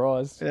be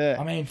surprised. Yeah.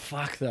 I mean,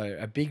 fuck though,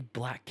 a big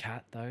black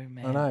cat though,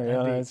 man. I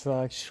know. It's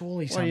like,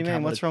 surely. What do you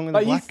mean? What's wrong with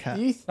a black cat?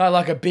 No,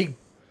 like a big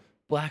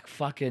black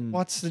fucking.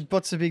 What's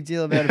the big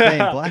deal about it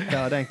being black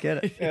though? I don't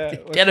get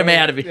it. Get him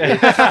out of here.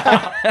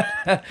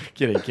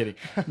 Kidding.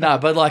 No,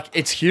 but like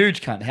it's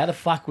huge, cunt. How the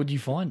fuck would you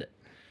find it?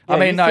 I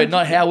mean, no,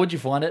 not how would you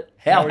find it?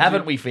 How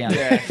haven't we found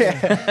it?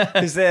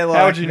 Because they're like,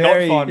 how would you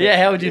not find it?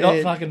 Yeah, how would you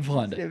not fucking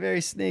find They're it?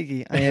 very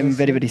sneaky. I am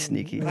very, very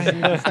sneaky.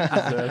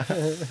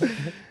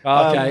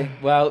 Okay,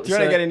 well, Do you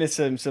want to get into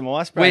some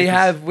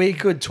icebreakers? We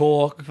could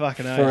talk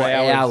Fucking for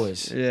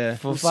hours. Yeah.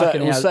 For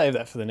fucking we'll hours. save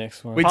that for the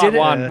next one. We Part did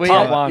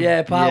one.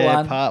 Yeah, part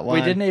one. part We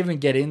one. didn't even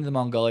get into the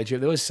Mongolia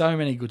trip. There was so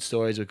many good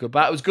stories we could,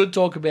 but it was good to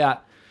talk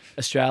about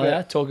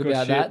Australia, talk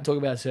about that, talk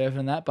about surfing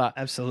and that. But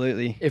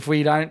Absolutely. if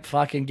we don't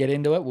fucking get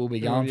into it, we'll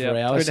be going for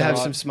hours. Good to have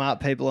So some smart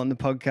people on the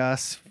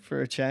podcast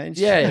for a change.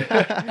 Yeah.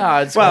 No,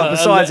 it's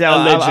besides our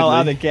allegedly.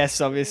 other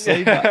guests,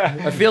 obviously. But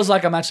it feels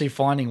like I'm actually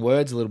finding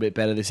words a little bit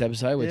better this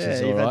episode, which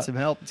is all you've had right. some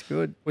help. It's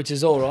good. Which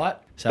is all right.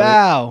 So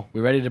Bow.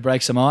 we ready to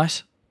break some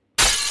ice?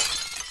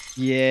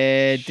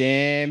 Yeah,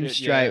 damn Shit,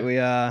 straight yeah. we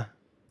are.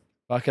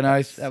 Fucking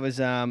oath.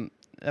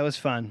 That was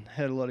fun.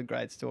 Heard a lot of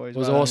great stories. It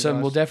was Well done, awesome.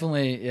 guys. We'll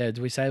definitely,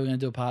 do we say we're going to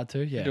do a part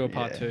 2? Yeah. Do a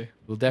part 2.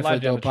 We'll definitely Lay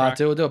do down a the part track.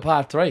 2. We'll do a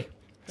part 3.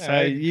 So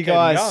Yeah, you keep it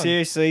guys, going.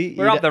 seriously,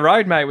 We're up the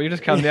road, mate. We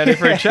just come down here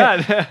for a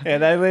chat. Yeah,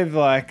 they live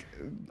like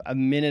a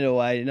minute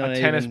away, not A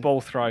even tennis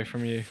ball throw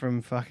from you.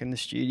 from fucking the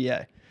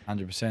studio.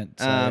 100%.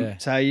 So,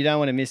 So you don't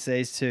want to miss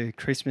these two.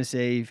 Christmas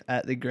Eve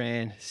at the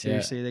Grand.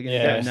 Seriously, they're going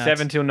to Yeah. go nuts.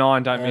 7 till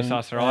 9. Don't miss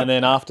us, all right? And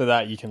then after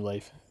that, you can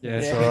leave. Yeah,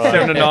 It's so all right.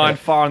 7 to 9,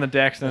 fire on the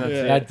decks, and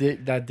that's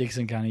it. that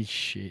Dixon cunt is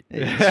shit.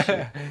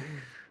 Yeah,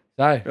 So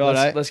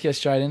Righto. let's get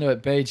straight into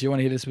it. Beach, you want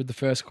to hit us with the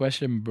first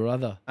question,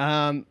 brother?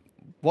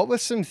 What are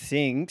some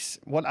things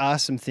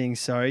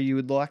you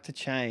would like to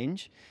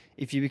change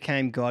if you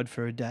became God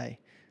for a day?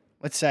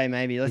 Let's say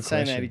maybe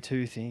question.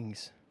 2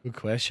 things. Good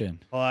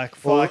question. Like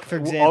Well, for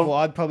example,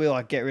 I'd probably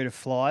like get rid of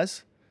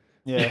flies.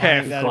 Yeah. I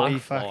think that'd be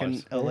fuck fucking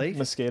flies. elite.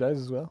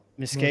 Mosquitoes as well.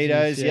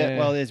 Mosquitoes, Yeah. yeah.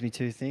 Well, there's me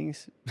 2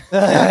 things.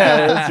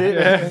 That's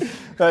it.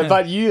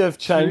 But you have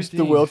changed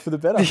the world for the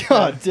better.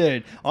 Oh,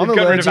 dude, I'm We've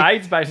got rid of allergic.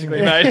 AIDS,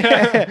 basically,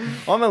 mate.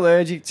 I'm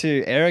allergic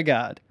to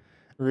Aerogard.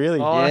 Really?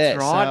 Oh, that's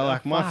right. So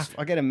like Oh, fuck.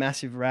 I get a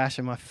massive rash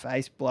and my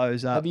face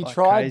blows up. Have you like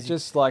tried crazy.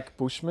 just like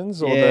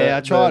Bushman's? Or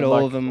I tried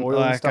all of them. oil and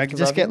Like stuff I to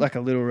just rub get in? like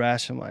a little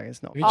rash. I'm like,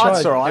 it's not. Have you Oh, tried,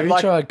 it's all right. have you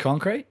Like- tried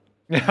concrete?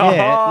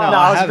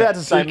 I was about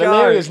to say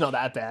malaria's not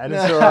that bad.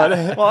 It's all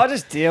right. Well, I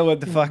just deal with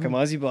the fucking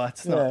Aussie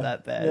bites. It's not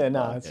that bad. Yeah,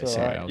 no, it's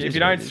all right. If you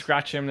don't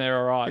scratch them, they're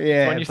all right.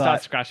 Yeah, when you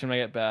start scratching them,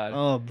 they get bad.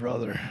 Oh,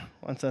 brother.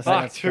 Once I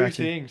start two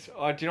things.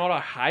 Do you know what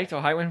I hate?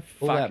 I hate when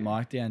Pull that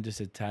mic down just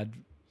a tad.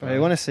 Bro,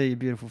 you want to see your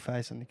beautiful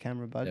face on the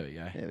camera, bud? There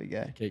we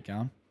go. Keep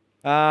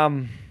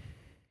going.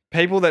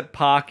 People that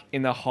park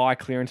in the high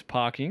clearance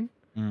parking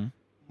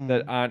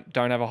that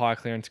don't have a high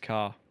clearance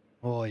car.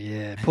 Oh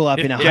yeah, pull up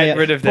in a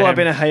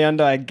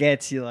Hyundai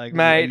Getz. You're like,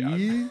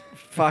 mate,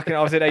 fucking.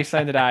 I was at East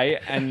Lane today,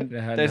 and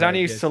there's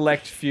only a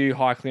select few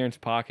high clearance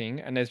parking,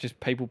 and there's just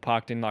people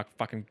parked in like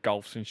fucking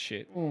Golfs and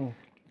shit.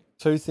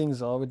 Two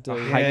things I would do.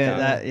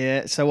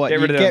 So what? Get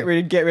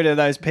rid of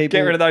those people.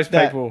 Get rid of those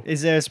people.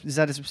 Is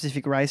that a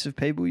specific race of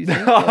people? You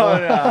think? No,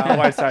 I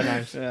won't say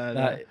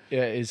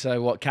names.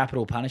 So what?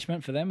 Capital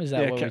punishment for them? Is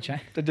that what we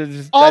change?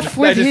 Off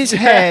with his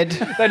head.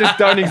 They just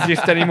don't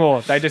exist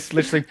anymore. They just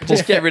literally poof.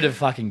 Just get rid of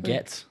fucking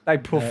Getz. They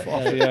poof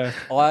off the earth.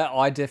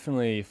 I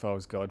definitely, if I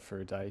was God for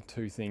a day,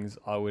 two things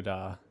I would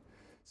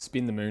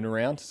spin the moon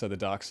around so the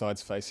dark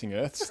side's facing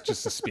Earth,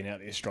 just to spin out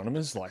the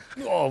astronomers. Like,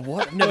 oh,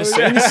 what? I've never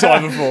seen this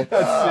side before.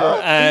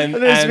 And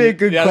this would be a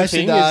good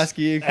question to ask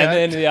you.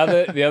 And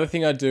then the other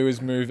thing I'd do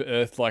is move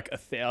Earth like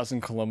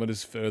 1,000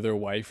 kilometers further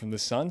away from the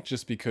sun,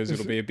 just because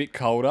it'll be a bit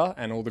colder,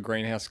 and all the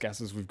greenhouse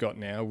gases we've got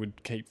now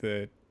would keep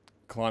the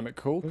climate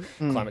cool.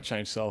 Climate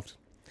change solved.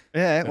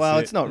 Yeah, well,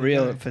 it's not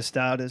real for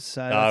starters.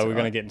 So we're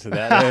going to get into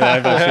that.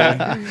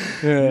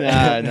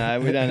 No,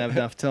 we don't have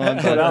enough time.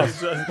 What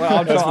else?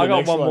 I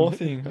got one more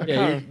thing.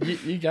 Yeah,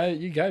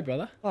 you go,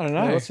 brother. I don't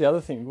know. What's the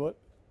other thing? What?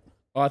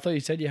 Oh, I thought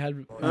you said you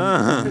had.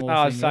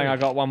 I was saying I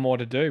got one more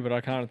to do, but I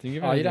can't think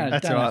of it. Oh, you don't.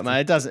 That's all right,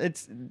 mate.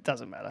 It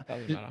doesn't matter.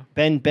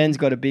 Ben's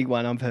got a big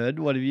one. I've heard.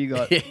 What have you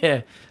got?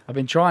 Yeah, I've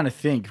been trying to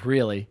think.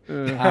 Really.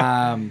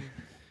 Tina,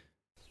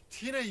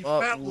 you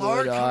fat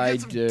lard, come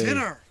get some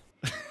dinner.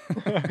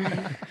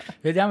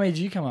 How many did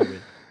you come up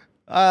with?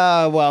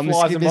 Well,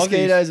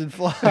 mosquitoes and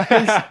flies.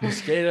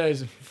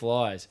 Mosquitoes and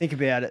flies. Think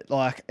about it,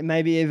 like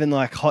maybe even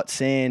like hot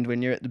sand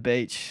when you're at the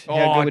beach. Oh,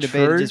 how good would it be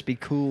to true. just be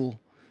cool?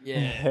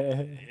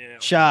 Yeah.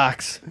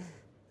 Sharks.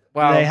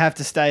 Well, they have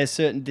to stay a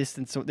certain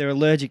distance. They're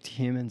allergic to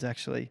humans,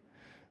 actually.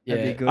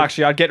 That'd be good.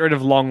 Actually, I'd get rid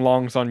of long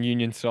longs on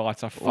union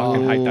sites. I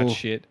fucking hate that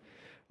shit.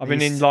 I've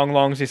been in long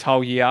longs this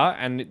whole year,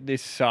 and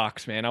this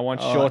sucks, man. I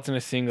want shorts and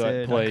a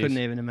singlet, please. I couldn't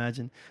even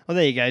imagine. Well,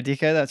 there you go,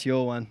 Dicko. That's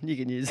your one. You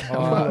can use that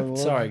one.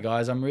 Sorry,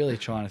 guys. I'm really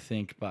trying to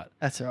think, but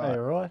that's all right. All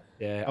right.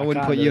 Yeah, I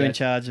wouldn't put you in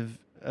charge of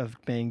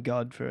being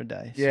God for a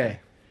day. So. Yeah,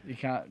 you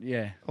can't.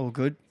 Yeah, all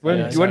good.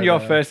 Wouldn't your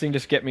first thing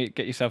just get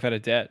yourself out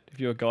of debt if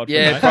you were God?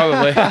 Yeah,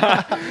 probably.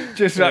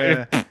 Just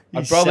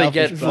I'd probably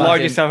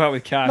load yourself up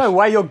with cash. No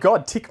way, you're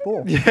God. Tick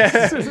more.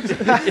 Yeah.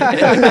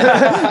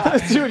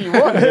 Do what you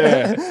want.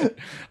 Yeah.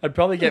 I'd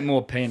probably get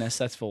more penis.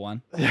 That's for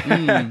one.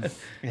 Yeah.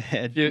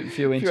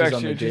 Few inches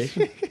on the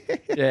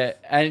dick. Yeah,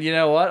 and you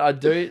know what? I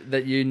do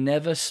that. You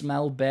never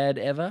smell bad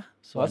ever.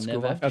 So that's I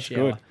never have to That's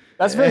shower. good.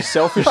 That's very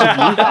selfish of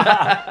you.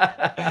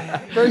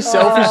 Very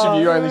selfish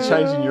of you only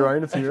changing your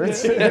own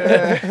appearance.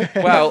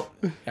 Well,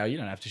 no, you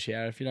don't have to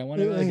shower if you don't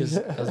want to because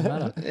it doesn't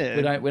matter.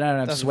 Yeah, we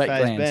don't have sweat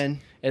glands.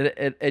 Ben.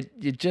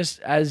 It just,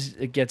 as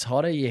it gets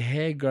hotter, your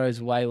hair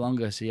grows way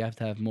longer, so you have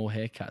to have more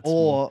haircuts.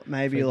 Or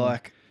maybe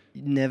like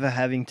never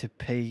having to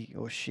pee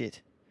or shit.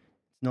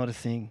 It's not a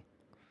thing.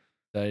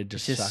 So it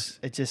just sucks.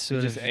 It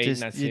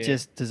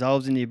just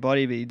dissolves into your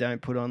body, but you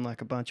don't put on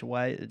like a bunch of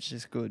weight. It's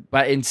just good.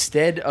 But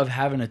instead of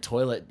having a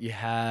toilet, you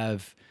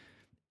have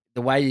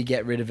the way you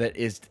get rid of it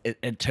is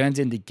it turns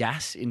into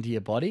gas into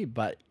your body,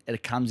 but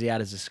it comes out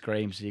as a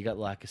scream. So you got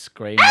like a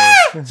scream.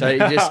 So you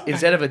just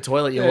instead of a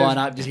toilet, you line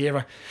up, just hear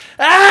everyone,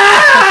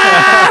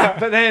 ah!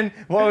 But then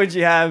what would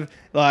you have?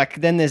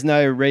 Like then there's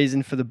no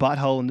reason for the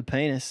butthole and the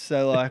penis.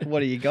 So like, what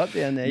do you got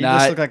down there? You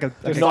just look like a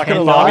not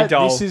gonna lie,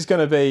 this is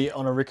going to be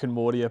on a Rick and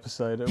Morty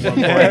episode at one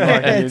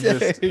point.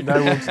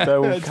 They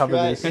will cover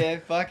this. Yeah,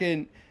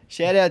 fucking.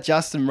 Shout out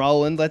Justin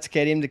Rowland. Let's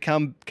get him to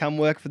come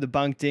work for the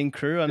Bunked In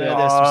crew. I know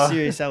there's some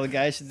serious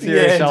allegations. Do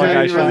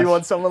you really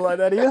want someone like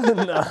that here?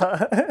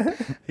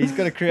 No. He's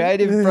got a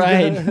creative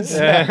brain.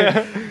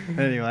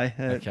 Anyway.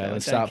 Okay,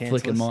 let's start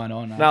flicking mine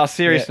on. No,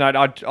 serious note,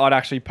 I'd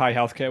actually pay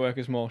healthcare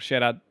workers more.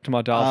 Shout out to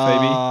my doll,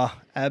 Phoebe. Oh,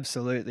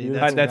 absolutely.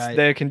 That's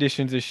their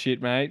conditions is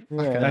shit, mate.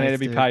 Yeah, they need to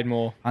be paid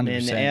more. 100%.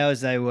 And the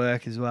hours they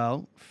work as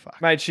well. Fuck.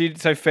 Mate,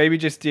 so Phoebe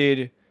just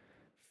did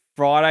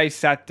Friday,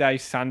 Saturday,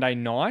 Sunday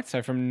night,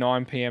 so from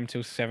 9 p.m.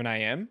 till 7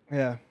 a.m.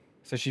 Yeah.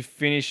 So she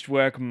finished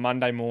work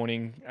Monday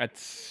morning at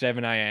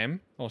 7 a.m.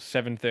 or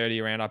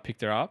 7:30 around. I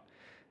picked her up,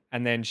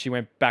 and then she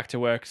went back to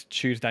work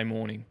Tuesday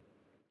morning.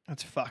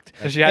 That's fucked.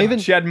 So she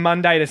had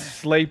Monday to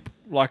sleep,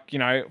 like, you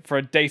know, for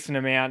a decent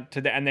amount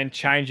and then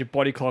change your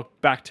body clock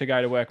back to go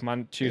to work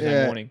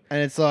Tuesday morning.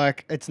 And it's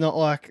like, it's not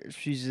like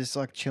she's just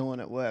like chilling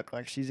at work.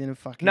 Like she's in a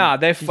fucking... Nah,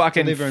 they're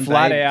fucking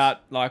flat babies. out,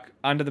 like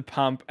under the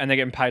pump, and they're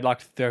getting paid like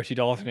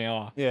 $30 an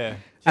hour. Yeah.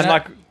 And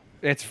like,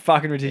 It's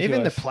fucking ridiculous.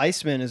 Even the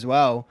placement as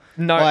well.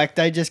 No. Like,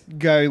 they just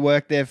go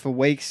work there for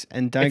weeks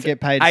and don't get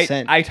paid a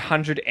cent.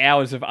 800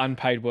 hours of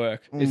unpaid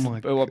work is my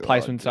what God,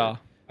 placements dude. are.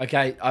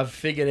 Okay, I've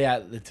figured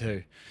out the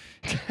two.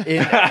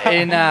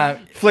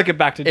 Flick it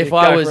back to Dick.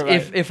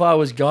 If I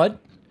was God,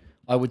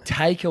 I would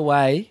take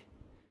away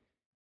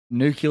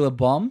nuclear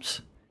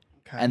bombs,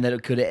 and that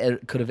it could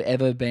have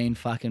ever been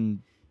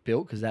fucking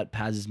built, because that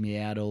passes me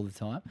out all the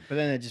time. But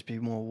then there'd just be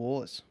more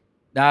wars.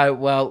 No,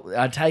 well,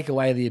 I'd take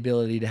away the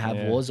ability to have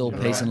wars, all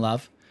peace and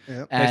love.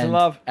 Yep. And, Peace and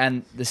love.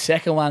 And the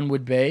second one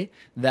would be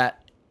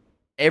that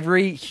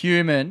every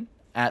human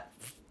at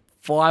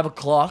 5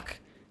 o'clock,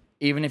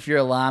 even if your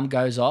alarm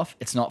goes off,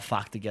 it's not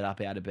fucked to get up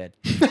out of bed.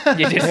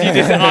 You're just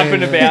up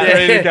and about,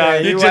 ready to go.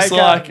 You just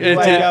like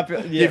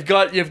You've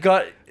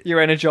got You're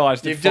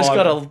energized. You've just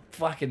got a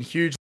fucking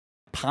huge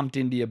pumped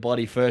into your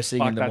body first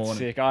thing in the That's morning.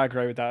 sick. I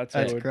agree with that.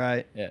 That's good.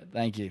 great. Yeah,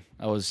 thank you.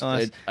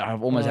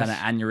 I've almost had an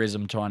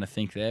aneurysm trying to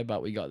think there,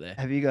 but we got there.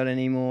 Have you got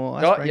any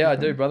more? Oh, yeah, I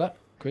do, brother.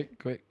 Quick.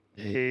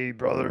 Hey,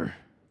 brother.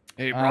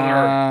 Hey,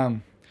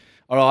 brother.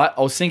 All right,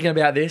 I was thinking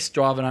about this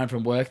driving home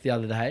from work the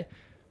other day.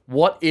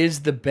 What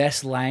is the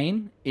best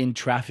lane in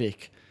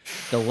traffic?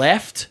 The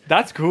left,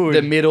 That's good.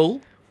 the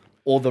middle,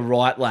 or the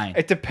right lane?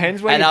 It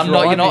depends when And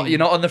you're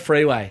not on the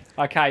freeway.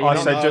 Okay, You're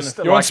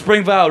You're on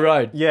Springvale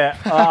Road. Yeah,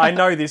 I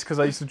know this because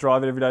I used to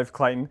drive it every day for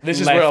Clayton. This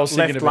is where I was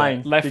thinking left about.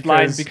 lane. Left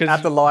lane, because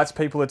at the lights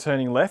people are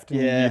turning left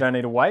and Yeah. you don't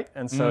need to wait,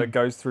 and so it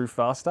goes through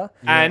faster.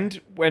 And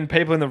when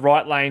people in the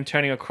right lane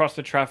turning across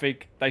the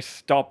traffic, they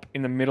stop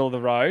in the middle of the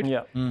road.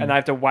 Yeah. And they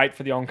have to wait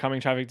for the oncoming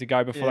traffic to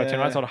go before they turn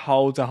right. So it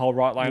holds the whole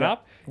right lane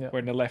up. Yeah.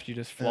 Where in the left you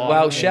just fly.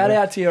 Well, shout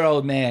out to your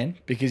old man,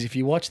 because if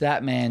you watch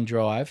that man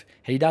drive,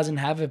 he doesn't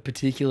have a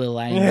particular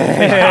lane.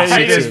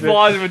 he just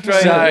flies in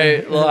between.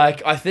 So,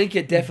 like, I think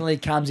it definitely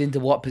comes into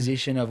what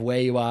position of where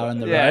you are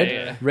on the road,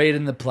 yeah.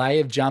 reading the play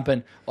of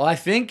jumping. I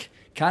think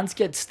cunts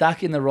get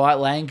stuck in the right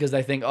lane because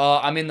they think, oh,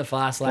 I'm in the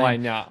fast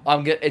lane. yeah.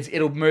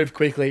 It'll move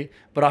quickly.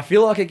 But I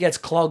feel like it gets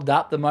clogged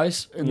up the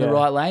most in the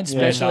right lane,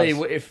 especially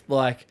if,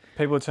 like,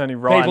 People are turning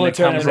right. People and are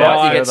turning it comes right,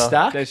 out you get further.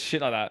 stuck. There's shit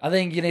like that. I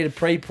think you need to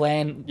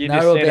pre-plan, You know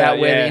just need about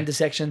to, where yeah. the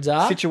intersections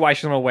are.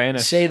 Situational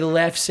awareness. See the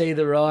left, see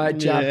the right,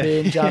 jump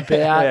in, jump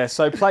out. Yeah,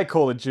 so play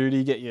Call of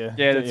Duty, just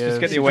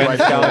get the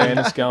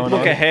awareness going.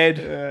 Look on.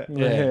 ahead.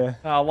 Yeah.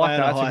 Oh, I like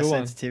that. That's a high good one.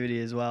 sensitivity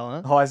as well,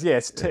 huh? Highs, yeah,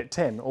 it's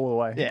 10 all the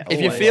way. Yeah.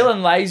 If you're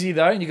feeling lazy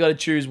though, and you got to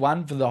choose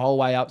one for the whole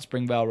way up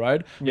Springvale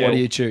Road, Yeah. what do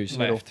you choose?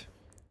 Left.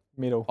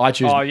 Middle. I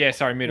choose. Oh, yeah,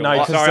 sorry, middle. No, Oh,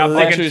 because sorry, I'm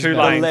thinking two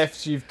the lanes.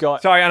 left you've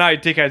got. Sorry, I know,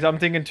 dickheads. I'm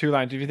thinking 2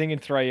 lanes. If you're thinking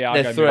 3, yeah, I'll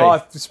They're go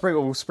three.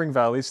 middle.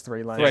 Springvale is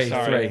 3 lanes.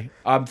 Three.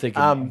 I'm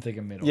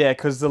thinking middle. Yeah,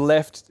 because the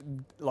left,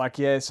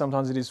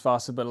 sometimes it is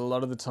faster, but a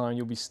lot of the time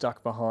you'll be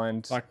stuck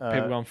behind Like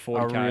people going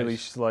 40 a Ks. really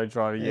slow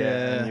driver,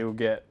 and you'll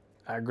get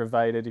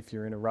aggravated if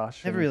you're in a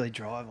rush. Never really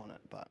drive on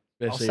it, but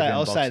Especially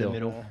I'll if you're say in the Box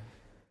middle. Hill.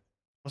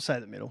 I'll say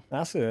the middle.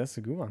 That's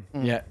a good one.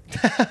 Yeah.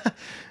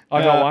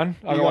 I got one.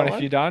 you got If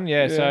one? you're done.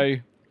 Yeah, so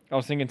I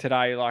was thinking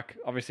today, like,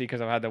 obviously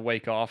because I've had the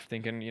week off,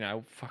 thinking,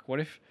 fuck, what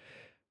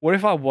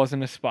if I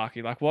wasn't a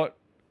Sparky? Like, what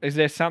is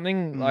there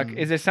something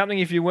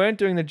if you weren't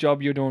doing the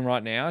job you're doing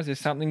right now, is there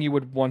something you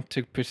would want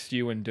to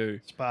pursue and do?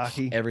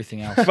 Sparky.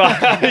 Everything else.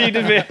 You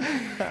just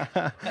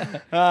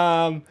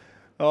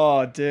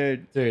Oh,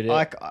 dude.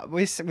 Like,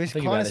 we about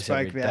kind of this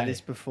spoke every about day. this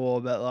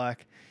before, but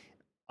like,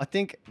 I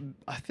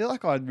feel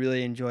like I'd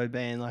really enjoy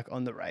being like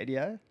on the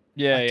radio.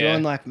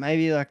 Doing like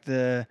maybe like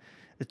the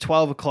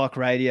 12 o'clock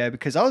radio,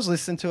 because I was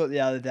listening to it the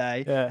other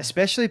day,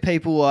 especially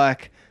people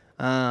like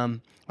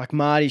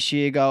Marty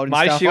Sheargold and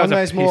stuff on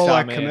those more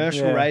like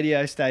commercial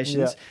radio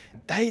stations.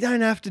 They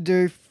don't have to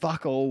do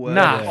fuck all work.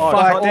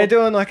 They're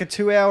doing like a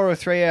 2-hour or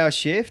 3-hour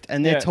shift,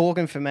 and they're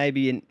talking for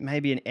maybe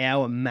an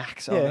hour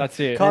max. That's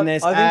it. And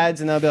there's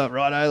ads, and they'll be like,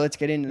 righto, let's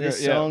get into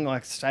this song.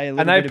 Like, say a little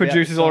and bit they about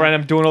producers the all song. around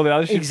them doing all the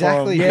other shit.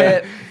 Exactly. For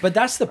them. Yeah, but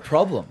that's the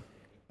problem.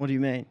 What do you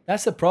mean?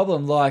 That's the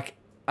problem. Like,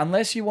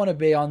 unless you want to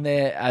be on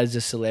there as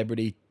a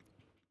celebrity,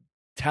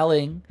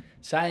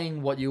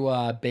 saying what you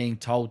are being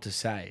told to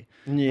say.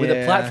 With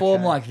a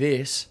platform like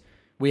this,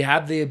 we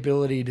have the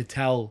ability to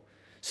tell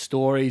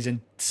stories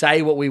and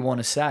say what we want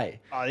to say.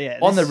 Oh yeah.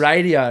 On the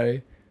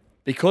radio,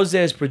 because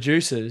there's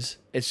producers,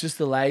 it's just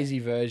the lazy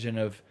version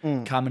of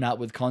coming up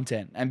with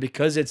content. And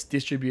because it's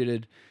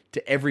distributed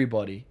to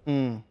everybody,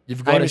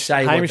 you've got to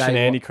say Hamish what they and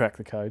Andy want. cracked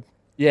the code.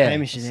 Yeah.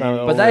 Hamish and So Andy.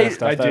 all But that they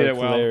stuff, did it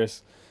were well.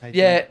 hilarious.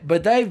 Yeah,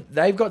 but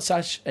they've got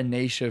such a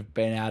niche of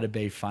being able to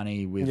be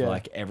funny with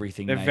like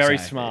everything. They're they very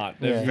say. smart.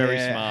 They're very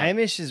smart.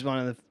 Hamish is one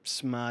of the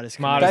smartest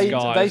Smartest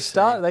comedians.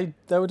 guys.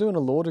 They were doing a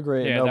law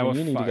degree at Melbourne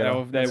Uni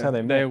together. That's how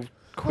they They met. were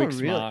quick Oh,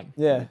 really? smart.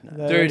 Yeah.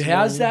 Dude,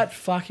 how's that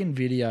fucking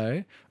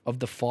video of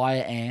the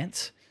fire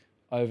ants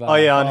over? Oh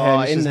yeah, on Oh,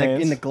 Hamish's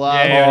hands. in the glove.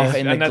 Yeah,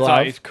 in the and that's glove.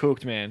 like it's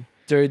cooked, man.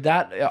 Dude,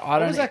 that I What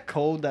don't. was that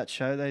called? That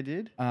show they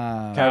did?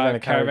 Caravan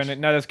of Courage.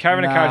 No, there's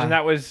Caravan of Courage, Nah. and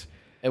that was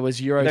It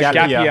was Euro. Gap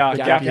Gap year. Year,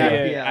 Gap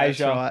Asia.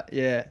 that's right.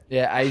 Yeah.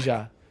 Yeah,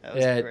 Asia. That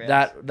was Yeah, gross.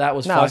 that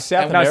was No, fun.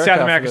 South And- America. South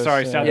for America. this,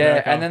 Sorry, South Yeah,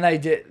 America. and then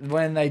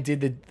they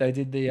did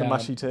the The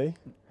mushy tea.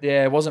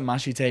 Yeah, it wasn't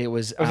mushy tea. It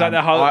was like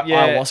the whole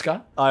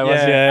ayahuasca.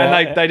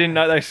 And they didn't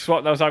know they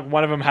swapped. There was like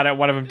one of them had it,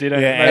 one of them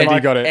didn't. Yeah, Andy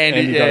got it.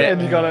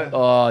 Andy got it.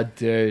 Oh,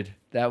 dude,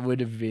 that would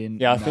have been.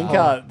 Yeah, I think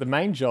the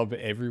main job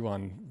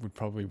everyone would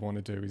probably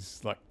want to do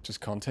is like just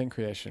content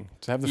creation.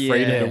 To have the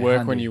freedom to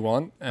work when you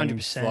want, and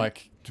 100%.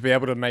 like to be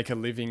able to make a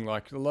living.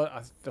 Like a lot,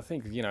 I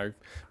think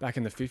back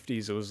in the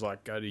 50s, it was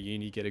like go to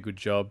uni, get a good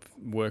job,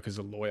 work as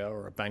a lawyer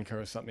or a banker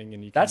or something,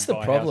 and you. That's can the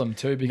buy problem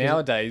too. Because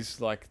nowadays,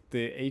 like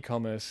the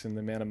e-commerce and the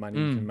amount of money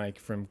you can make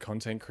from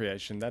content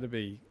creation, that'd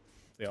be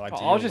the ideal.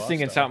 I was just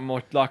thinking lifestyle. something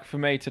more like for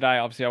me today.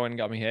 Obviously, I went and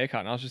got my hair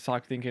cut, and I was just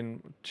like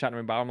thinking, chatting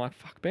with barber. I'm like,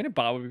 fuck, being a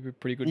barber would be a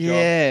pretty good job.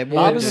 Yeah,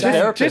 Barbers are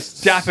therapists.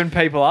 Just dapping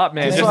people up,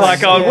 man. Just Just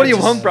like, like, yeah, what do you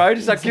just- want, bro?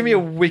 Just like, give me a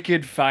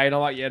wicked fade. I'm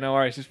like, yeah, no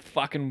worries. Just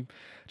fucking,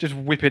 just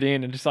whip it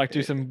in and just like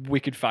do some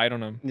wicked fade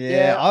on them.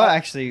 Yeah,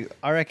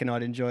 I reckon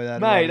I'd enjoy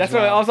that. Mate, that's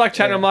what I was like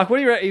chatting. Yeah. I'm like, what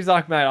do you? He's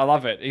like, mate, I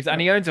love it. And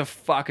he owns a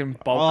fucking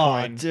bulk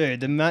Oh, coin. dude,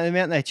 the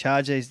amount they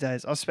charge these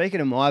days. I was speaking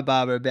to my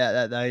barber about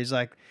that though. He's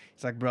like,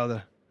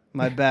 brother,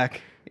 my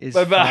back is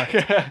My back.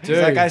 fucked. Dude.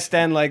 He's like, I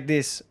stand like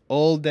this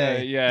all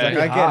day. Yeah. He's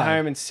like, I get Hard.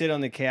 home and sit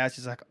on the couch.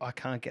 He's like, I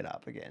can't get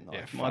up again. Like,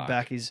 Yeah, my fuck.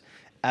 back is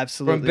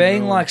absolutely from being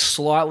ruined. like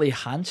slightly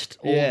hunched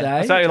all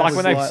Yeah. day. So like Just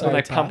when they like- when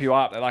they so pump tough. you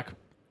up, they're like,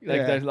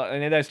 Yeah. they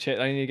need those chairs.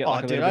 They need to get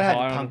like a dude, little I bit had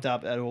higher. it on pumped them.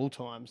 up at all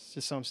times,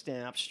 just so I'm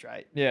standing up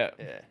straight. Yeah.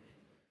 Yeah.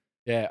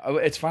 Yeah,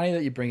 it's funny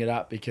that you bring it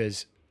up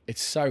because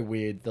it's so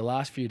weird. The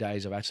last few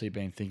days, I've actually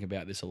been thinking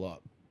about this a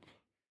lot,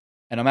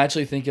 and I'm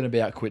actually thinking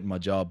about quitting my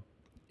job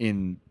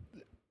in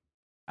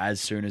as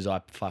soon as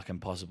I fucking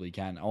possibly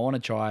can. I want to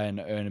try and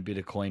earn a bit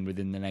of coin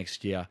within the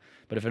next year,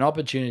 but if an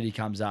opportunity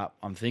comes up,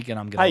 I'm thinking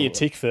I'm gonna. Hey, you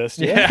tick first.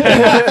 Yeah,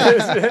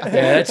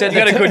 that's You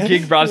got a good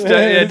gig, bro.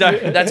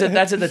 that's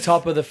at the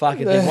top of the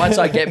fucking thing. Once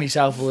I get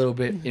myself a little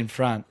bit in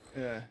front,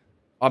 Yeah.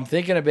 I'm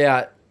thinking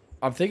about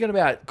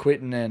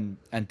quitting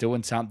and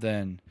doing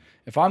something.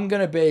 If I'm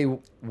gonna be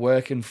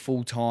working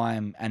full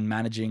time and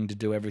managing to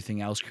do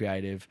everything else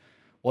creative,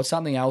 what's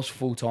something else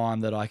full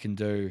time that I can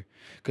do?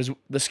 Because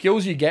the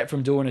skills you get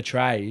from doing a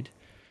trade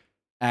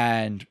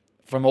and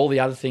from all the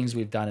other things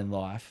we've done in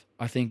life,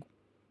 I think,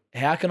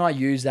 how can I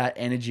use that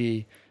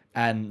energy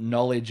and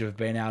knowledge of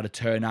being able to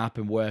turn up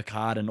and work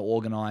hard and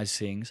organize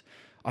things?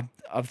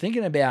 I'm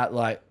thinking about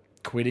like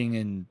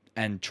quitting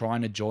and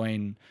trying to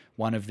join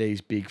one of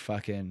these big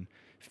fucking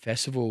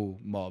festival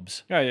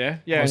mobs. Oh yeah,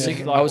 yeah.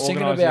 I was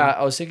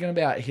thinking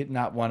about hitting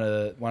up one of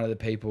the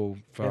people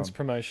from Events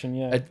promotion,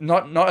 yeah.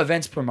 not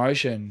events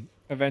promotion,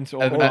 events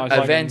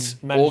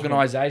events management.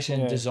 organization,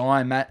 Yeah.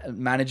 design,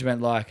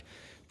 management, like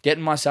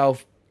getting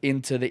myself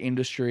into the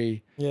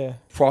industry Yeah.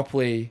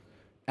 properly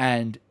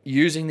and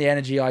using the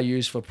energy I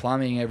use for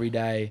plumbing every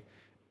day,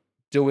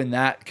 doing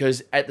that,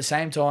 because at the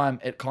same time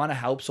it kind of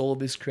helps all of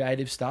this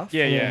creative stuff.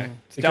 Yeah, yeah.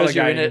 It's Because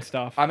you're in delegating it. and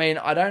stuff. I mean,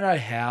 I don't know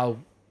how.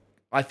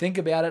 I think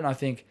about it and I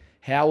think,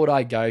 how would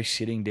I go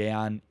sitting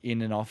down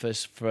in an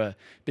office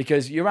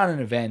because you're running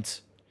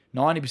events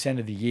 90%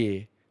 of the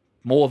year,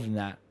 more than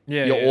that.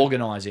 Yeah, you're yeah.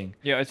 organising.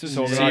 Yeah, it's just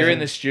So organising. you're in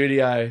the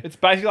studio. It's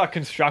basically like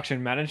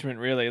construction management,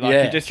 really. Like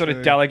Yeah, you're just sort of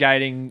true.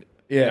 delegating,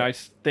 Yeah.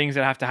 things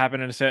that have to happen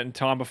at a certain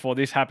time before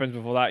this happens,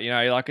 before that.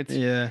 Like it's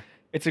Yeah.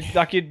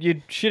 like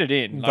you'd shit it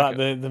in. But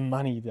Like, the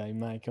money they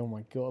make, oh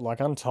my god!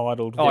 Like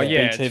Untitled, Oh, with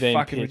yeah, it's BTV and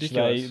fucking Pitch,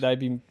 ridiculous.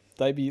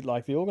 they'd be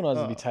like the organisers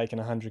Oh. would be taking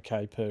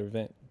 100K per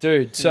event.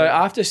 Dude, so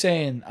after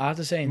seeing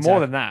more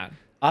than that.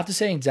 after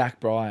seeing Zach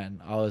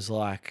Bryan, I was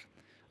like,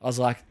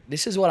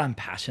 this is what I'm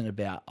passionate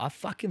about. I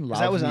fucking love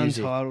That was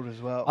music. Untitled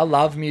as well. I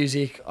love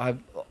music.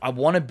 I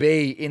want to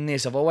be in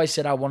this. I've always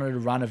said I wanted to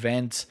run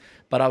events,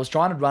 but I was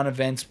trying to run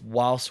events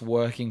whilst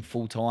working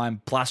full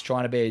time, plus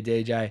trying to be a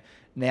DJ,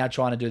 now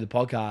trying to do the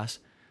podcast.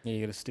 Yeah,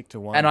 you got to stick to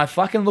one. And I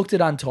fucking looked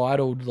at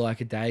Untitled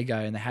like a day ago,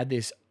 and they had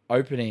this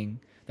opening.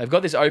 They've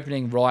got this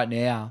opening right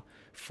now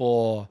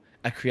for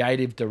a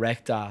creative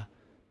director,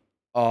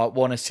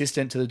 an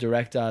assistant to the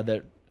director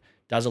that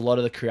does a lot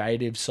of the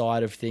creative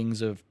side of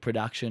things, of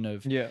production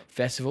of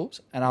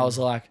festivals. And I was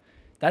like,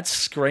 that's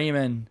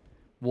screaming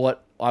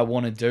what I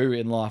want to do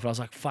in life. And I was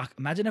like, fuck,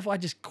 imagine if I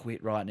just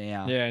quit right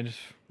now. Yeah, and just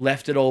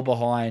Left it all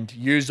behind,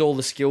 used all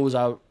the skills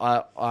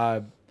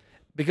I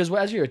because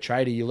as you're a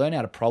trader, you learn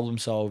how to problem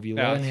solve. You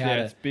learn how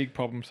to, it's big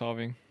problem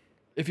solving.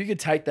 if you could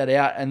take that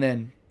out and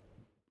then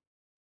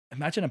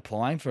imagine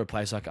applying for a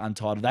place like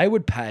Untitled, they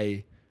would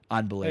pay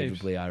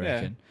unbelievably, I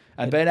reckon.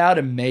 And being able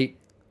to meet,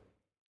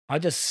 I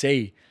just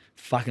see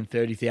fucking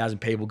 30,000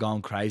 people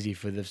going crazy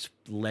for this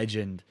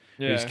legend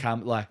who's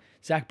come. Like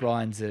Zach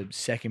Bryan's the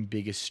second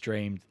biggest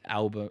streamed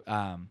album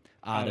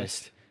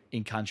artist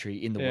in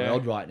country in the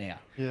world right now.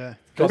 Yeah.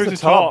 Who's Who's the the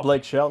top? top?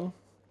 Blake Shelton,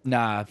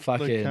 Nah,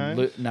 fucking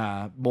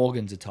Combs?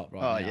 Morgan's a top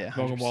right Oh now. yeah.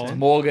 Morgan 100%. Wallen.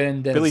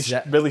 Morgan, then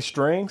Billy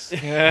Strings,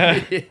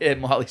 Yeah. yeah,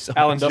 Miley Cyrus.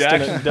 Alan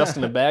Jackson.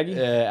 Dustin a baggy.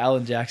 Yeah,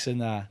 Alan Jackson.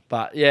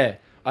 But yeah,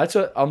 that's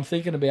what I'm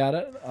thinking about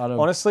it. I don't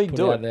Honestly, put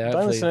do out it. there. Don't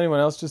Hopefully- listen to anyone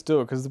else. Just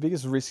do it, because the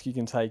biggest risk you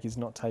can take is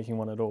not taking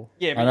one at all.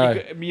 Yeah, I know.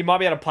 but you might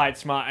be able to play it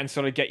smart and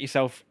sort of get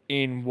yourself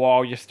in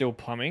while you're still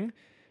plumbing.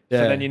 So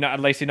then at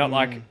least you're not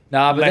like.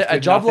 Nah, but a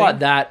job nothing. like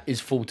that is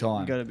full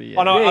time. Got to be.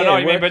 I know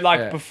what you mean, but like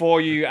Yeah.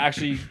 before you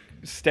actually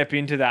step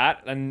into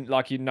that and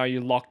like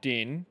you're locked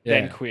in,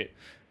 then quit.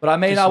 But I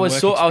mean,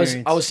 Just some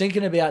work I was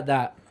thinking about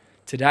that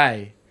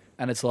today,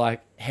 and it's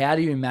like, how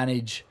do you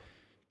manage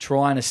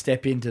trying to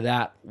step into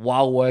that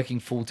while working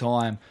full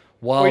time,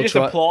 while you just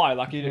apply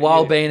like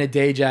while being a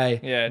DJ,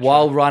 Yeah,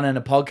 while running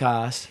a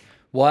podcast?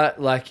 What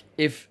like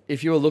if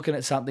you were looking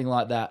at something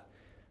like that,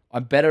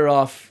 I'm better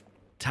off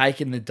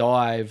taking the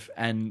dive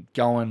and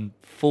going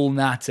full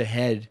nuts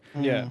ahead,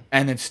 and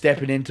then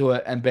stepping into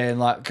it and being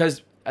like,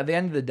 because at the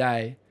end of the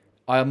day,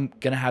 I'm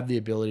gonna have the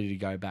ability to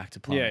go back to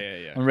plumbing.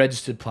 Yeah. I'm a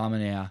registered plumber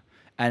now,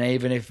 and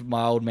even if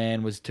my old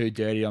man was too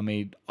dirty on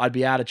me, I'd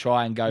be able to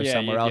try and go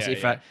somewhere else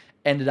if it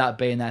ended up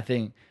being that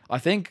thing. I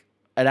think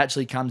it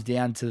actually comes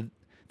down to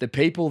the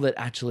people that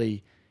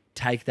actually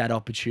take that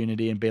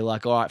opportunity and be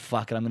like, all right,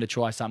 fuck it, I'm going to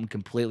try something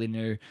completely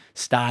new,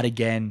 start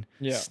again,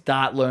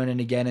 start learning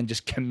again, and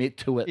just commit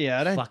to it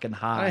fucking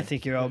hard. I don't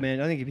think your old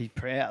man, I think he'd be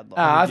proud. Like,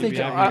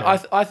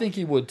 I think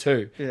he would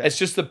too. Yeah. It's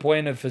just the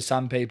point of, for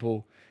some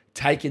people,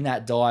 taking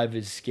that dive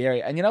is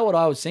scary. And you know what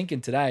I was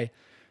thinking today?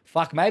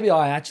 Fuck, maybe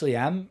I actually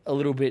am a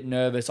little bit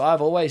nervous.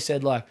 I've always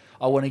said, like,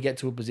 I want to get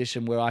to a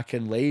position where I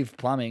can leave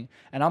plumbing.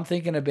 And I'm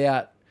thinking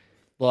about,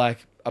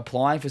 like,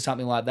 applying for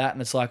something like that.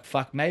 And it's like,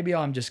 fuck, maybe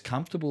I'm just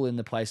comfortable in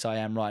the place I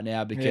am right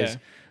now because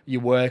you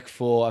work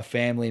for a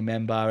family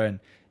member and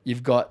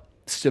you've got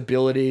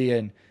stability.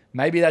 And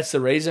maybe that's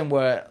the reason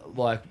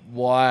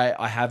why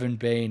I haven't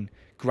been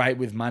great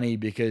with money,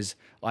 because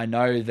I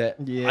know that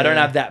I don't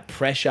have that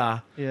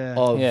pressure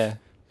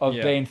of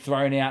being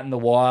thrown out in the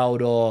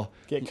wild or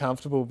get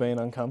comfortable being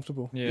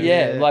uncomfortable.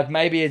 Like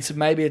maybe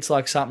it's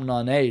like something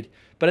I need,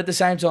 but at the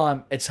same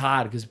time it's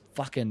hard because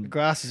fucking the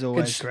grass is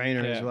always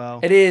greener as well.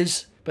 It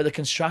is, but the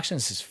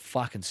construction's is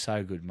fucking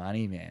so good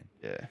money, man.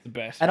 Yeah, the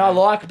best. And I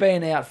like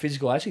being out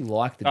physical. I actually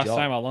like the job.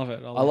 Same, I love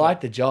it. I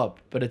like the job,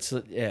 but it's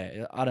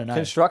I don't know.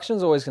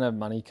 Construction's always going to have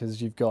money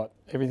because you've got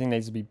everything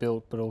needs to be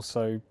built, but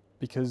also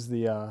because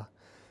the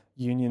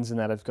unions and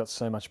that have got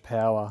so much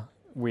power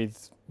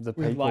with the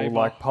people. Labour.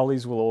 Like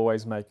Pollies will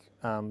always make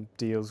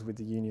deals with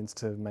the unions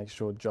to make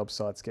sure job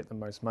sites get the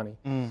most money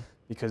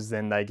because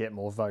then they get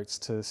more votes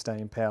to stay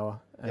in power.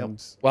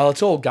 And well,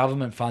 it's all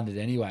government funded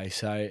anyway,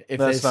 so if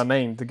that's what I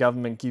mean. The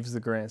government gives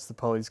the grants to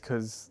Pollies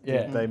because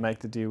they make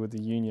the deal with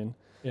the union.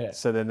 Yeah.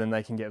 So then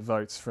they can get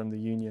votes from the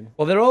union.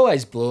 Well, they're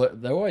always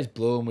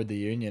blueing with the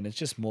union. It's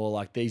just more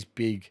like these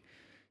big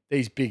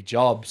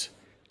jobs.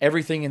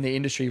 Everything in the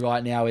industry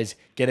right now is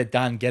get it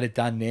done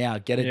now,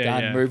 get it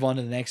done, move on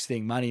to the next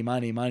thing, money.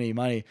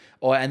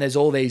 And there's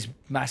all these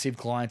massive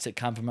clients that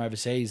come from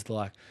overseas,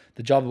 like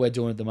the job we're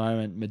doing at the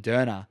moment,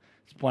 Moderna.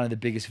 It's one of the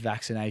biggest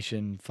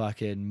vaccination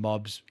fucking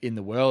mobs in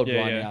the world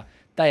now.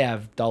 They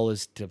have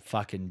dollars to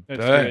fucking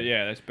burn.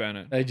 Let's burn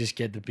it. They just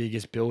get the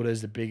biggest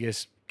builders, the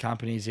biggest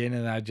companies in,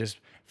 and they just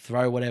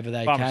throw whatever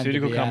they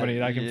Pharmaceutical can. company,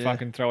 they can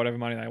fucking throw whatever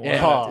money they want.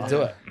 Yeah, to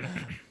do it.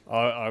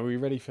 Are we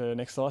ready for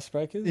next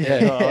icebreakers?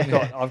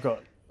 Yeah. I've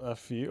got a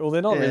few. Well,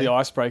 they're not really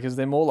icebreakers.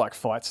 They're more like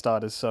fight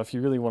starters. So if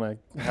you really want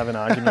to have an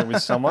argument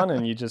with someone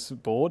and you're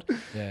just bored.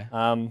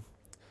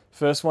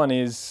 First one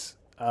is,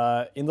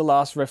 in the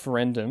last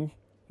referendum,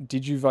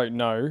 did you vote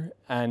no?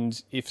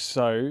 And if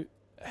so,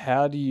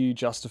 how do you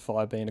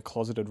justify being a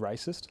closeted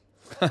racist?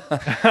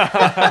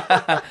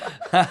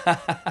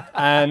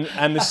 and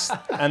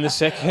the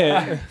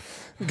second...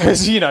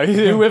 Because,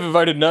 whoever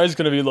voted no is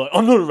going to be like,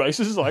 I'm not a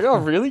racist. It's like, oh,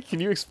 really? Can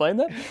you explain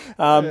that?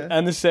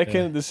 And the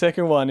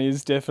second one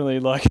is definitely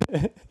like,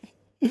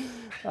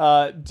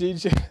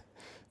 did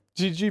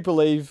you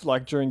believe,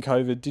 like during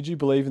COVID, did you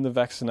believe in the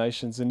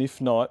vaccinations? And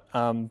if not,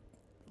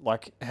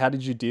 like, how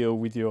did you deal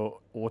with your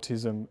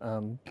autism?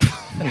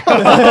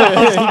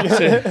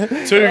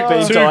 Two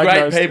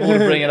great people to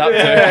bring it up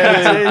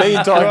to.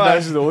 Being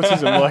diagnosed with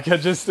autism. Like,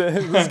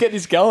 let's get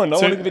this going. I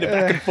want a bit of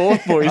back and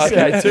forth, boys.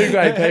 Okay, two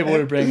great people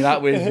to bring it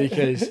up with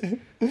because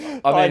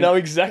I know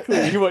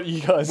exactly what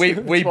you guys.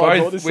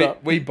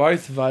 We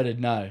both voted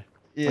no.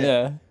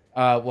 Yeah.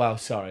 Well,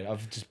 sorry,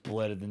 I've just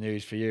blurted the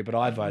news for you, but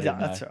I voted no.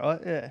 That's all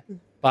right. Yeah.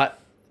 But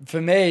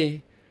for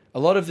me, a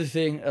lot of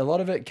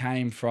it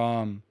came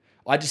from.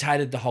 I just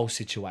hated the whole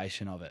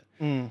situation of it.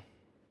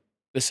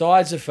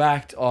 Besides the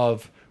fact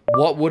of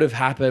what would have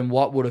happened,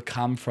 what would have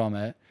come from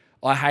it,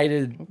 I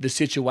hated the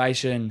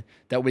situation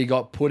that we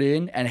got put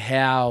in and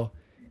how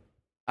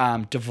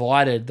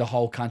divided the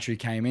whole country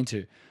came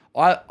into.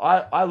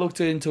 I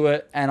looked into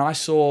it and I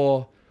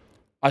saw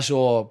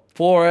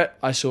for it,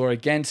 I saw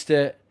against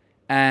it,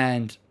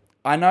 and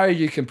I know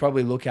you can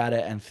probably look at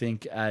it and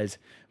think as,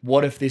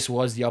 what if this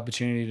was the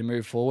opportunity to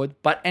move forward?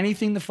 But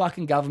anything the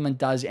fucking government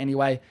does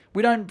anyway,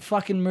 we don't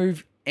fucking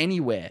move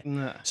anywhere.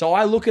 No. So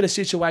I look at a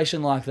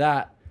situation like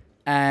that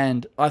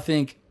and I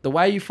think the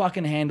way you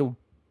fucking handled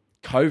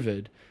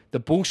COVID, the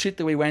bullshit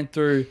that we went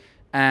through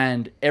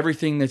and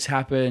everything that's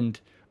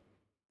happened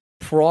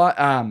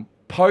post-COVID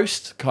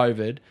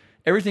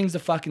everything's the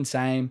fucking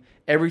same.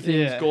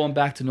 Everything's gone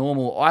back to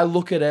normal. I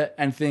look at it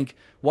and think,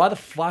 why the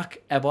fuck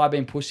have I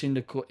been pushed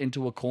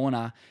into a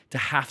corner to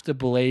have to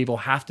believe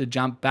or have to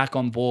jump back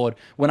on board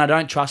when I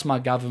don't trust my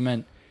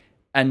government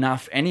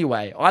enough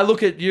anyway? I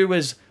look at you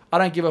as I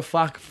don't give a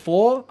fuck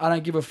for, I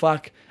don't give a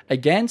fuck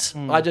against.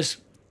 I just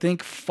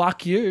think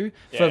fuck you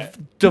for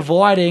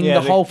dividing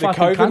the whole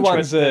fucking COVID country.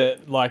 ones are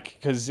like,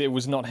 because it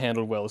was not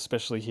handled well,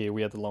 especially here.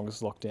 We had the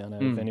longest lockdown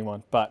out of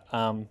anyone. But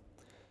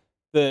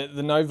the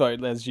no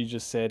vote, as you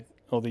just said,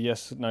 or the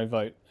yes no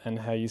vote, and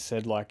how you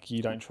said like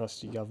you don't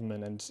trust your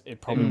government and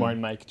it probably won't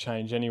make a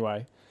change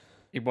anyway.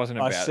 It wasn't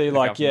about I see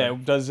like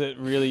government. does it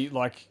really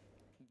like?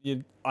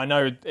 I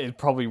know it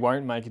probably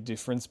won't make a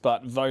difference,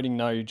 but voting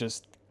no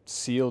just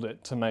sealed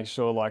it to make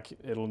sure like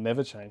it'll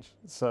never change.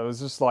 So it was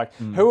just like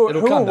who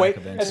are we,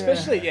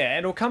 especially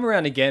it'll come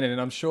around again, and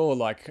I'm sure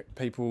like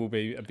people will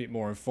be a bit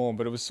more informed,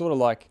 but it was sort of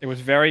like It was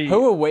very...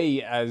 who are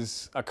we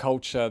as a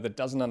culture that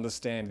doesn't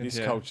understand this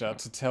culture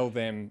to tell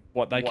them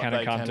what they can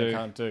and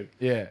can't do.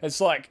 Yeah,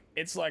 it's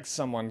like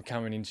someone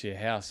coming into your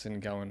house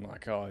and going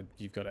like, oh,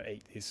 you've got to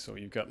eat this, or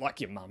you've got like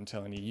your mum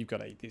telling you you've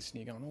got to eat this,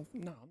 and you're going, oh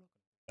no, I'm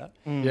not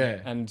that. Yeah.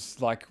 And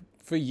like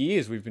for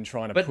years we've been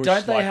trying to But push,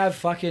 don't they like, have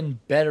fucking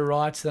better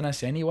rights than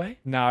us anyway?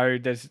 No,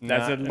 there's a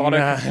lot no.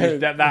 of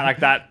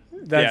that.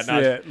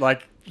 That's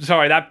like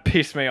Sorry, that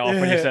pissed me off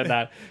when you said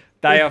that.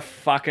 They are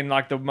fucking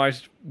like the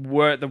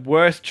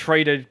worst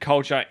treated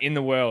culture in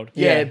the world.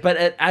 Yeah,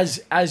 but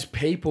as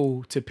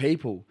people to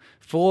people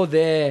for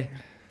the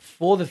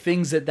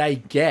things that they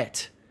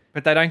get,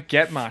 But they don't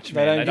get much,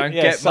 man. They don't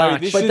get so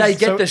much. this but is- they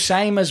get so- the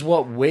same as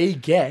what we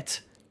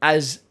get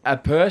as a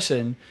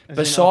person,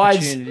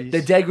 besides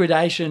the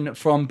degradation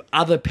from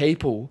other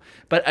people.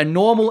 But a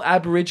normal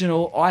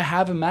Aboriginal, I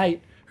have a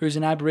mate who's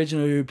an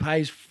Aboriginal who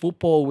plays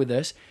football with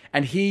us,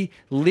 and he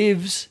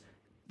lives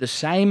the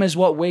same as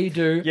what we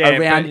do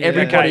around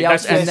everybody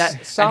else,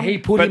 and he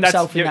put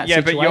himself in that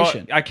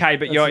situation.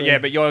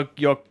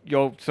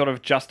 You're sort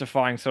of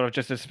justifying sort of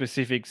just a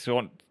specific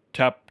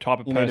type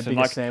of you person. need a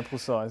bigger Like sample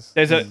size.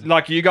 there's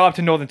like you go up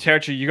to Northern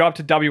Territory, you go up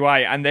to WA,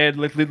 and they're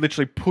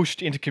literally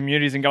pushed into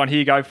communities and going, here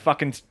you go,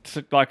 fucking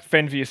like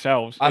fend for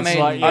yourselves. I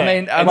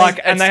mean,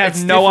 and they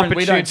have no opportunity.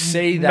 We don't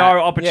see that.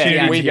 No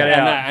opportunity to get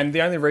out. And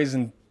the only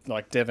reason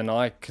like Dev and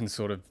I can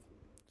sort of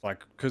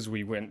like, because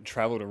we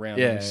travelled around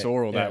and we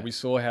saw all that, we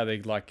saw how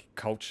their like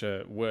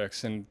culture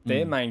works, and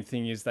their main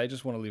thing is they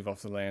just want to live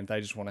off the land, they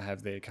just want to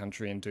have their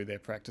country and do their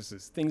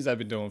practices, things they've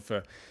been doing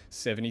for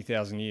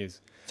 70,000 years.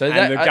 So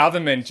and the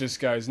government just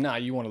goes, no,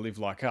 you want to live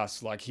like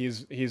us, like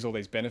here's all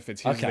these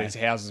benefits, here's these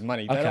houses,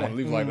 money. They don't want to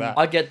live like that.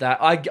 I get that.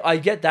 I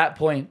get that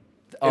point.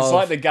 It's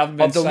like the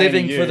government of the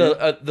living for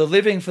the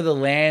living for the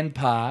land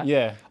part.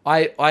 Yeah,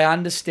 I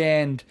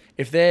understand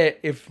if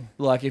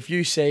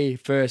you see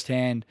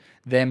firsthand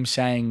them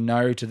saying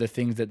no to the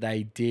things that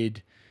they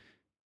did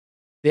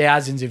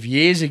thousands of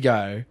years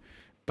ago,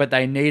 but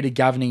they need a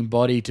governing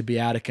body to be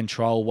able to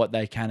control what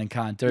they can and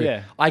can't do.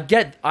 Yeah. I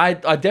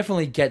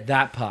definitely get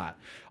that part.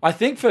 I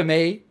think for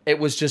me, it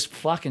was just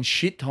fucking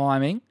shit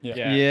timing.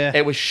 Yeah.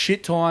 It was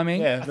shit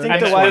timing. Yeah, I think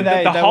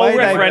the whole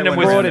referendum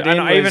was, brought it in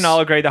and even I'll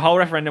agree, the whole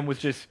referendum was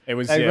just, it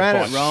was they ran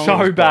it wrong.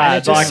 So bad.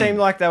 And it just seemed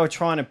like they were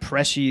trying to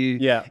pressure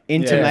you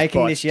into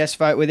making this yes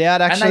vote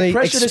without actually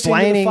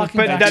explaining.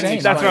 But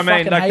that's what I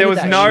mean. Like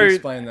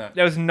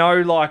there was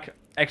no like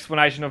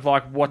explanation of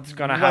like what's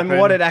going to happen,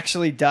 what it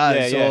actually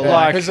does. Yeah, or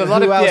like because a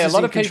lot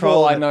of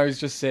people I know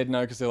just said no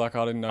because they're like,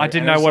 I didn't know. I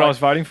didn't know what I was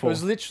voting for. It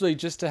was literally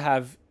just to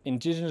have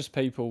Indigenous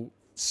people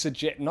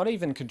suggest, not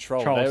even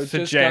control. They were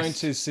just going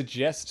to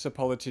suggest to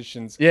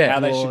politicians how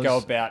they should go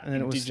about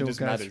Indigenous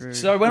matters.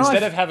 So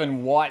instead of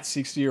having white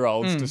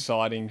 60-year-olds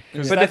deciding.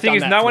 But the thing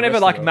is, no one ever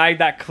like made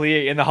that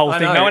clear in the whole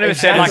thing. No one ever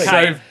said like,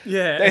 hey,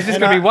 there's just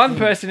going to be one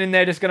person in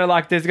there just going to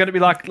like, there's going to be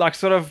like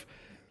sort of,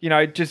 you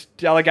know, just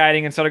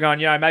delegating and sort of going,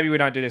 you know, maybe we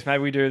don't do this,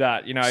 maybe we do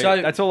that. You know,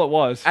 so that's all it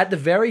was. At the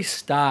very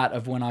start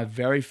of when I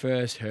very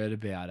first heard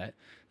about it,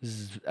 this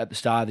is at the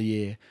start of the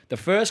year, the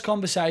first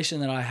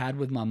conversation that I had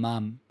with my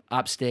mum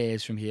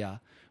upstairs from here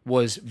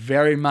was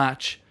very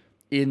much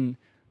in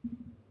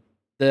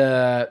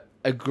the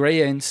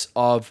agreeance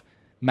of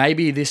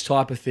maybe this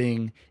type of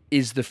thing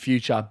is the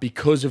future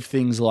because of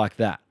things like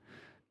that.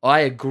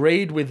 I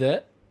agreed with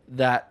it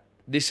that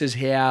this is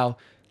how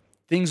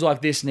things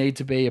like this need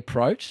to be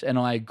approached, and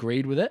I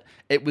agreed with it.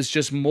 It was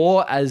just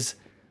more as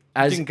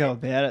didn't go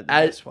about it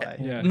this way.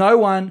 Yeah. No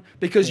one,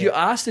 because you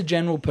asked a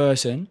general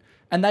person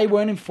and they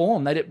weren't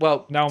informed. They did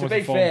well. No one to was be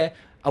informed. fair,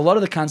 a lot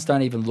of the cunts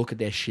don't even look at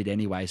their shit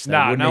anyway, so they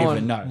wouldn't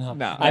even know.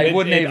 No. They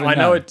wouldn't even know. I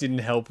know it didn't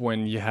help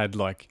when you had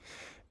like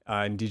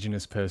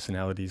Indigenous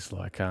personalities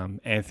like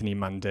Anthony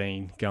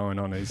Mundine going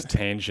on his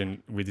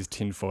tangent with his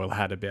tinfoil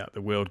hat about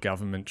the world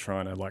government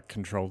trying to like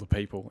control the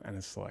people, and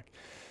it's like,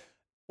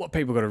 what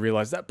people got to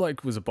realize, that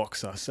bloke was a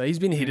boxer, so he's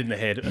been hit in the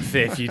head a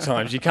fair few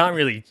times. You can't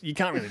really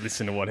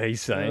listen to what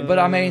he's saying. But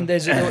I mean,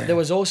 there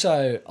was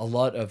also a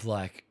lot of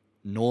like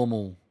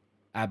normal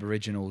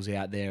Aboriginals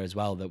out there as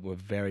well that were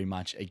very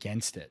much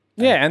against it.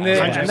 Yeah, and that's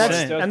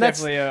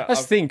definitely the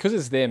thing, because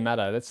it's their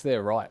matter. That's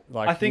their right.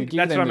 Like, I think you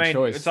give that's them what I the mean.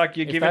 choice. It's like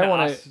you're If giving they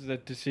wanna- us the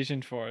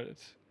decision for it.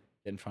 It's,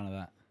 Get in front of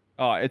that.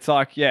 oh, it's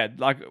like, yeah,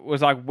 like it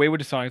was like we were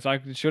deciding. It's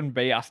like it shouldn't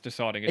be us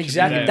deciding. It should be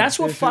Exactly. them. That's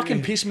what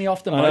fucking pissed me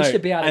off the I most know.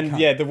 about it. And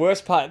yeah, the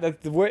worst part,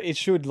 it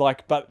should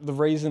but the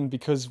reason,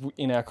 because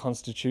in our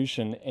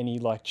constitution, any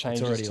like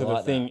changes already to the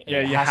like thing, that. Yeah,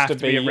 it you has have to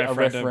to be a a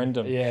referendum.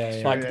 referendum.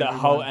 Yeah. Like the everyone.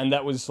 whole, and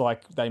that was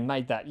like they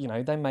made that.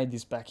 They made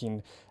this back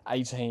in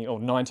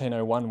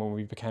 1901 when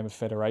we became a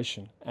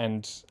federation,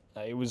 and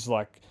it was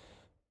like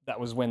that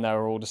was when they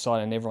were all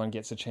deciding, and everyone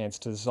gets a chance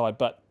to decide.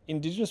 But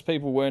Indigenous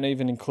people weren't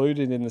even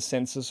included in the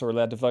census or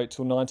allowed to vote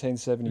till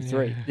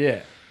 1973.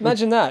 Yeah.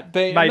 Imagine that.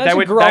 Mate, Imagine they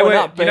were, growing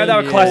up. you know they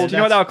were being- you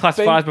know what they were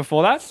classified as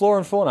before that? flora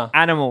and fauna.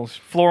 Animals,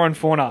 flora and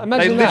fauna.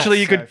 Imagine they literally,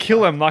 that. you could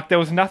kill them like there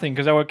was nothing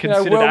because they were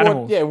considered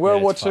animals.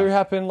 World War it's II fucked.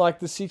 happened like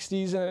the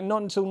 60s, and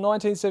not until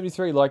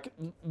 1973. Like,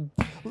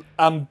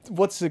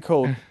 what's it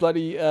called?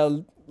 Bloody,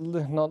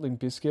 not Limp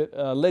Bizkit.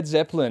 Led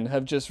Zeppelin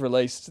have just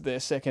released their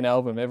second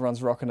album.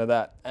 Everyone's rocking to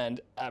that, and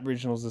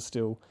Aboriginals are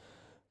still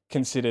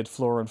considered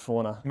flora and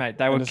fauna. Mate,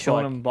 they And were it's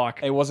killing like- them like.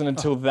 It wasn't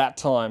until that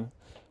time,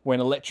 when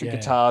electric Yeah,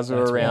 guitars were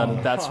that's around,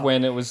 wild. that's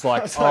when it was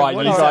like, was all right,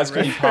 like, you what is guys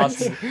that can be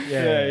past.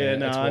 Yeah,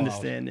 no, it's I wild.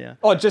 understand. Yeah.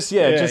 Oh, just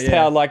Yeah.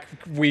 how like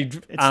we not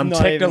even that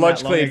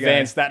technologically long ago.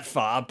 advanced that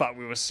far, but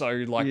we were so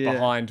like Yeah.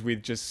 behind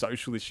with just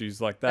social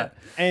issues like that.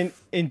 And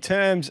in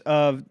terms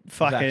of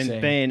fucking Vaccine.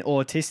 being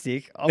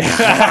autistic,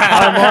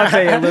 I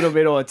might be a little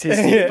bit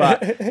autistic,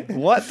 but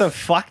what the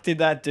fuck did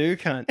that do,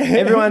 cunt?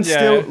 Everyone's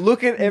still,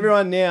 look at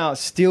everyone now,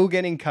 still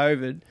getting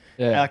COVID.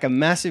 Yeah. Like a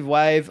massive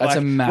wave. That's like,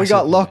 a massive we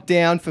got wave. locked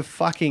down for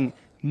fucking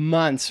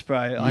months,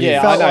 bro. Like,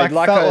 Yeah, felt I know, like,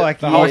 like felt a- like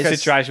the whole years.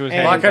 situation was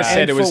And- handled Like I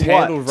said, and it was for what?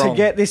 handled wrong. To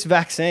get this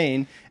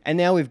vaccine, and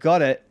now we've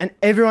got it, and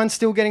everyone's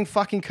still getting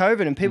fucking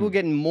COVID, and people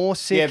getting more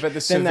sick. Yeah, but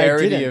the than they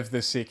severity didn't. of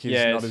the sick is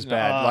Yeah, not it's as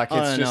bad. not- Like I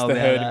it's don't just know the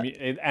herd,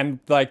 about and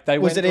like they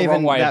Was went it the wrong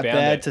even way that about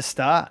bad it. to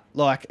start?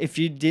 Like, if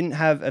you didn't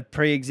have a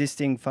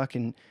pre-existing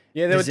fucking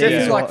Yeah, there were disease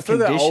definitely or like for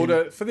the condition.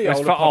 older It's for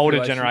older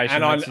population. generation,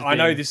 And that's the I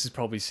know thing. this is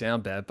probably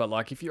sound bad, but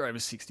like if you're over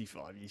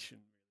 65, you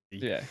shouldn't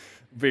Yeah.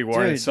 be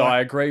worried. Dude, So like- I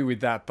agree with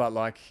that, but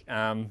like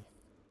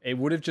it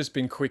would have just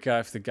been quicker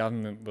if the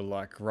government were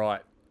like,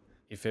 right,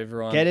 if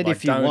everyone get it like,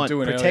 if you don't want,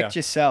 do it protect earlier.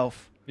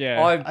 yourself.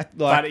 Yeah.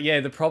 But yeah,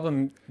 the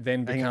problem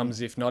then Hang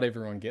becomes if not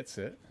everyone gets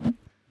it.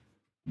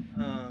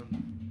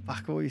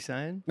 Fuck, what were you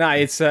saying? No,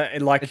 it's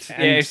like It's,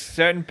 if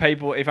certain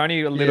people, if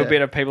only a little Yeah.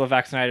 bit of people are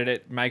vaccinated,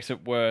 it makes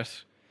it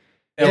worse.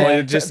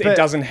 it but-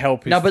 doesn't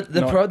help. No, if but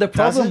the not- the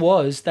problem it?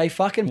 was they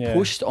fucking Yeah.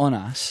 pushed on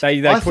us. they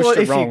I pushed thought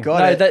it if wrong. you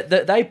got No,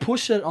 it, they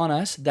pushed it on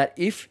us that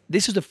if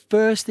this is the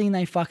first thing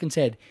they fucking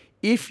said,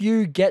 if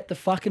you get the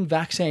fucking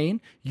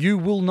vaccine, you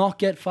will not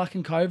get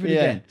fucking COVID Yeah,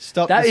 again.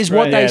 stop That the is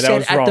what spread. they Yeah, that said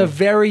was at the wrong.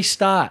 very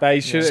start. They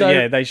should,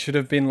 So- they should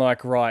have been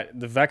like, right,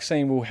 the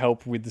vaccine will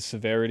help with the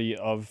severity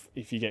of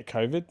if you get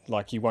COVID.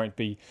 Like, you won't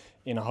be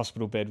in a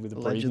hospital bed with a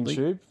Allegedly.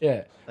 breathing tube.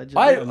 Yeah. I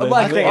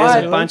like, think I-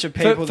 there's a bunch of for-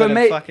 people for that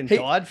me, have fucking he-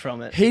 died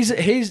from it. He's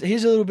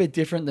a little bit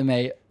different than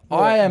me.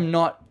 I am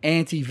not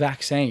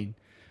anti-vaccine.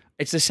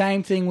 It's the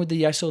same thing with the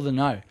yes or the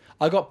no.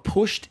 I got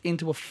pushed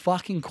into a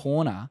fucking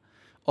corner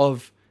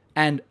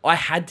and I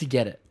had to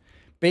get it.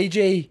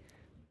 BG,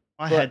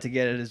 I had to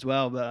get it as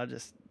well, but I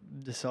just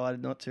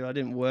decided not to. I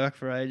didn't work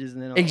for ages,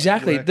 and then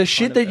exactly. I worked The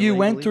shit kind of that you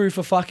went illegally. through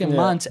for fucking Yeah.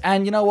 months.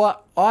 And you know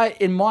what?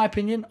 In my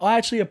opinion, I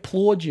actually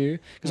applaud you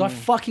because I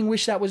fucking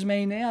wish that was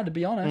me now, to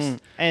be honest.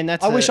 And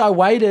that's I wish I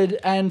waited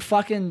and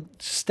fucking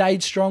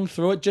stayed strong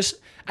through it.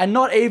 And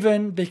not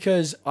even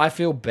because I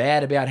feel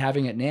bad about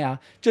having it now,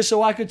 just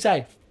so I could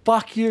say,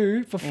 fuck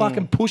you for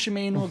fucking pushing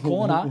me into a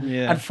corner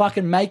Yeah. and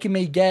fucking making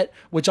me get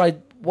what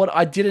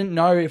I didn't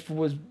know if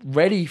was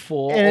ready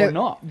for or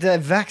not. The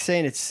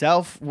vaccine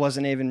itself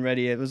wasn't even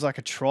ready. It was like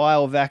a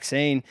trial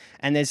vaccine,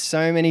 and there's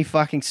so many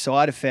fucking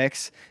side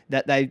effects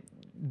that they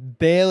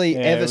barely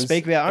Yeah, ever it was-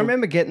 speak about. I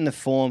remember getting the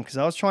form because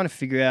I was trying to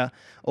figure out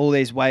all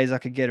these ways I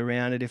could get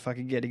around it, if I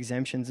could get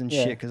exemptions and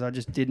Yeah. shit, because I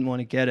just didn't want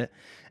to get it.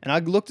 And I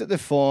looked at the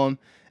form,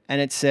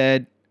 and it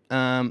said,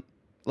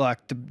 like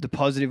the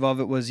positive of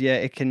it was, yeah,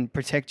 it can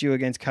protect you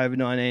against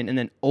COVID-19, and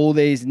then all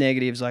these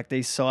negatives, like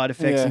these side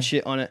effects Yeah. and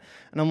shit on it.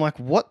 And I'm like,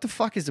 what the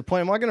fuck is the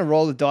point? Am I going to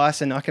roll the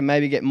dice and I can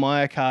maybe get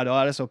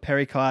myocarditis or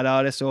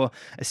pericarditis or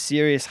a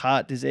serious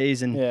heart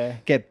disease and Yeah.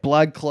 get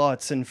blood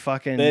clots and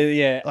fucking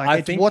Yeah, like,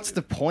 I think what's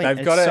the point? they've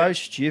It's got so to-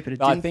 stupid.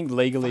 It I didn't think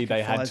legally fucking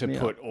they had fires to me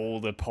put up. all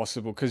the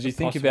possible, because you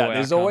think possible about it,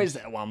 there's outcomes. always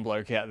that one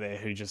bloke out there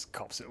who just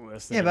cops it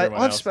worse than Yeah, but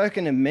everyone I've else.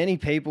 spoken to many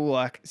people,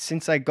 like,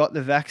 since they got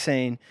the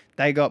vaccine,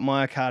 they got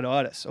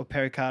myocarditis or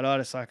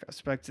pericarditis. Like, I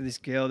spoke to this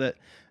girl that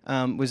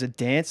was a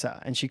dancer,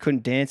 and she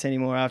couldn't dance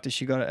anymore after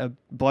she got a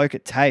bloke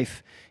at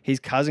TAFE. His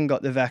cousin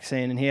got the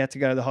vaccine, and he had to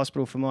go to the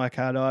hospital for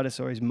myocarditis,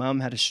 or his mum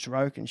had a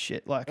stroke and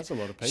shit. Like, That's a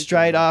lot of people.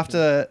 straight man.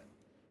 after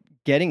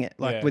getting it,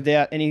 like, Yeah.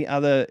 without any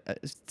other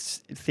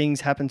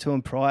things happen to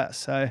him prior.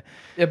 So,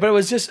 Yeah, but it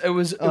was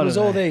don't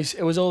all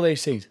know.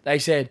 these things. They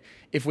said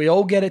if we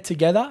all get it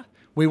together,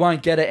 we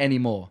won't get it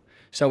anymore.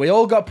 So we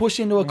all got pushed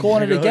into a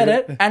corner to get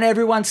it, and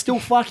everyone still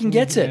fucking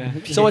gets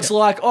it. So it's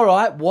like, all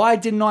right, why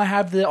didn't I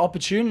have the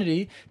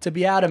opportunity to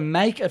be able to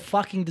make a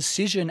fucking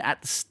decision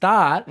at the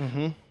start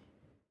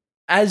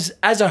as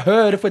a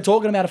herd? If we're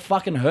talking about a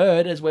fucking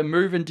herd, as we're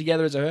moving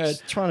together as a herd,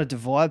 Just trying to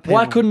divide people.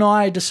 why couldn't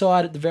I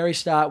decide at the very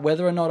start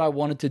whether or not I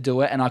wanted to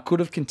do it? And I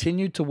could have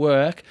continued to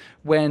work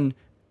when,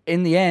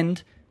 in the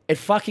end, it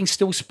fucking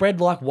still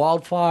spread like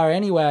wildfire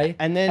anyway,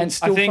 and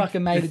still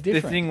fucking made a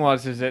difference. The thing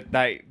was that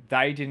they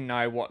didn't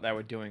know what they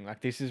were doing.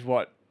 Like, this is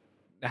what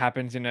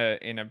happens in a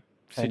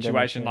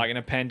situation like in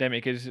a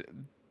pandemic, is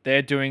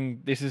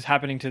this is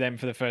happening to them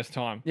for the first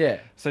time.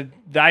 Yeah. So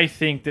they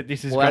think that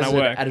this is going to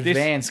work.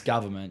 Advanced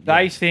government.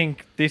 They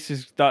think this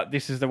is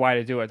the way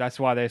to do it. That's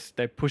why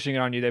they're pushing it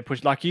on you.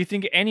 Like, you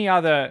think any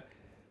other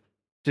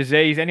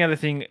disease, any other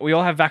thing, we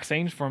all have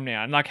vaccines for them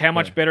now. And like, how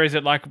much better is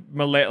it? Like,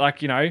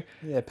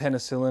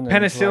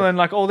 penicillin,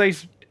 like all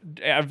these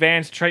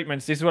advanced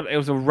treatments. This is what it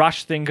was, a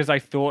rush thing because they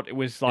thought it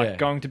was like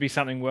going to be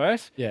something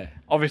worse. Yeah.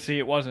 Obviously,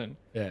 it wasn't.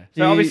 Yeah.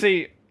 So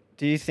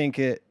do you think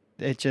it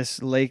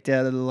just leaked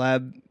out of the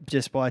lab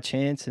just by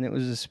chance and it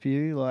was a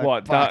spew? Like,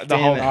 what, the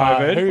whole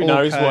COVID? Who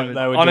knows what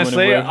they were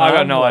Honestly, doing? I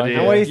got no idea.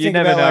 And what do you think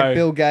about never know. like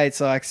Bill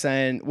Gates like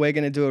saying we're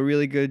going to do a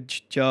really good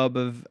job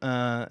of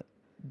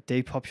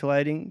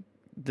depopulating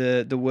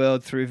the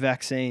world through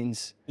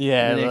vaccines?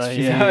 Yeah, in the next like,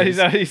 few yeah. years? Is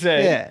that what he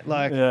said? Yeah,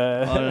 like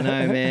I don't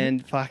know, man.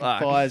 Fucking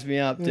fires me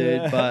up,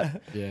 dude.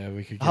 But Yeah,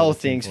 we could. the whole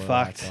thing's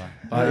fucked.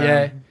 But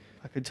yeah,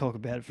 I could talk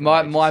about it for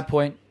my ages.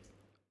 point.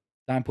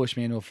 Don't push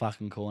me into a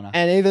fucking corner.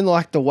 And even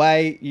like the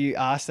way you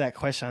asked that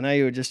question, I know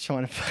you were just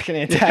trying to fucking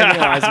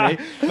antagonize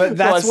me, but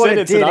that's what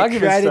it did. It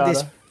created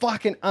this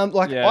fucking I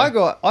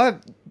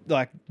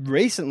like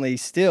recently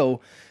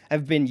still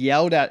have been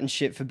yelled at and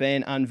shit for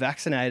being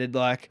unvaccinated,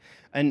 like.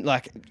 And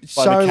like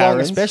so long,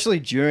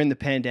 especially during the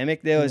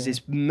pandemic, there was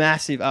this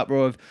massive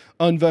uproar of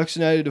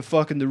unvaccinated are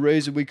fucking the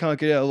reason we can't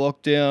get out of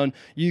lockdown.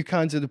 You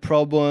cunts are the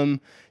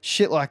problem.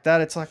 Shit like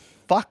that. It's like,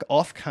 fuck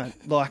off, cunt.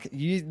 Like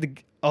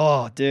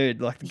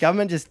dude, like the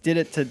government just did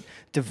it to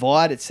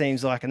divide, it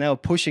seems like. And they were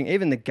pushing,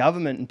 even the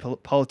government and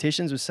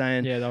politicians were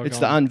saying it's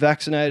the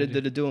unvaccinated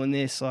that are doing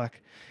this. Like,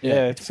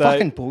 it's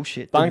fucking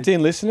bullshit. Bunked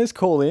In listeners,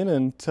 call in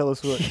and tell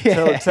us what.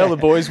 Tell the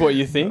boys what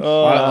you think.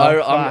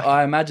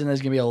 I imagine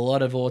there's gonna be a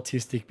lot of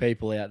autistic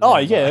people out there. Oh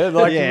yeah,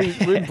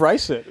 we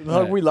embrace it.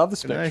 Like, we love the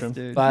spectrum.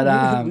 Nice, But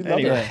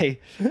anyway,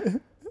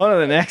 on to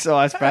the next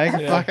ice break.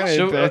 We're at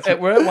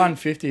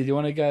 150. Do you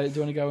want to go? Do you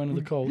want to go into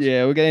the calls?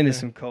 Yeah, we'll get into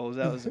some calls.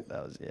 That was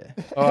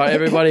All right,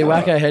 everybody,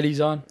 whack our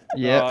headies on.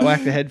 Yeah,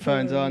 whack the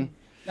headphones on.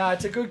 No,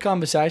 it's a good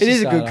conversation. It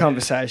is a good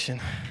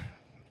conversation.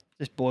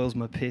 Just boils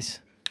my piss.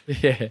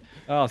 Yeah.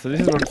 Oh, so this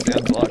is what it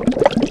sounds like.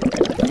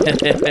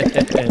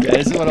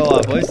 This is what all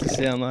our voices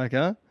sound like,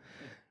 huh?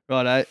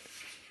 Righto.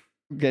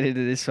 Get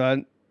into this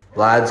one.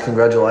 Lads,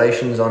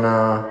 congratulations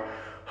on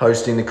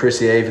hosting the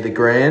Chrissy Eve at the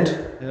Grand.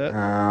 Yep.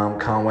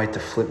 Can't wait to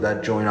flip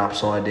that joint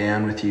upside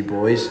down with you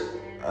boys,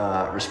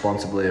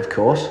 responsibly, of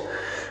course.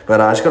 But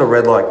I just got a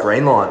red light,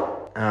 green light.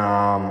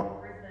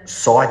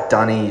 Sight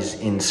dunnies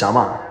in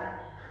summer.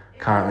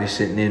 Currently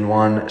sitting in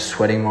one,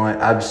 sweating my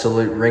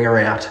absolute ringer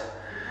out.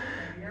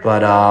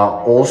 But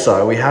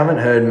also, we haven't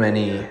heard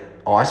many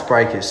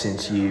icebreakers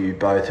since you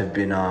both have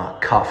been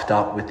cuffed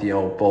up with the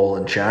old ball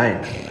and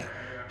chain.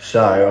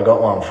 So I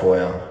got one for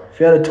you. If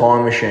you had a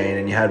time machine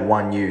and you had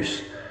one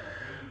use,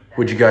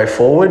 would you go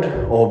forward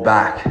or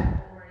back?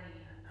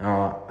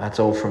 Alright, that's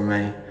all from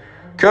me.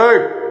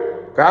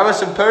 Coop, grab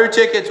us some poo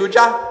tickets, would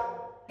ya?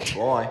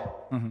 Bye.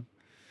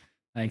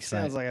 Thanks,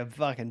 Sounds like a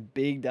fucking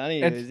big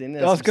dunny It's- who's in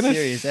there. I was Some gonna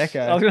serious echo.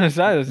 I was going to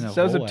say,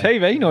 there was a hallway.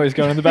 TV noise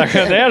going in the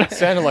background there.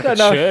 Sounded like a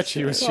church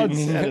he was sitting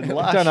in.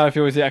 I don't know if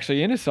it was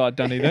actually in a side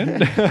dunny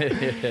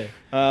then.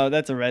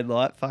 That's a red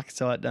light. Fuck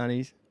sight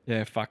dunnies.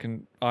 Yeah,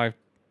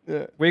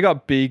 we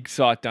got big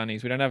sight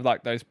dunnies. We don't have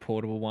like those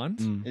portable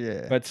ones.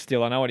 Yeah. But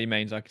still, I know what he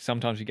means. Like,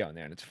 sometimes you go in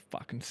there and it's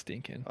fucking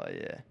stinking. Oh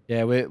yeah.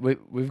 Yeah,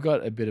 we've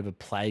got a bit of a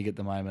plague at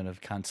the moment of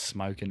cunts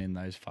smoking in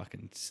those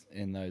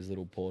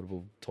little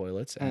portable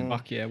toilets. And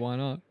Fuck yeah, why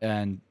not?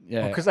 and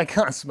yeah, Because they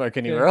can't smoke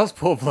anywhere else,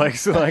 poor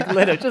blokes. Like,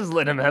 just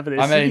let them have it.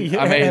 I mean,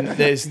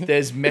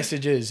 there's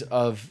messages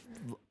of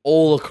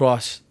all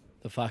across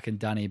the fucking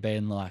dunny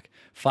being like,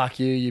 "Fuck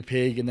you, you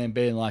pig," and then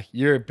being like,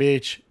 "You're a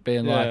bitch,"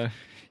 being like,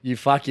 "You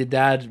fuck your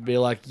dad," be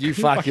like, "You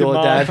fuck your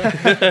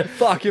dad,"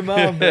 Fuck your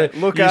mum.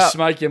 Look you up.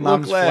 smoke your Look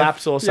mum's left.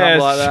 flaps or something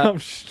like that. Something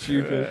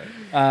stupid.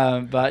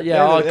 But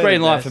yeah, They're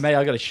green the light best. for me.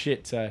 I got a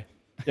shit, so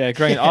Yeah,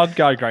 green. I'd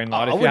go green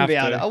light I if you have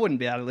wouldn't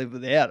be to. able to live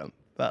without them.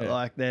 But Yeah.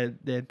 like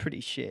they're pretty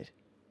shit.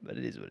 But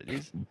it is what it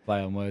is.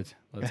 play on words.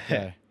 Let's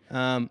go.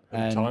 And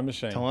time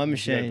machine. Time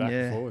machine, back yeah.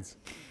 and forwards.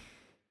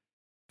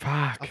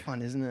 tough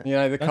one, isn't it? You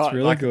know, That's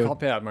really good. the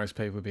cop out. Most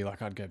people would be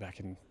like, "I'd go back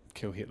and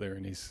kill Hitler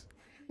in his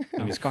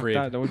Fuck crib."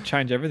 that. That would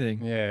change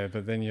everything. Yeah,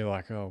 but then you're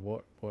like, "Oh,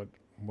 what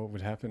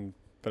would happen?"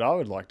 But I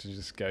would like to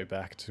just go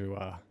back to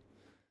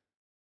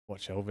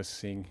watch Elvis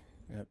sing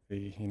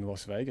in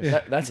Las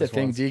Vegas. That's the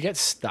thing. Do you get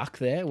stuck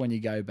there when you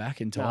go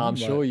back in time? No, I'm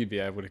sure you'd be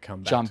able to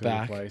come back jump to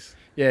back. the place.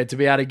 Yeah, to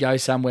be able to go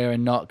somewhere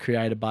and not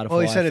create a butterfly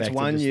Well, he said effect. it's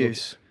one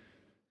use.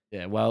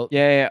 Yeah, well,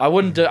 Yeah, I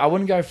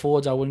wouldn't go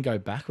forwards. I wouldn't go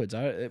backwards.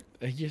 It'd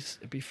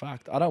be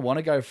fucked. I don't want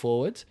to go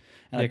forwards.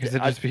 Yeah, because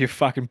it'd just be a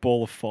fucking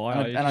ball of fire.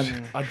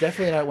 I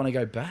definitely don't want to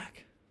go back,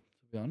 to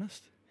be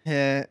honest.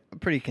 Yeah, I'm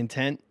pretty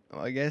content,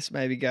 I guess.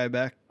 Maybe go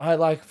back.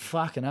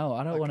 Fucking hell.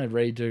 I don't want to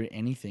redo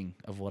anything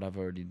of what I've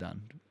already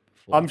done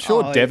before. I'm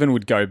sure Devin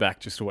would go back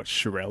just to watch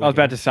Sherelle. I was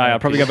about to say, I'll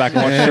probably go back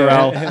and watch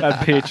Sherelle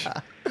at pitch.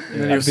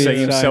 And then he'll see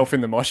himself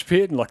in the mosh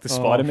pit and like the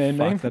Spider-Man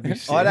meme.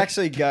 I'd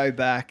actually go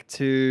back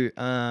to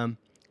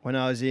when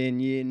I was in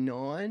year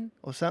 9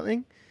 or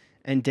something,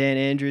 and Dan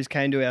Andrews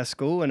came to our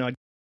school, and I'd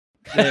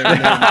because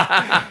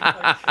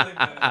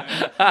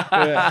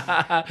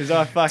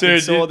I fucking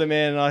saw the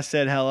man and I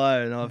said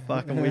hello, and I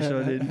fucking wish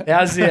I didn't.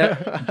 How's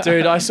the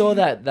dude? I saw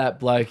that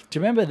bloke. Do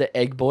you remember the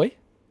egg boy?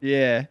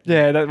 Yeah,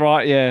 that's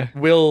right. Yeah,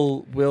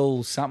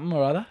 Will something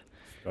or other.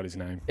 Got his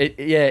name.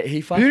 He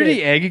fucking. Who did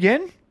he egg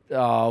again?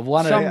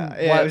 One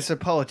it was a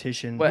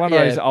politician. One of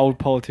those old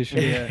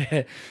politicians.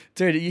 Yeah.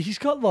 Dude, he's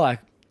got like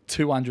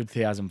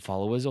 200,000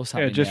 followers or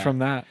something. Yeah, just now. from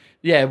that.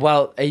 Yeah,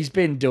 well, he's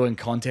been doing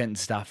content and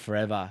stuff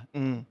forever.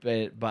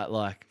 But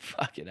like,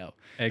 fucking hell.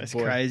 That's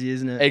crazy,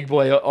 isn't it? Egg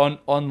boy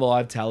on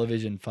live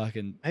television,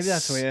 fucking. Maybe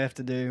that's what we have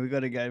to do. We got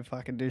to go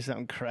fucking do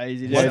something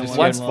crazy.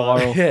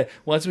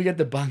 Once we get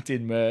the Bunked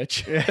In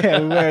merch. Yeah,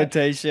 we wear a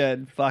t-shirt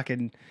and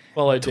fucking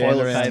follow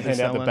toilet Dan paper.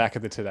 Hand out the back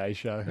of the Today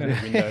Show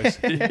windows.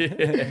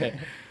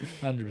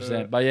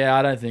 100%. But yeah,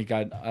 I don't think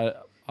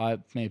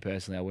me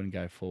personally, I wouldn't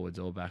go forwards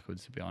or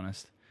backwards, to be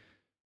honest.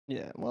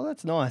 Yeah, well,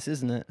 that's nice,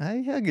 isn't it?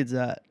 Hey, how good's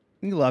that?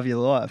 You love your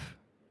life.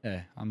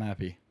 Yeah, I'm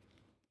happy.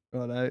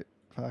 Righto.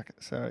 Fuck,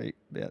 sorry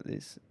about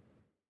this.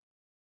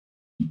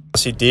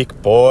 Classy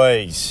Dick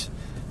boys,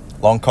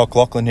 Longcock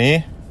Lachlan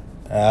here.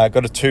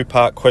 Got a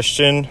 2-part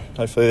question.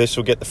 Hopefully this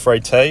will get the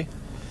free tea.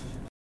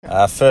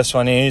 First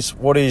one is,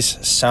 what is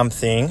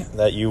something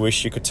that you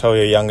wish you could tell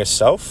your younger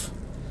self?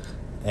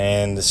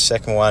 And the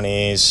second one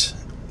is,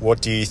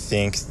 what do you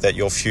think that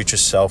your future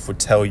self would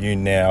tell you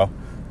now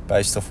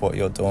based off what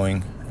you're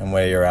doing and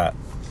where you're at?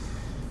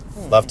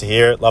 Love to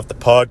hear it. Love the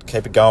pod.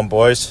 Keep it going,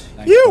 boys.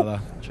 Thanks,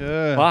 brother.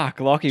 Sure. Fuck,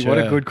 Lockie, what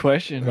a good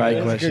question.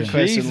 Great question. Good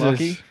question, Jesus.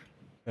 Lockie.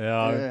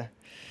 Yeah.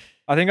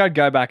 I think I'd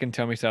go back and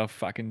tell myself,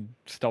 fucking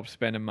stop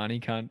spending money,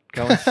 cunt.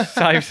 Go and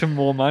save some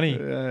more money.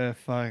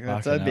 Fuck.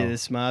 That'd be the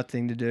smart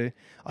thing to do.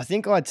 I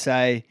think I'd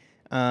say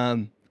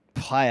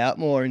play up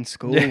more in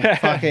school. Yeah.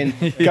 Fucking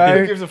Who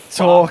go gives a fuck?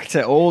 talk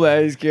to all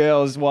those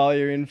girls while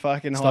you're in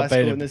fucking high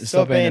school. And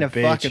stop being a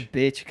fucking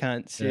bitch,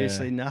 cunt.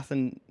 Seriously,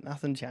 nothing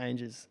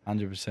changes.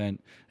 100%.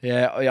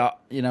 Yeah.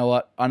 You know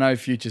what? I know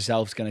future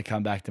self's going to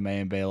come back to me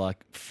and be like,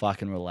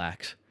 fucking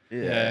relax.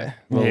 Yeah.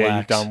 Relax. Yeah,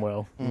 you've done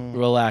well.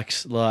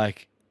 Relax.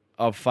 Like,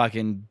 I'll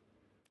fucking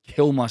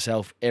kill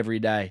myself every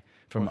day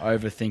from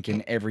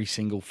overthinking every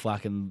single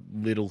fucking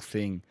little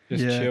thing.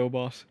 Just chill,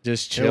 boss.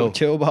 Just chill.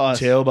 Chill, boss.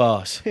 Chill,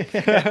 boss.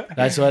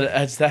 That's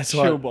what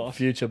Chill, boss.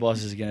 future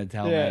boss is going to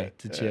tell me,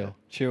 to chill.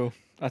 Chill.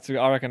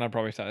 I reckon I'd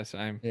probably say the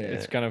same. Yeah.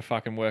 It's going to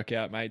fucking work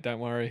out, mate. Don't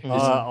worry.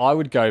 I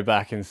would go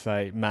back and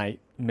say, mate,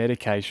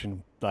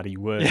 medication bloody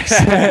works.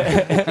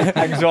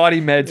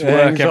 Anxiety meds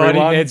work, Anxiety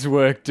everyone. meds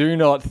work. Do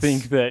not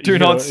think that. Do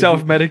not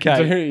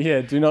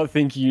self-medicate. Do not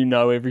think you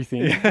know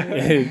everything.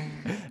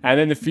 And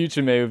then the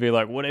future me would be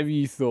like, whatever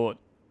you thought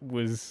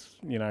was,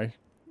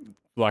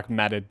 like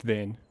mattered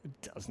then,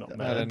 it does not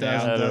matter. It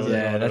doesn't.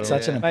 Yeah, that's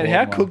such an Mate, important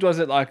how one. cooked was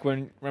it? Like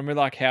remember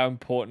like how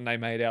important they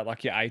made out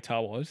like your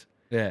ATAR was,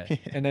 Yeah.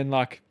 and then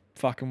like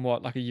fucking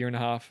like a year and a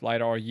half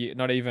later or a year,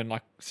 not even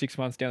like 6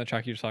 months down the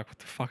track, you're just like, what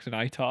the fuck's an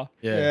ATAR?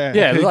 Yeah.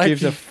 Yeah, Who like,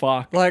 gives a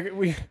fuck? Like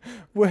we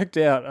worked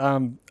out.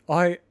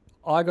 I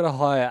got a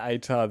higher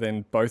ATAR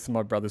than both of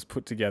my brothers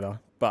put together,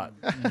 but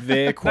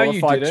their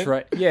qualified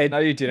No,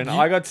 you didn't.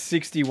 I got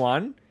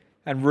 61,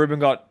 and Ruben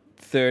got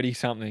 30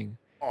 something.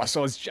 Oh,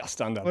 so it's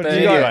just under. What But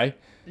did you anyway,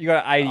 You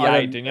got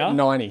 88, didn't you?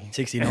 90.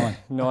 69.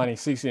 90,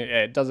 60. Yeah,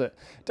 it doesn't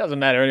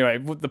matter. Anyway,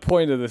 the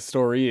point of the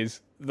story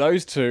is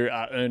those two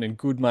are earning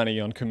good money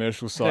on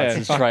commercial sites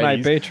as fuck, tradies,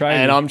 mate, be a tradie.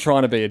 and I'm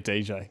trying to be a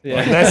DJ. Yeah.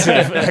 Like, that's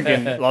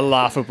fucking a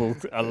laughable.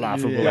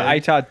 Your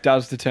ATAR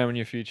does determine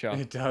your future.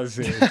 It does.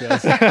 It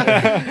does.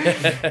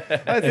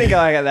 I think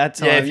like at that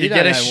time. Yeah, if you don't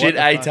get a know shit what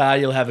the fuck- ATAR,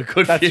 you'll have a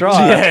good That's future.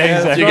 right. Yeah,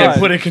 exactly. You Right. get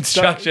put in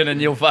construction and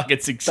you'll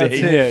fucking succeed.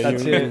 Yeah,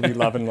 That's you'll it. be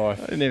loving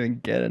life. I didn't even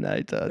get an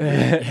ATAR.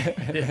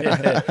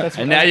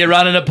 And now you're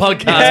running a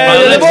podcast, Yeah,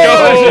 brother. Let's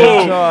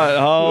that's go. right.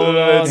 Hold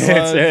on.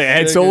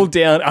 It's all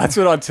down. That's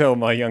what I tell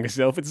my younger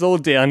self. It's all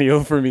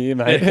downhill from here,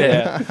 mate.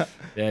 Yeah,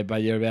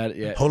 but you're about it.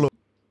 Yeah. Hold up.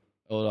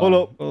 Hold on. Hold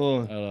up.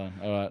 Hold on.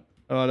 All right.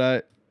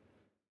 Righto.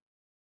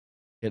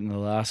 Getting the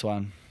last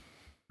one.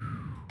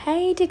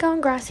 Hey Dicko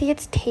and Grassy,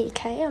 it's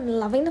TK. I'm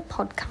loving the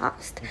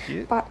podcast,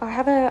 but I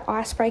have an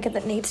icebreaker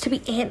that needs to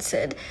be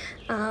answered.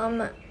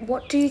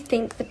 What do you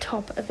think the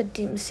top of a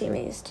dim sim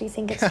is? Do you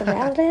think it's the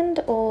rounded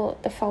end or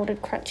the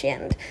folded crunchy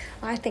end?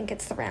 I think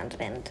it's the rounded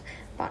end,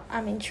 but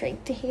I'm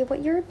intrigued to hear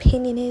what your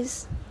opinion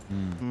is.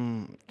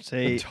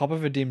 See, The top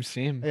of a dim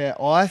sim. yeah,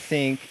 I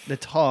think the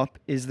top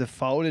is the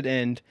folded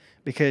end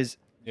because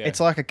it's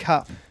like a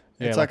cup.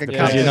 Yeah, It's like a the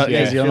cup. pen.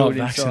 that's You're not filled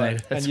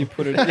inside. vaccinated. And you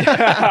put it.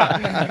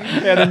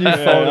 Yeah, then you fold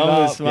it I'm the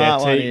up.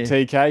 smart one here.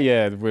 TK,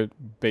 yeah, with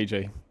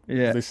BG.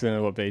 Yeah. Listen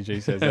to what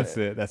BG says.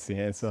 That's the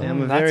answer.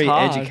 I'm a That's very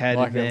hard. educated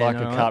like man. a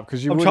alright? cup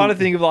because you. I'm wouldn't- trying to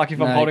think of like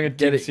if I'm No, holding a get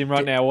dim it- sim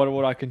right now, what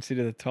would I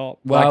consider the top?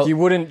 Like Well- you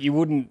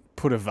wouldn't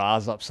put a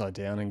vase upside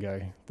down and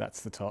go,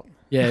 that's the top.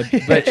 Yeah,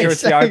 But but sure,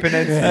 it's the open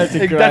end. That's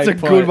a That's a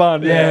great good point.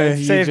 one. Yeah,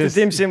 See, you if just-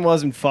 the dim sim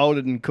wasn't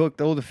folded and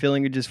cooked, all the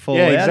filling would just fall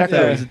Yeah, out. exactly.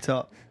 If that was the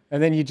top.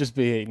 And then you'd just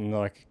be eating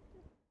like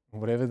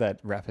whatever that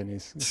wrapping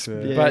is. It's,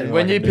 Yeah. But like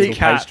when a you noodle pick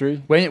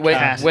pastry, when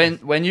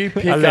you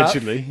pick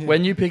allegedly, up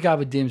when you pick up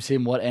a dim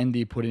sim, what end do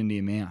you put into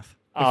your mouth?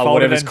 folded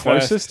whatever's end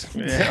closest.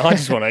 Yeah. I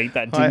just want to eat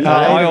that I, dim.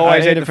 I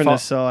always eat eat it the from the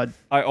side.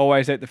 I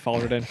always eat the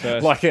folded end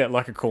first. like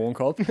a corn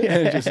cob.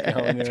 Yeah, just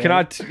going there. Can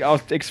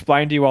I'll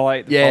explain to you while I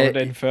eat the folded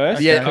end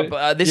first? Yeah,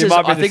 but You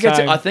might be the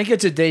same. I think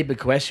it's a deeper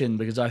question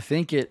because I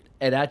think it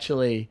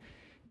actually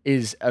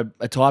is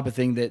a type of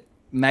thing that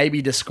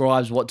maybe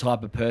describes what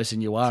type of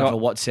person you are So- or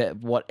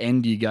what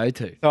end you go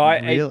to. So I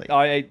Really?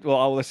 eat. Well,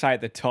 I will say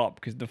at the top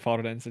because the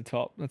folded end's the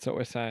top. That's what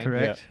we're saying.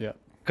 Correct. Yeah.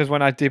 Because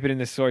when I dip it in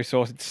the soy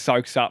sauce, it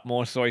soaks up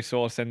more soy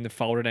sauce than the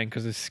folded end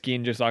because the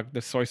skin just like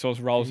the soy sauce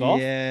rolls off.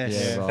 Yes.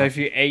 Yeah, So right. if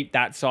you eat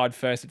that side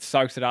first, it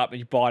soaks it up, and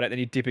you bite it, then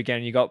you dip again,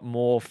 and you got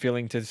more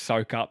filling to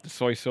soak up the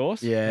soy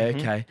sauce. Yeah,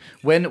 okay.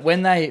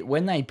 When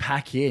they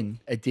pack in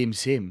a dim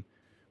sim,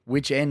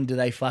 which end do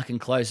they fucking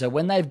close? So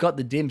when they've got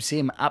the dim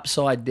sim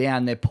upside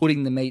down, they're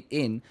putting the meat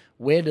in.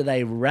 Where do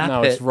they wrap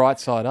No, it? it's right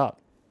side up.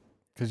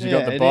 Because you Yeah,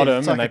 got the it is. bottom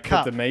It's and like they a put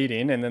cup. the meat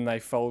in and then they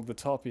fold the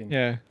top in.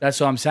 Yeah. That's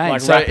what I'm saying.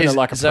 Like wrapping it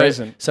like a so,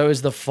 present. So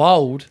is the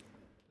fold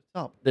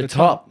Top. the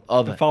top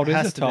of The it? fold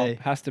Has is the to top. be.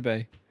 Has to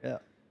be.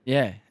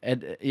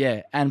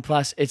 Yeah, and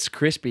plus it's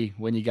crispy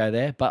when you go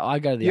there. But I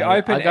go to the You other,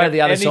 open I go to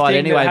the other side anything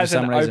that anyway for has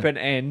some an reason. open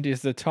end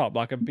is the top,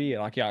 like a beer.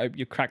 Like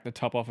you crack the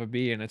top off a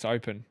beer and it's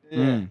open.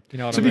 Mm. You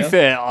know what To I be mean?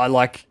 fair, I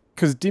like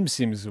because dim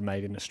sims were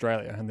made in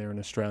Australia and they're an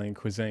Australian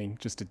cuisine,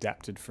 just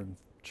adapted from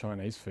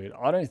Chinese food.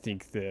 I don't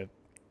think the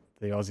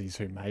Aussies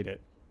who made it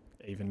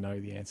even know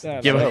the answer.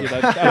 I Give don't a-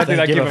 think they- I don't think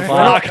they give a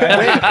fuck. fuck.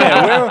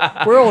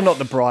 Yeah, we're all not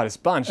the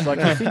brightest bunch. Like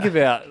you think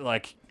about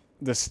like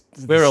this.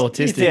 We're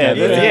autistic. Yeah,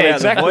 Yeah,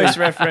 exactly. Voice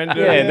referendum.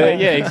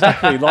 Yeah,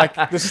 exactly.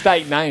 Like the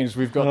state names,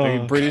 we've got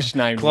the British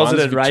names.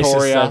 Closeted one's racist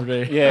Victoria.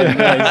 over here.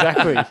 Yeah,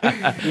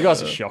 exactly. You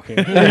guys are shocking.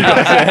 You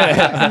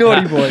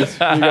Naughty boys.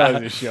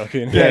 guys are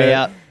shocking.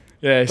 Yeah.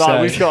 Yeah, But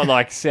so we've got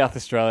like South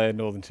Australia,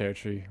 Northern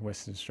Territory,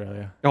 Western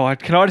Australia. Oh,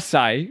 can I just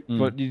say,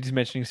 what you just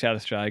mentioning South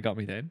Australia got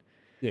me then?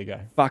 Yeah, go.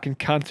 Fucking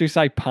cunts who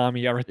say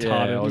palmy are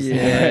retarded. I was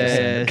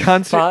Yes.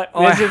 Cunts who, But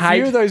I there's a few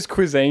hate of those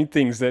cuisine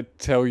things that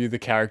tell you the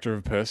character of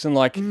a person.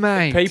 Like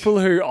Mate. people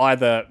who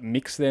either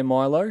mix their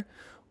Milo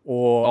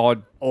or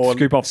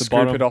scoop off the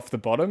bottom. it off the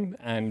bottom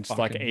and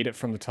like Fucking- eat it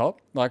from the top.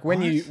 Like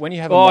when you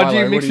have a Oh, Milo, do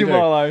you what mix your do?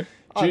 Milo?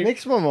 I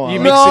mix my Milo. You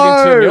mix it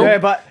into milk. Yeah,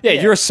 but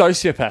You're a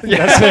sociopath.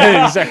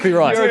 That's exactly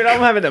right. Dude, I'm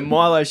having a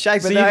Milo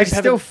shake, but So no, you it just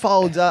have still a-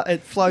 folds up.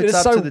 It floats It's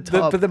up so- to the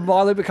top. but the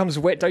Milo becomes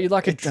wet. Don't you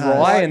like it does.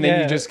 dry and then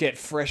Yeah. you just get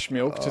fresh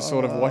milk to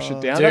sort of wash it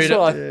down? Dude,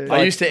 That's what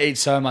I used to eat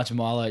so much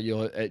Milo at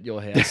your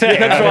house.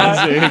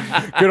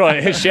 That's good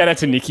on you. Shout out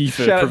to Nikki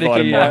for Shout out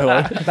providing Nikki,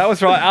 Milo. That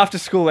was right. After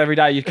school every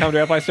day, you'd come to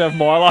our place to have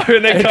Milo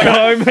and then go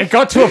home. It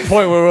got to a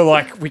point where we were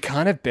like, we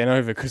can't have Ben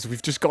over because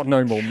we've just got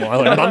no more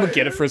Milo. Mum would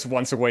get it for us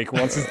once a week.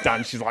 Once it's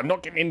done, she's like, I'm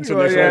not getting into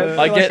this. yeah.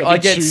 I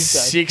get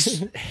Tuesday.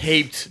 6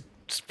 heaped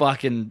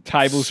fucking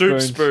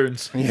Tablespoons. soup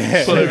spoons.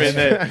 Yeah. Put them in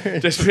there.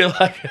 Just be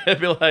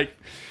like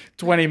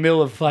 20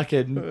 mil of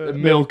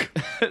fucking milk.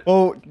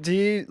 Well, do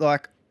you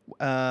like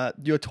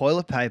your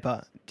toilet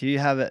paper? Do you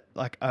have it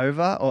like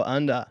over or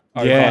under?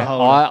 Yeah,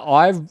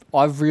 Over.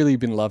 I've really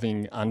been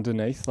loving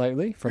underneath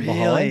lately from Really?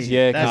 behind.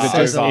 Yeah, That because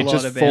says a it lot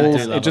just about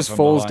falls. you. It just From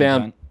falls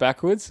behind, down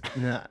backwards.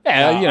 Nah.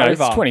 Yeah, you know,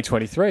 it's over.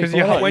 2023. Because Why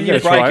not? when you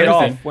gotta break try it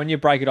everything. off, when you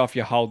break it off,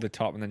 you hold the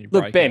top and then you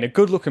Look, break Ben, it. a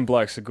good-looking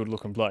bloke's a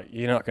good-looking bloke.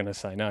 You're not going to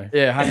say no.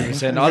 Yeah,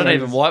 100%. I don't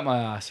even wipe my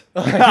ass.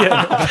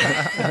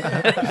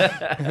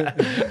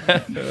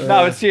 No,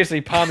 but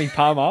seriously, palmy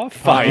palmer.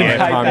 Fuck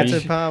yeah, palmy.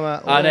 That's a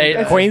Palmer. I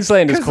need-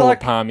 Queenslanders 'Cause call like-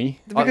 it palmy.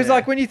 Because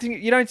like when you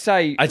think you don't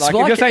say It's like,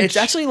 like, if you're saying it's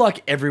actually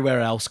like everywhere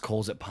else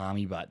calls it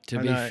palmy, but to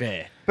I be know.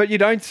 fair. but you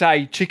don't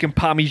say chicken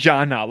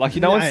parmigiana. Like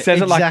no one No,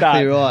 says it like that.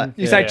 exactly right.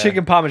 You say Yeah.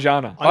 chicken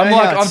parmigiana. I know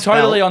how I'm it's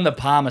totally spelled. on the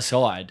Palmer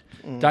side.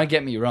 Don't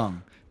get me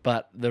wrong.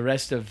 But the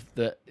rest of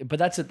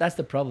that's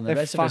the problem. The They're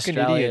rest of fucking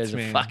Australia idiots, is a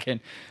man. fucking.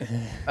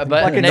 But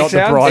Like it next not the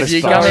time, brightest if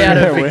you come bunch. out Yeah, of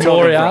we're not the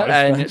Victoria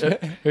brightest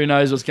and who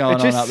knows what's going It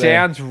on just up there.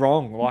 sounds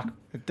wrong. Like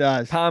It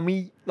does.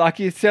 palmy, like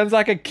it sounds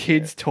like a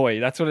kid's toy.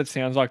 That's what it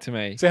sounds like to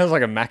me. Sounds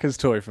like a Macca's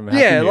toy from Happy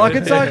Yeah, Meal. like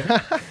it's like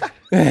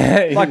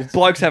Like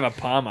blokes have a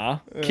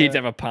palmer, kids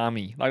have a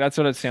palmy. Like that's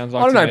what it sounds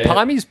like. I don't know. Me.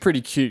 Palmy's pretty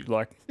cute.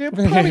 Like,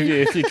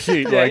 if you're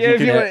cute, Yeah, like yeah, you if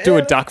can you're- do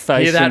a duck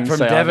face. Hear that and from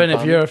say, Devon. I'm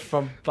a If you're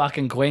from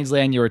fucking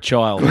Queensland, you're a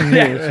child.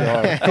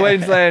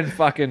 Queensland,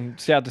 fucking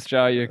South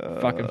Australia,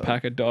 fucking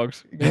pack of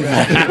dogs.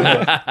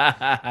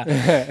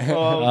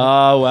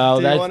 Oh well,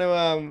 Do you that's.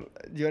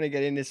 want to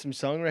get into some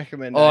song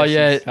recommendations? Oh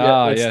yeah,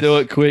 let's yes. do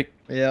it quick,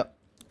 Yeah.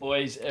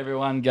 boys.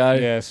 Everyone go.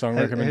 Yeah, song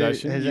Has-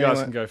 recommendation. has You guys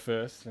anyone- can go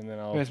first, and then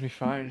I'll. Where's my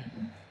phone?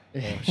 Oh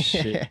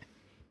shit.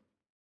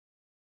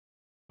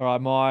 All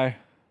right, my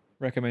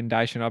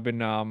recommendation. I've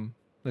been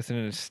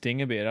listening to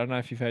Sting a bit. I don't know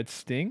if you've heard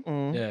Sting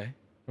Yeah.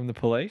 from the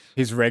Police.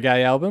 His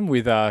reggae album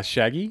with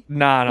Shaggy.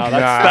 No,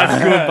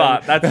 that's good,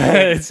 but that's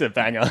it's a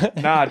banger.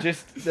 nah.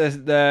 Just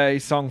the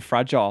song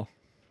 "Fragile."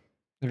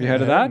 Have you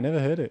heard of that? Never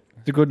heard it.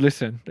 It's a good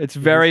listen. It's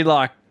very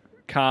like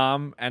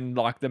calm and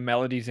like the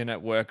melodies in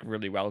it work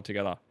really well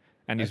together,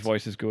 and his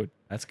voice is good.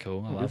 That's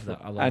cool. I love that.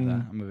 I love And-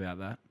 that. I'm about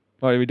that.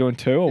 What are we doing?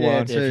 2 or Yeah,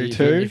 1?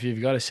 two. If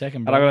you've got a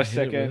second, And I got a brother,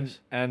 hit it second. with us.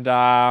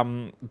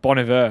 And Bon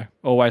Iver.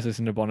 Always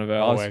listen to Bon Iver. I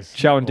was Always.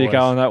 showing Dicko Always.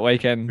 on that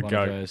weekend One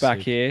of those, back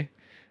sick. here.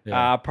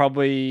 Yeah.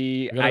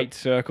 Probably We got a- 8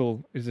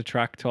 Circle is the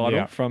track title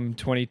Yeah. from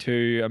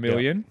 22 a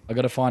million. I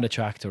got to find a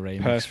track to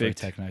remix Perfect. for a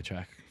techno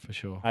track for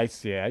sure. Eight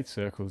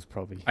circles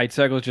probably. 8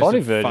 Circle is just Bon a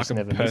Iver just fucking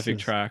never perfect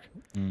misses. track.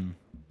 Mm.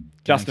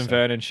 Justin Gangsta.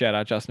 Vernon. Shout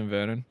out Justin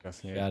Vernon. Yeah,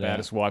 Shout out.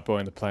 baddest white boy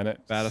on the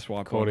planet. Baddest white boy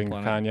on according the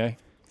to planet. Kanye.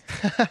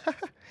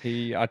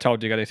 I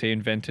told you guys he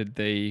invented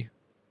the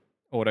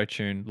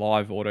auto-tune,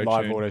 live auto-tune.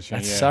 Live auto-tune.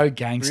 That's yeah. so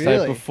gangster.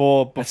 Really?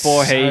 Before That's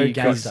he so did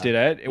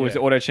gangster. it, was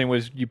Yeah. auto-tune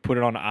was you put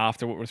it on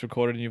after what was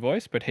recorded in your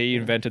voice, but he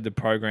invented the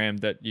program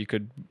that you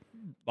could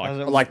like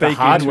the Speak into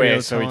hardware,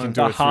 real so we time. can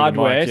do the it through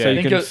hardware, the mic, so you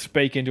yeah. Think can of-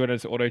 speak into it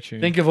as auto-tune.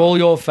 Think of all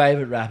your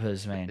favorite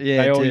rappers, man.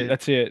 Yeah, They all, dude.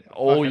 that's it.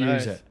 All Fucking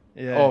use oath. it.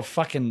 Yeah. Oh,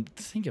 fucking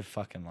think of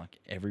fucking like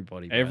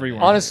everybody. bro.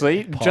 Everyone.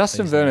 Honestly, Pop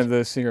Justin these Vernon, days.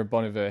 the singer of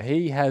Bon Iver,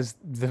 he has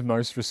the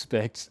most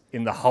respect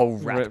in the whole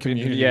rap Rap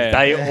community. yeah.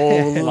 They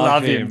all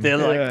love him. him. They're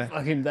Yeah. like,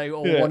 fucking, they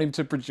all Yeah. want him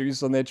to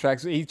produce on their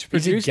tracks. He He's a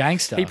produced,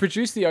 gangster. he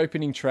produced the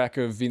opening track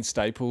of Vince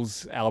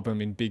Staples'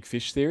 album in Big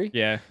Fish Theory.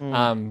 Yeah.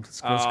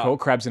 It's called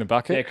Crabs in a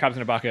Bucket. Yeah, Crabs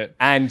in a Bucket.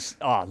 And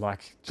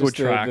like just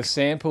Good track. the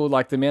sample,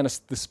 like the amount of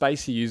the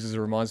space he uses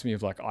reminds me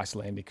of like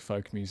Icelandic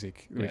folk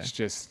music, which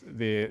Yeah. just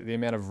the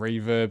amount of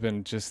reverb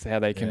and just how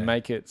they can Yeah.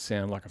 make it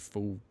sound like a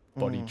full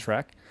body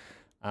track.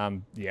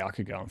 Yeah, I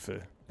could go on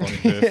for Bon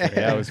Iver for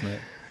hours, mate.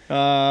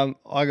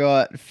 I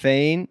got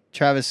Fiend,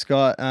 Travis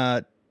Scott,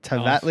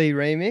 Tavatli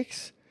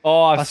remix.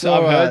 Oh, I've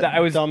heard that.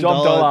 It was Dom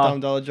Dollar. Dom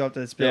Dollar dropped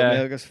it. Spilled Yeah.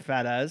 milk. It was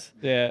fat as.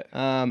 Yeah.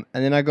 And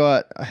then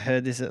I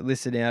heard this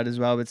listed out as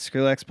well, but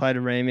Skrillex played a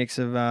remix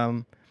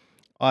of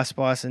Ice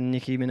Spice and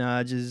Nicki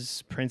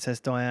Minaj's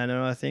Princess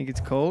Diana, I think it's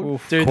called.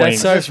 Dude, Queen.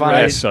 that's so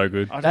funny. That's so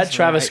good. I That just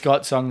Travis rate-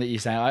 Scott song that you're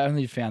saying, I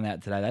only found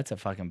that today. That's a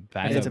fucking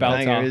banger. It's a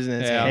belter. banger, isn't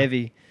it? It's Yeah.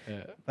 heavy. Yeah.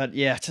 But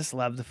yeah, I just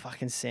love the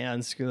fucking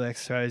sound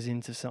Skrillex throws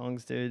into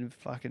songs, dude.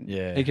 Fucking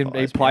Yeah. He Fires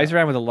me plays up.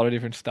 around with a lot of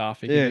different stuff.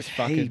 He can Dude, just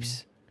fucking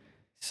heaps.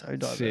 So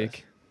diverse.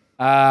 sick.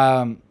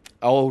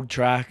 Old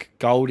track,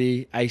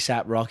 Goldie,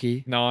 ASAP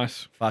Rocky.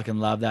 Nice. Fucking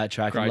love that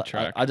track. Great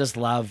track. I just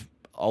love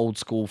old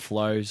school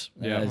flows.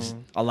 Yeah.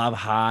 I love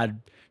hard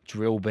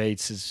drill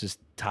beats. It's just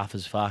tough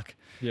as fuck.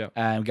 Yeah.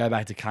 Go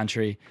back to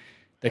country.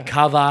 The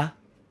cover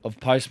of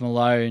Post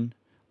Malone,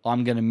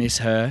 I'm Gonna Miss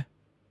Her.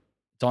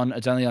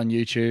 It's only on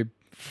YouTube.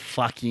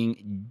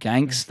 Fucking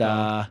gangster.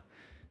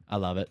 I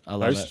love it. I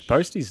love it.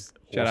 Posty's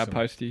Shout out awesome.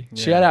 Posty.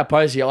 Shout out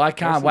Posey. I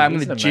can't Posty, wait. I'm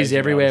he's going to an jizz amazing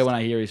everywhere artist. when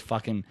I hear his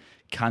fucking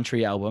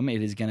country album.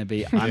 It is going to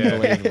be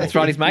unbelievable. That's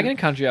right. He's making a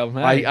country album.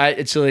 Hey? I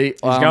actually. He's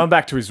going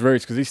back to his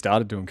roots because he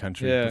started doing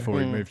country Yeah. before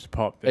he moved to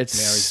pop. But now he's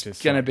It's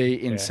just going to like- be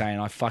yeah. insane.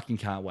 I fucking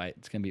can't wait.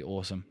 It's going to be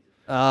awesome.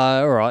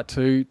 All right,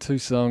 two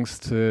songs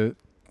to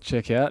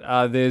check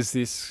out. There's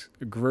this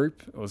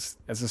group, it's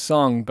a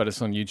song, but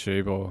it's on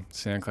YouTube or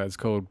SoundCloud. It's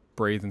called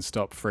Breathe and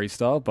Stop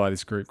Freestyle by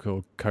this group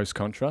called Coast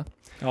Contra.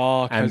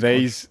 Oh, And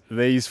Coast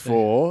these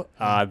four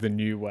are the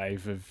new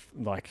wave of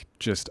like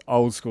just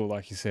old school,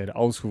 like you said,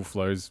 old school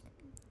flows,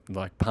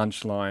 like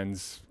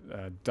punchlines,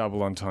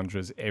 double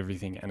entendres,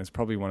 everything. And it's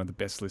probably one of the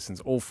best listens.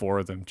 All four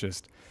of them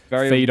just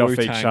Very feed off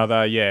Wu-Tang. each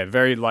other. Yeah,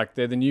 very like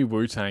they're the new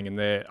Wu-Tang, and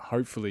they're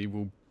hopefully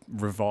will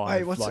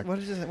revive. Wait, like, what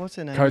is it? What's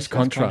their name? Coast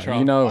Contra. Contra.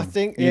 You know, I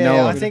think. you Yeah,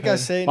 know I them. think I've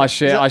seen. I is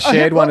shared- it I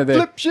shared one of their-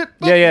 flip shit.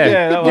 Yeah,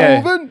 yeah, that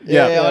yeah, Moving?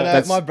 yeah. I know.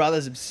 That's- My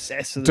brother's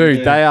obsessed with them. Dude,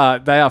 dude.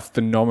 they are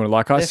phenomenal.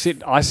 Like I They're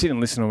sit and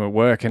listen to them at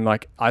work, and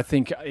like I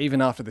think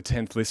even after the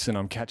 10th listen,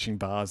 I'm catching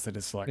bars that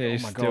it's like, Yeah, oh you're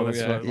my still- god, that's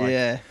yeah. what, like,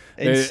 Yeah,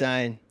 they're-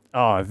 insane.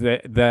 oh,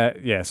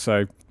 that yeah.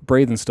 So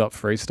Breathe and Stop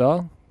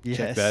Freestyle. Yes,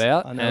 Check that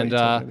out. I know And what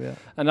you're talking about.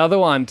 another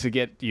one to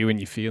get you in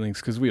your feelings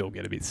because we all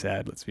get a bit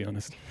sad. Let's be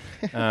honest.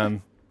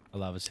 I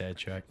love a sad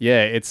track.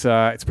 Yeah, it's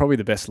probably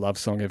the best love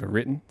song ever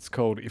written. It's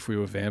called "If We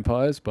Were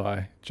Vampires"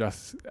 by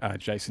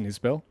Jason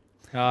Isbell.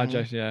 Oh,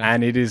 just, yeah.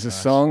 And it is a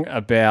song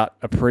about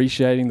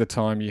appreciating the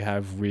time you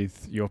have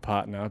with your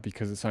partner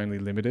because it's only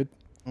limited.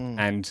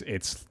 And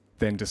it's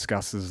then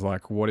discusses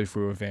like, what if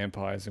we were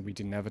vampires and we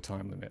didn't have a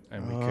time limit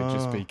and we could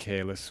just be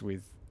careless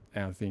with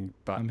our thing.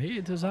 But I'm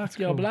here to suck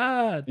your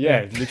blood.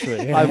 yeah,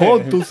 literally. I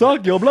want to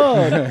suck your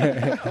blood.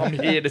 I'm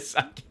here to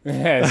suck.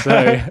 Yeah,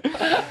 so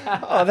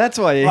Oh, that's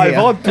why you're I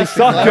here. want to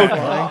suck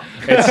your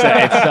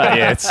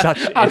it's such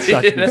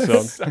a good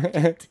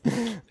song.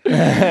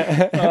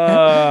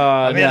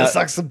 I'm here to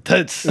suck some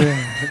tits. No,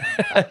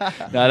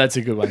 that's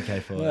a good one,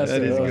 K4.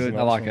 That is good.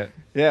 I like it.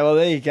 Yeah, well,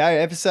 there you go.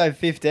 Episode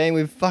 15.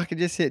 We've fucking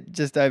just hit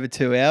just over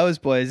 2 hours,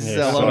 boys. This is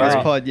Yeah, our longest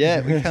sorry. pod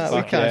yet. We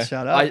can't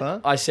shut up, huh?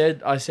 I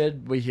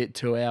said we hit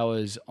 2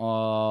 hours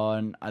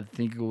on, I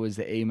think it was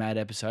the EMAD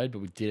episode, but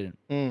we didn't.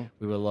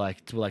 We were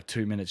like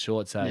 2 minutes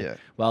short. So Yeah.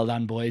 well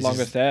done, boys.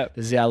 Longest ep.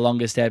 This is our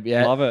longest ep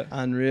yet. Love it.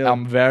 Unreal.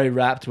 I'm very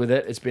wrapped with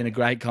it. It's been a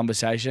great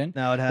conversation.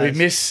 No, it has. We've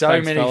missed so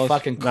Thanks, many fellas.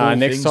 fucking cool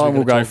Next things time we've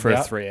we'll gotta go talk for a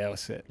about. 3-hour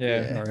set.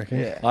 Yeah. I reckon.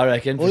 Yeah. I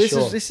reckon Well, for this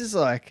sure.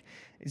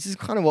 this is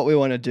kind of what we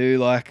want to do.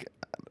 Like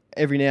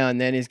every now and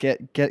then is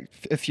get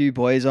a few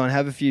boys on,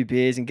 have a few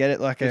beers, and get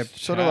it like a Just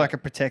sort of chat. like a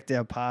protect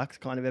our parks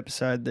kind of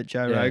episode that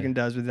Joe Yeah. Rogan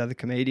does with other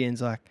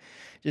comedians. Like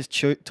just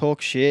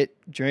talk shit,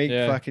 drink,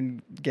 Yeah.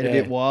 fucking get a Yeah.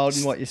 bit wild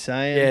in what you're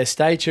saying. Yeah,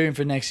 stay tuned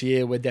for next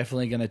year. We're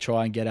definitely going to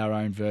try and get our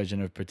own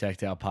version of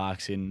Protect Our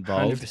Parks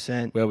involved,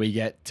 100%. where we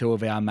get 2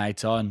 of our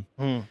mates on,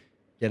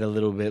 get a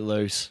little bit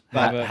loose,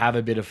 Love it. have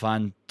a bit of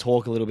fun,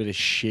 talk a little bit of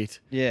shit.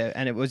 Yeah,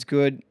 and it was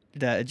good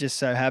that it just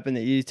so happened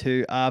that you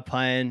two are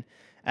playing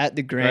at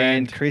the Grand.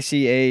 Grand.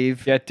 Chrissy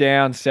Eve. Get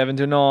down 7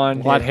 to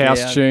 9. Light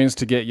house Yeah. tunes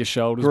to get your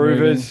shoulders moving.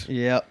 Groovers.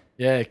 Yep.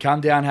 Yeah,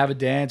 come down, have a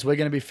dance. We're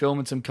going to be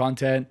filming some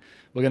content.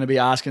 We're going to be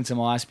asking some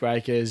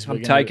icebreakers.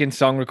 I'm taking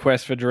song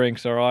requests for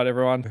drinks. All right,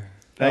 everyone.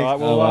 Thanks. All right.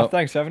 Well, Oh, well.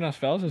 thanks for having us,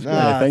 fellas. It's good.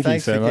 Nah, thank you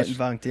thanks so for much. getting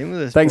bunked in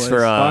with us. Thanks boys.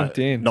 for Bunked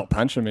in. not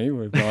punching me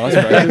with my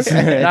icebreakers.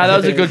 No, that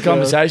was a good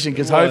conversation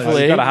because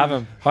hopefully, Gotta have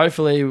 'em.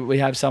 hopefully we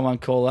have someone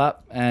call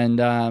up and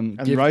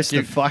roast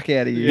the fuck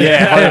out of you.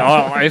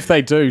 Yeah, if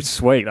they do,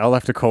 sweet. I'll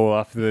have to call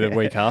up the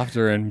week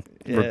after and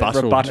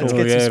rebuttal. Let's get some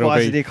it'll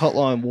spicy be- dick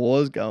hotline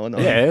wars going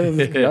on. Yeah,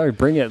 no,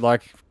 bring it.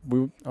 Like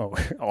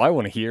I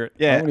want to hear it.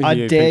 Yeah, wanna I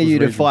hear dare you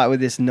to people's fight with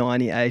this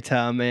 90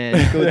 ATAR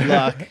man. Good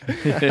luck.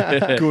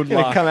 Good Gonna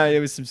luck. come out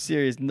here with some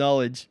serious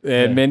knowledge.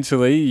 reasons. Yeah,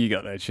 mentally, you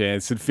got no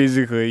chance, and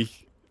physically,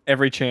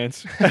 Every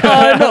chance.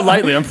 not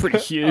lately. I'm pretty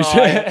huge.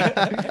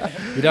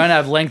 you don't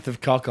have length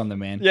of cock on the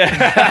man.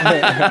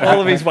 Yeah.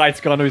 All of his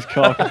weight's gone to his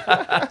cock.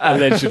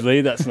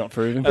 Allegedly, that's not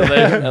proven.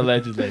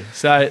 Allegedly.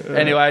 So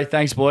anyway,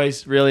 thanks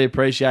boys. Really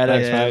appreciate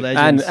it. Yeah, mate.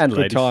 legends. And Good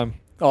ladies. time.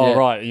 Oh Yeah.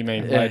 right, you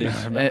mean Yeah.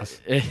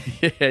 ladies?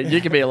 Yeah,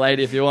 you can be a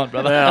lady if you want,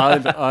 brother.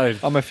 Yeah,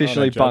 I'm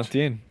officially I don't judge. bunked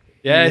in.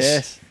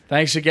 Yes.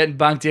 Thanks for getting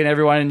bunked in,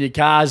 everyone in your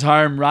cars,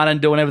 home, running,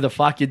 doing whatever the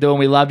fuck you're doing.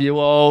 We love you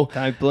all.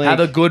 Don't blink.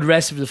 Have a good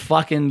rest of the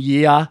fucking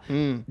year.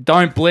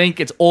 Don't blink.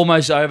 It's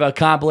almost over.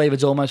 Can't believe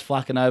it's almost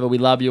fucking over. We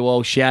love you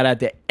all. Shout out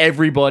to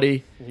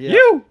everybody.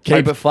 You.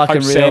 Keep it fucking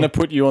Hope real. Santa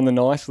put you on the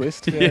nice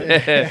list.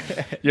 Yeah.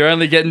 You're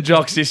only getting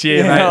jocks this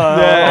year, mate.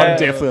 I'm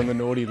definitely on the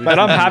naughty list. But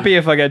I'm happy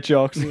if I get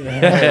jocks. All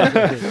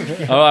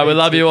right, we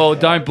love you all.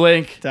 Don't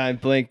blink. Don't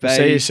blink, baby.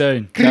 See you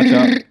soon. Catch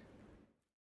up.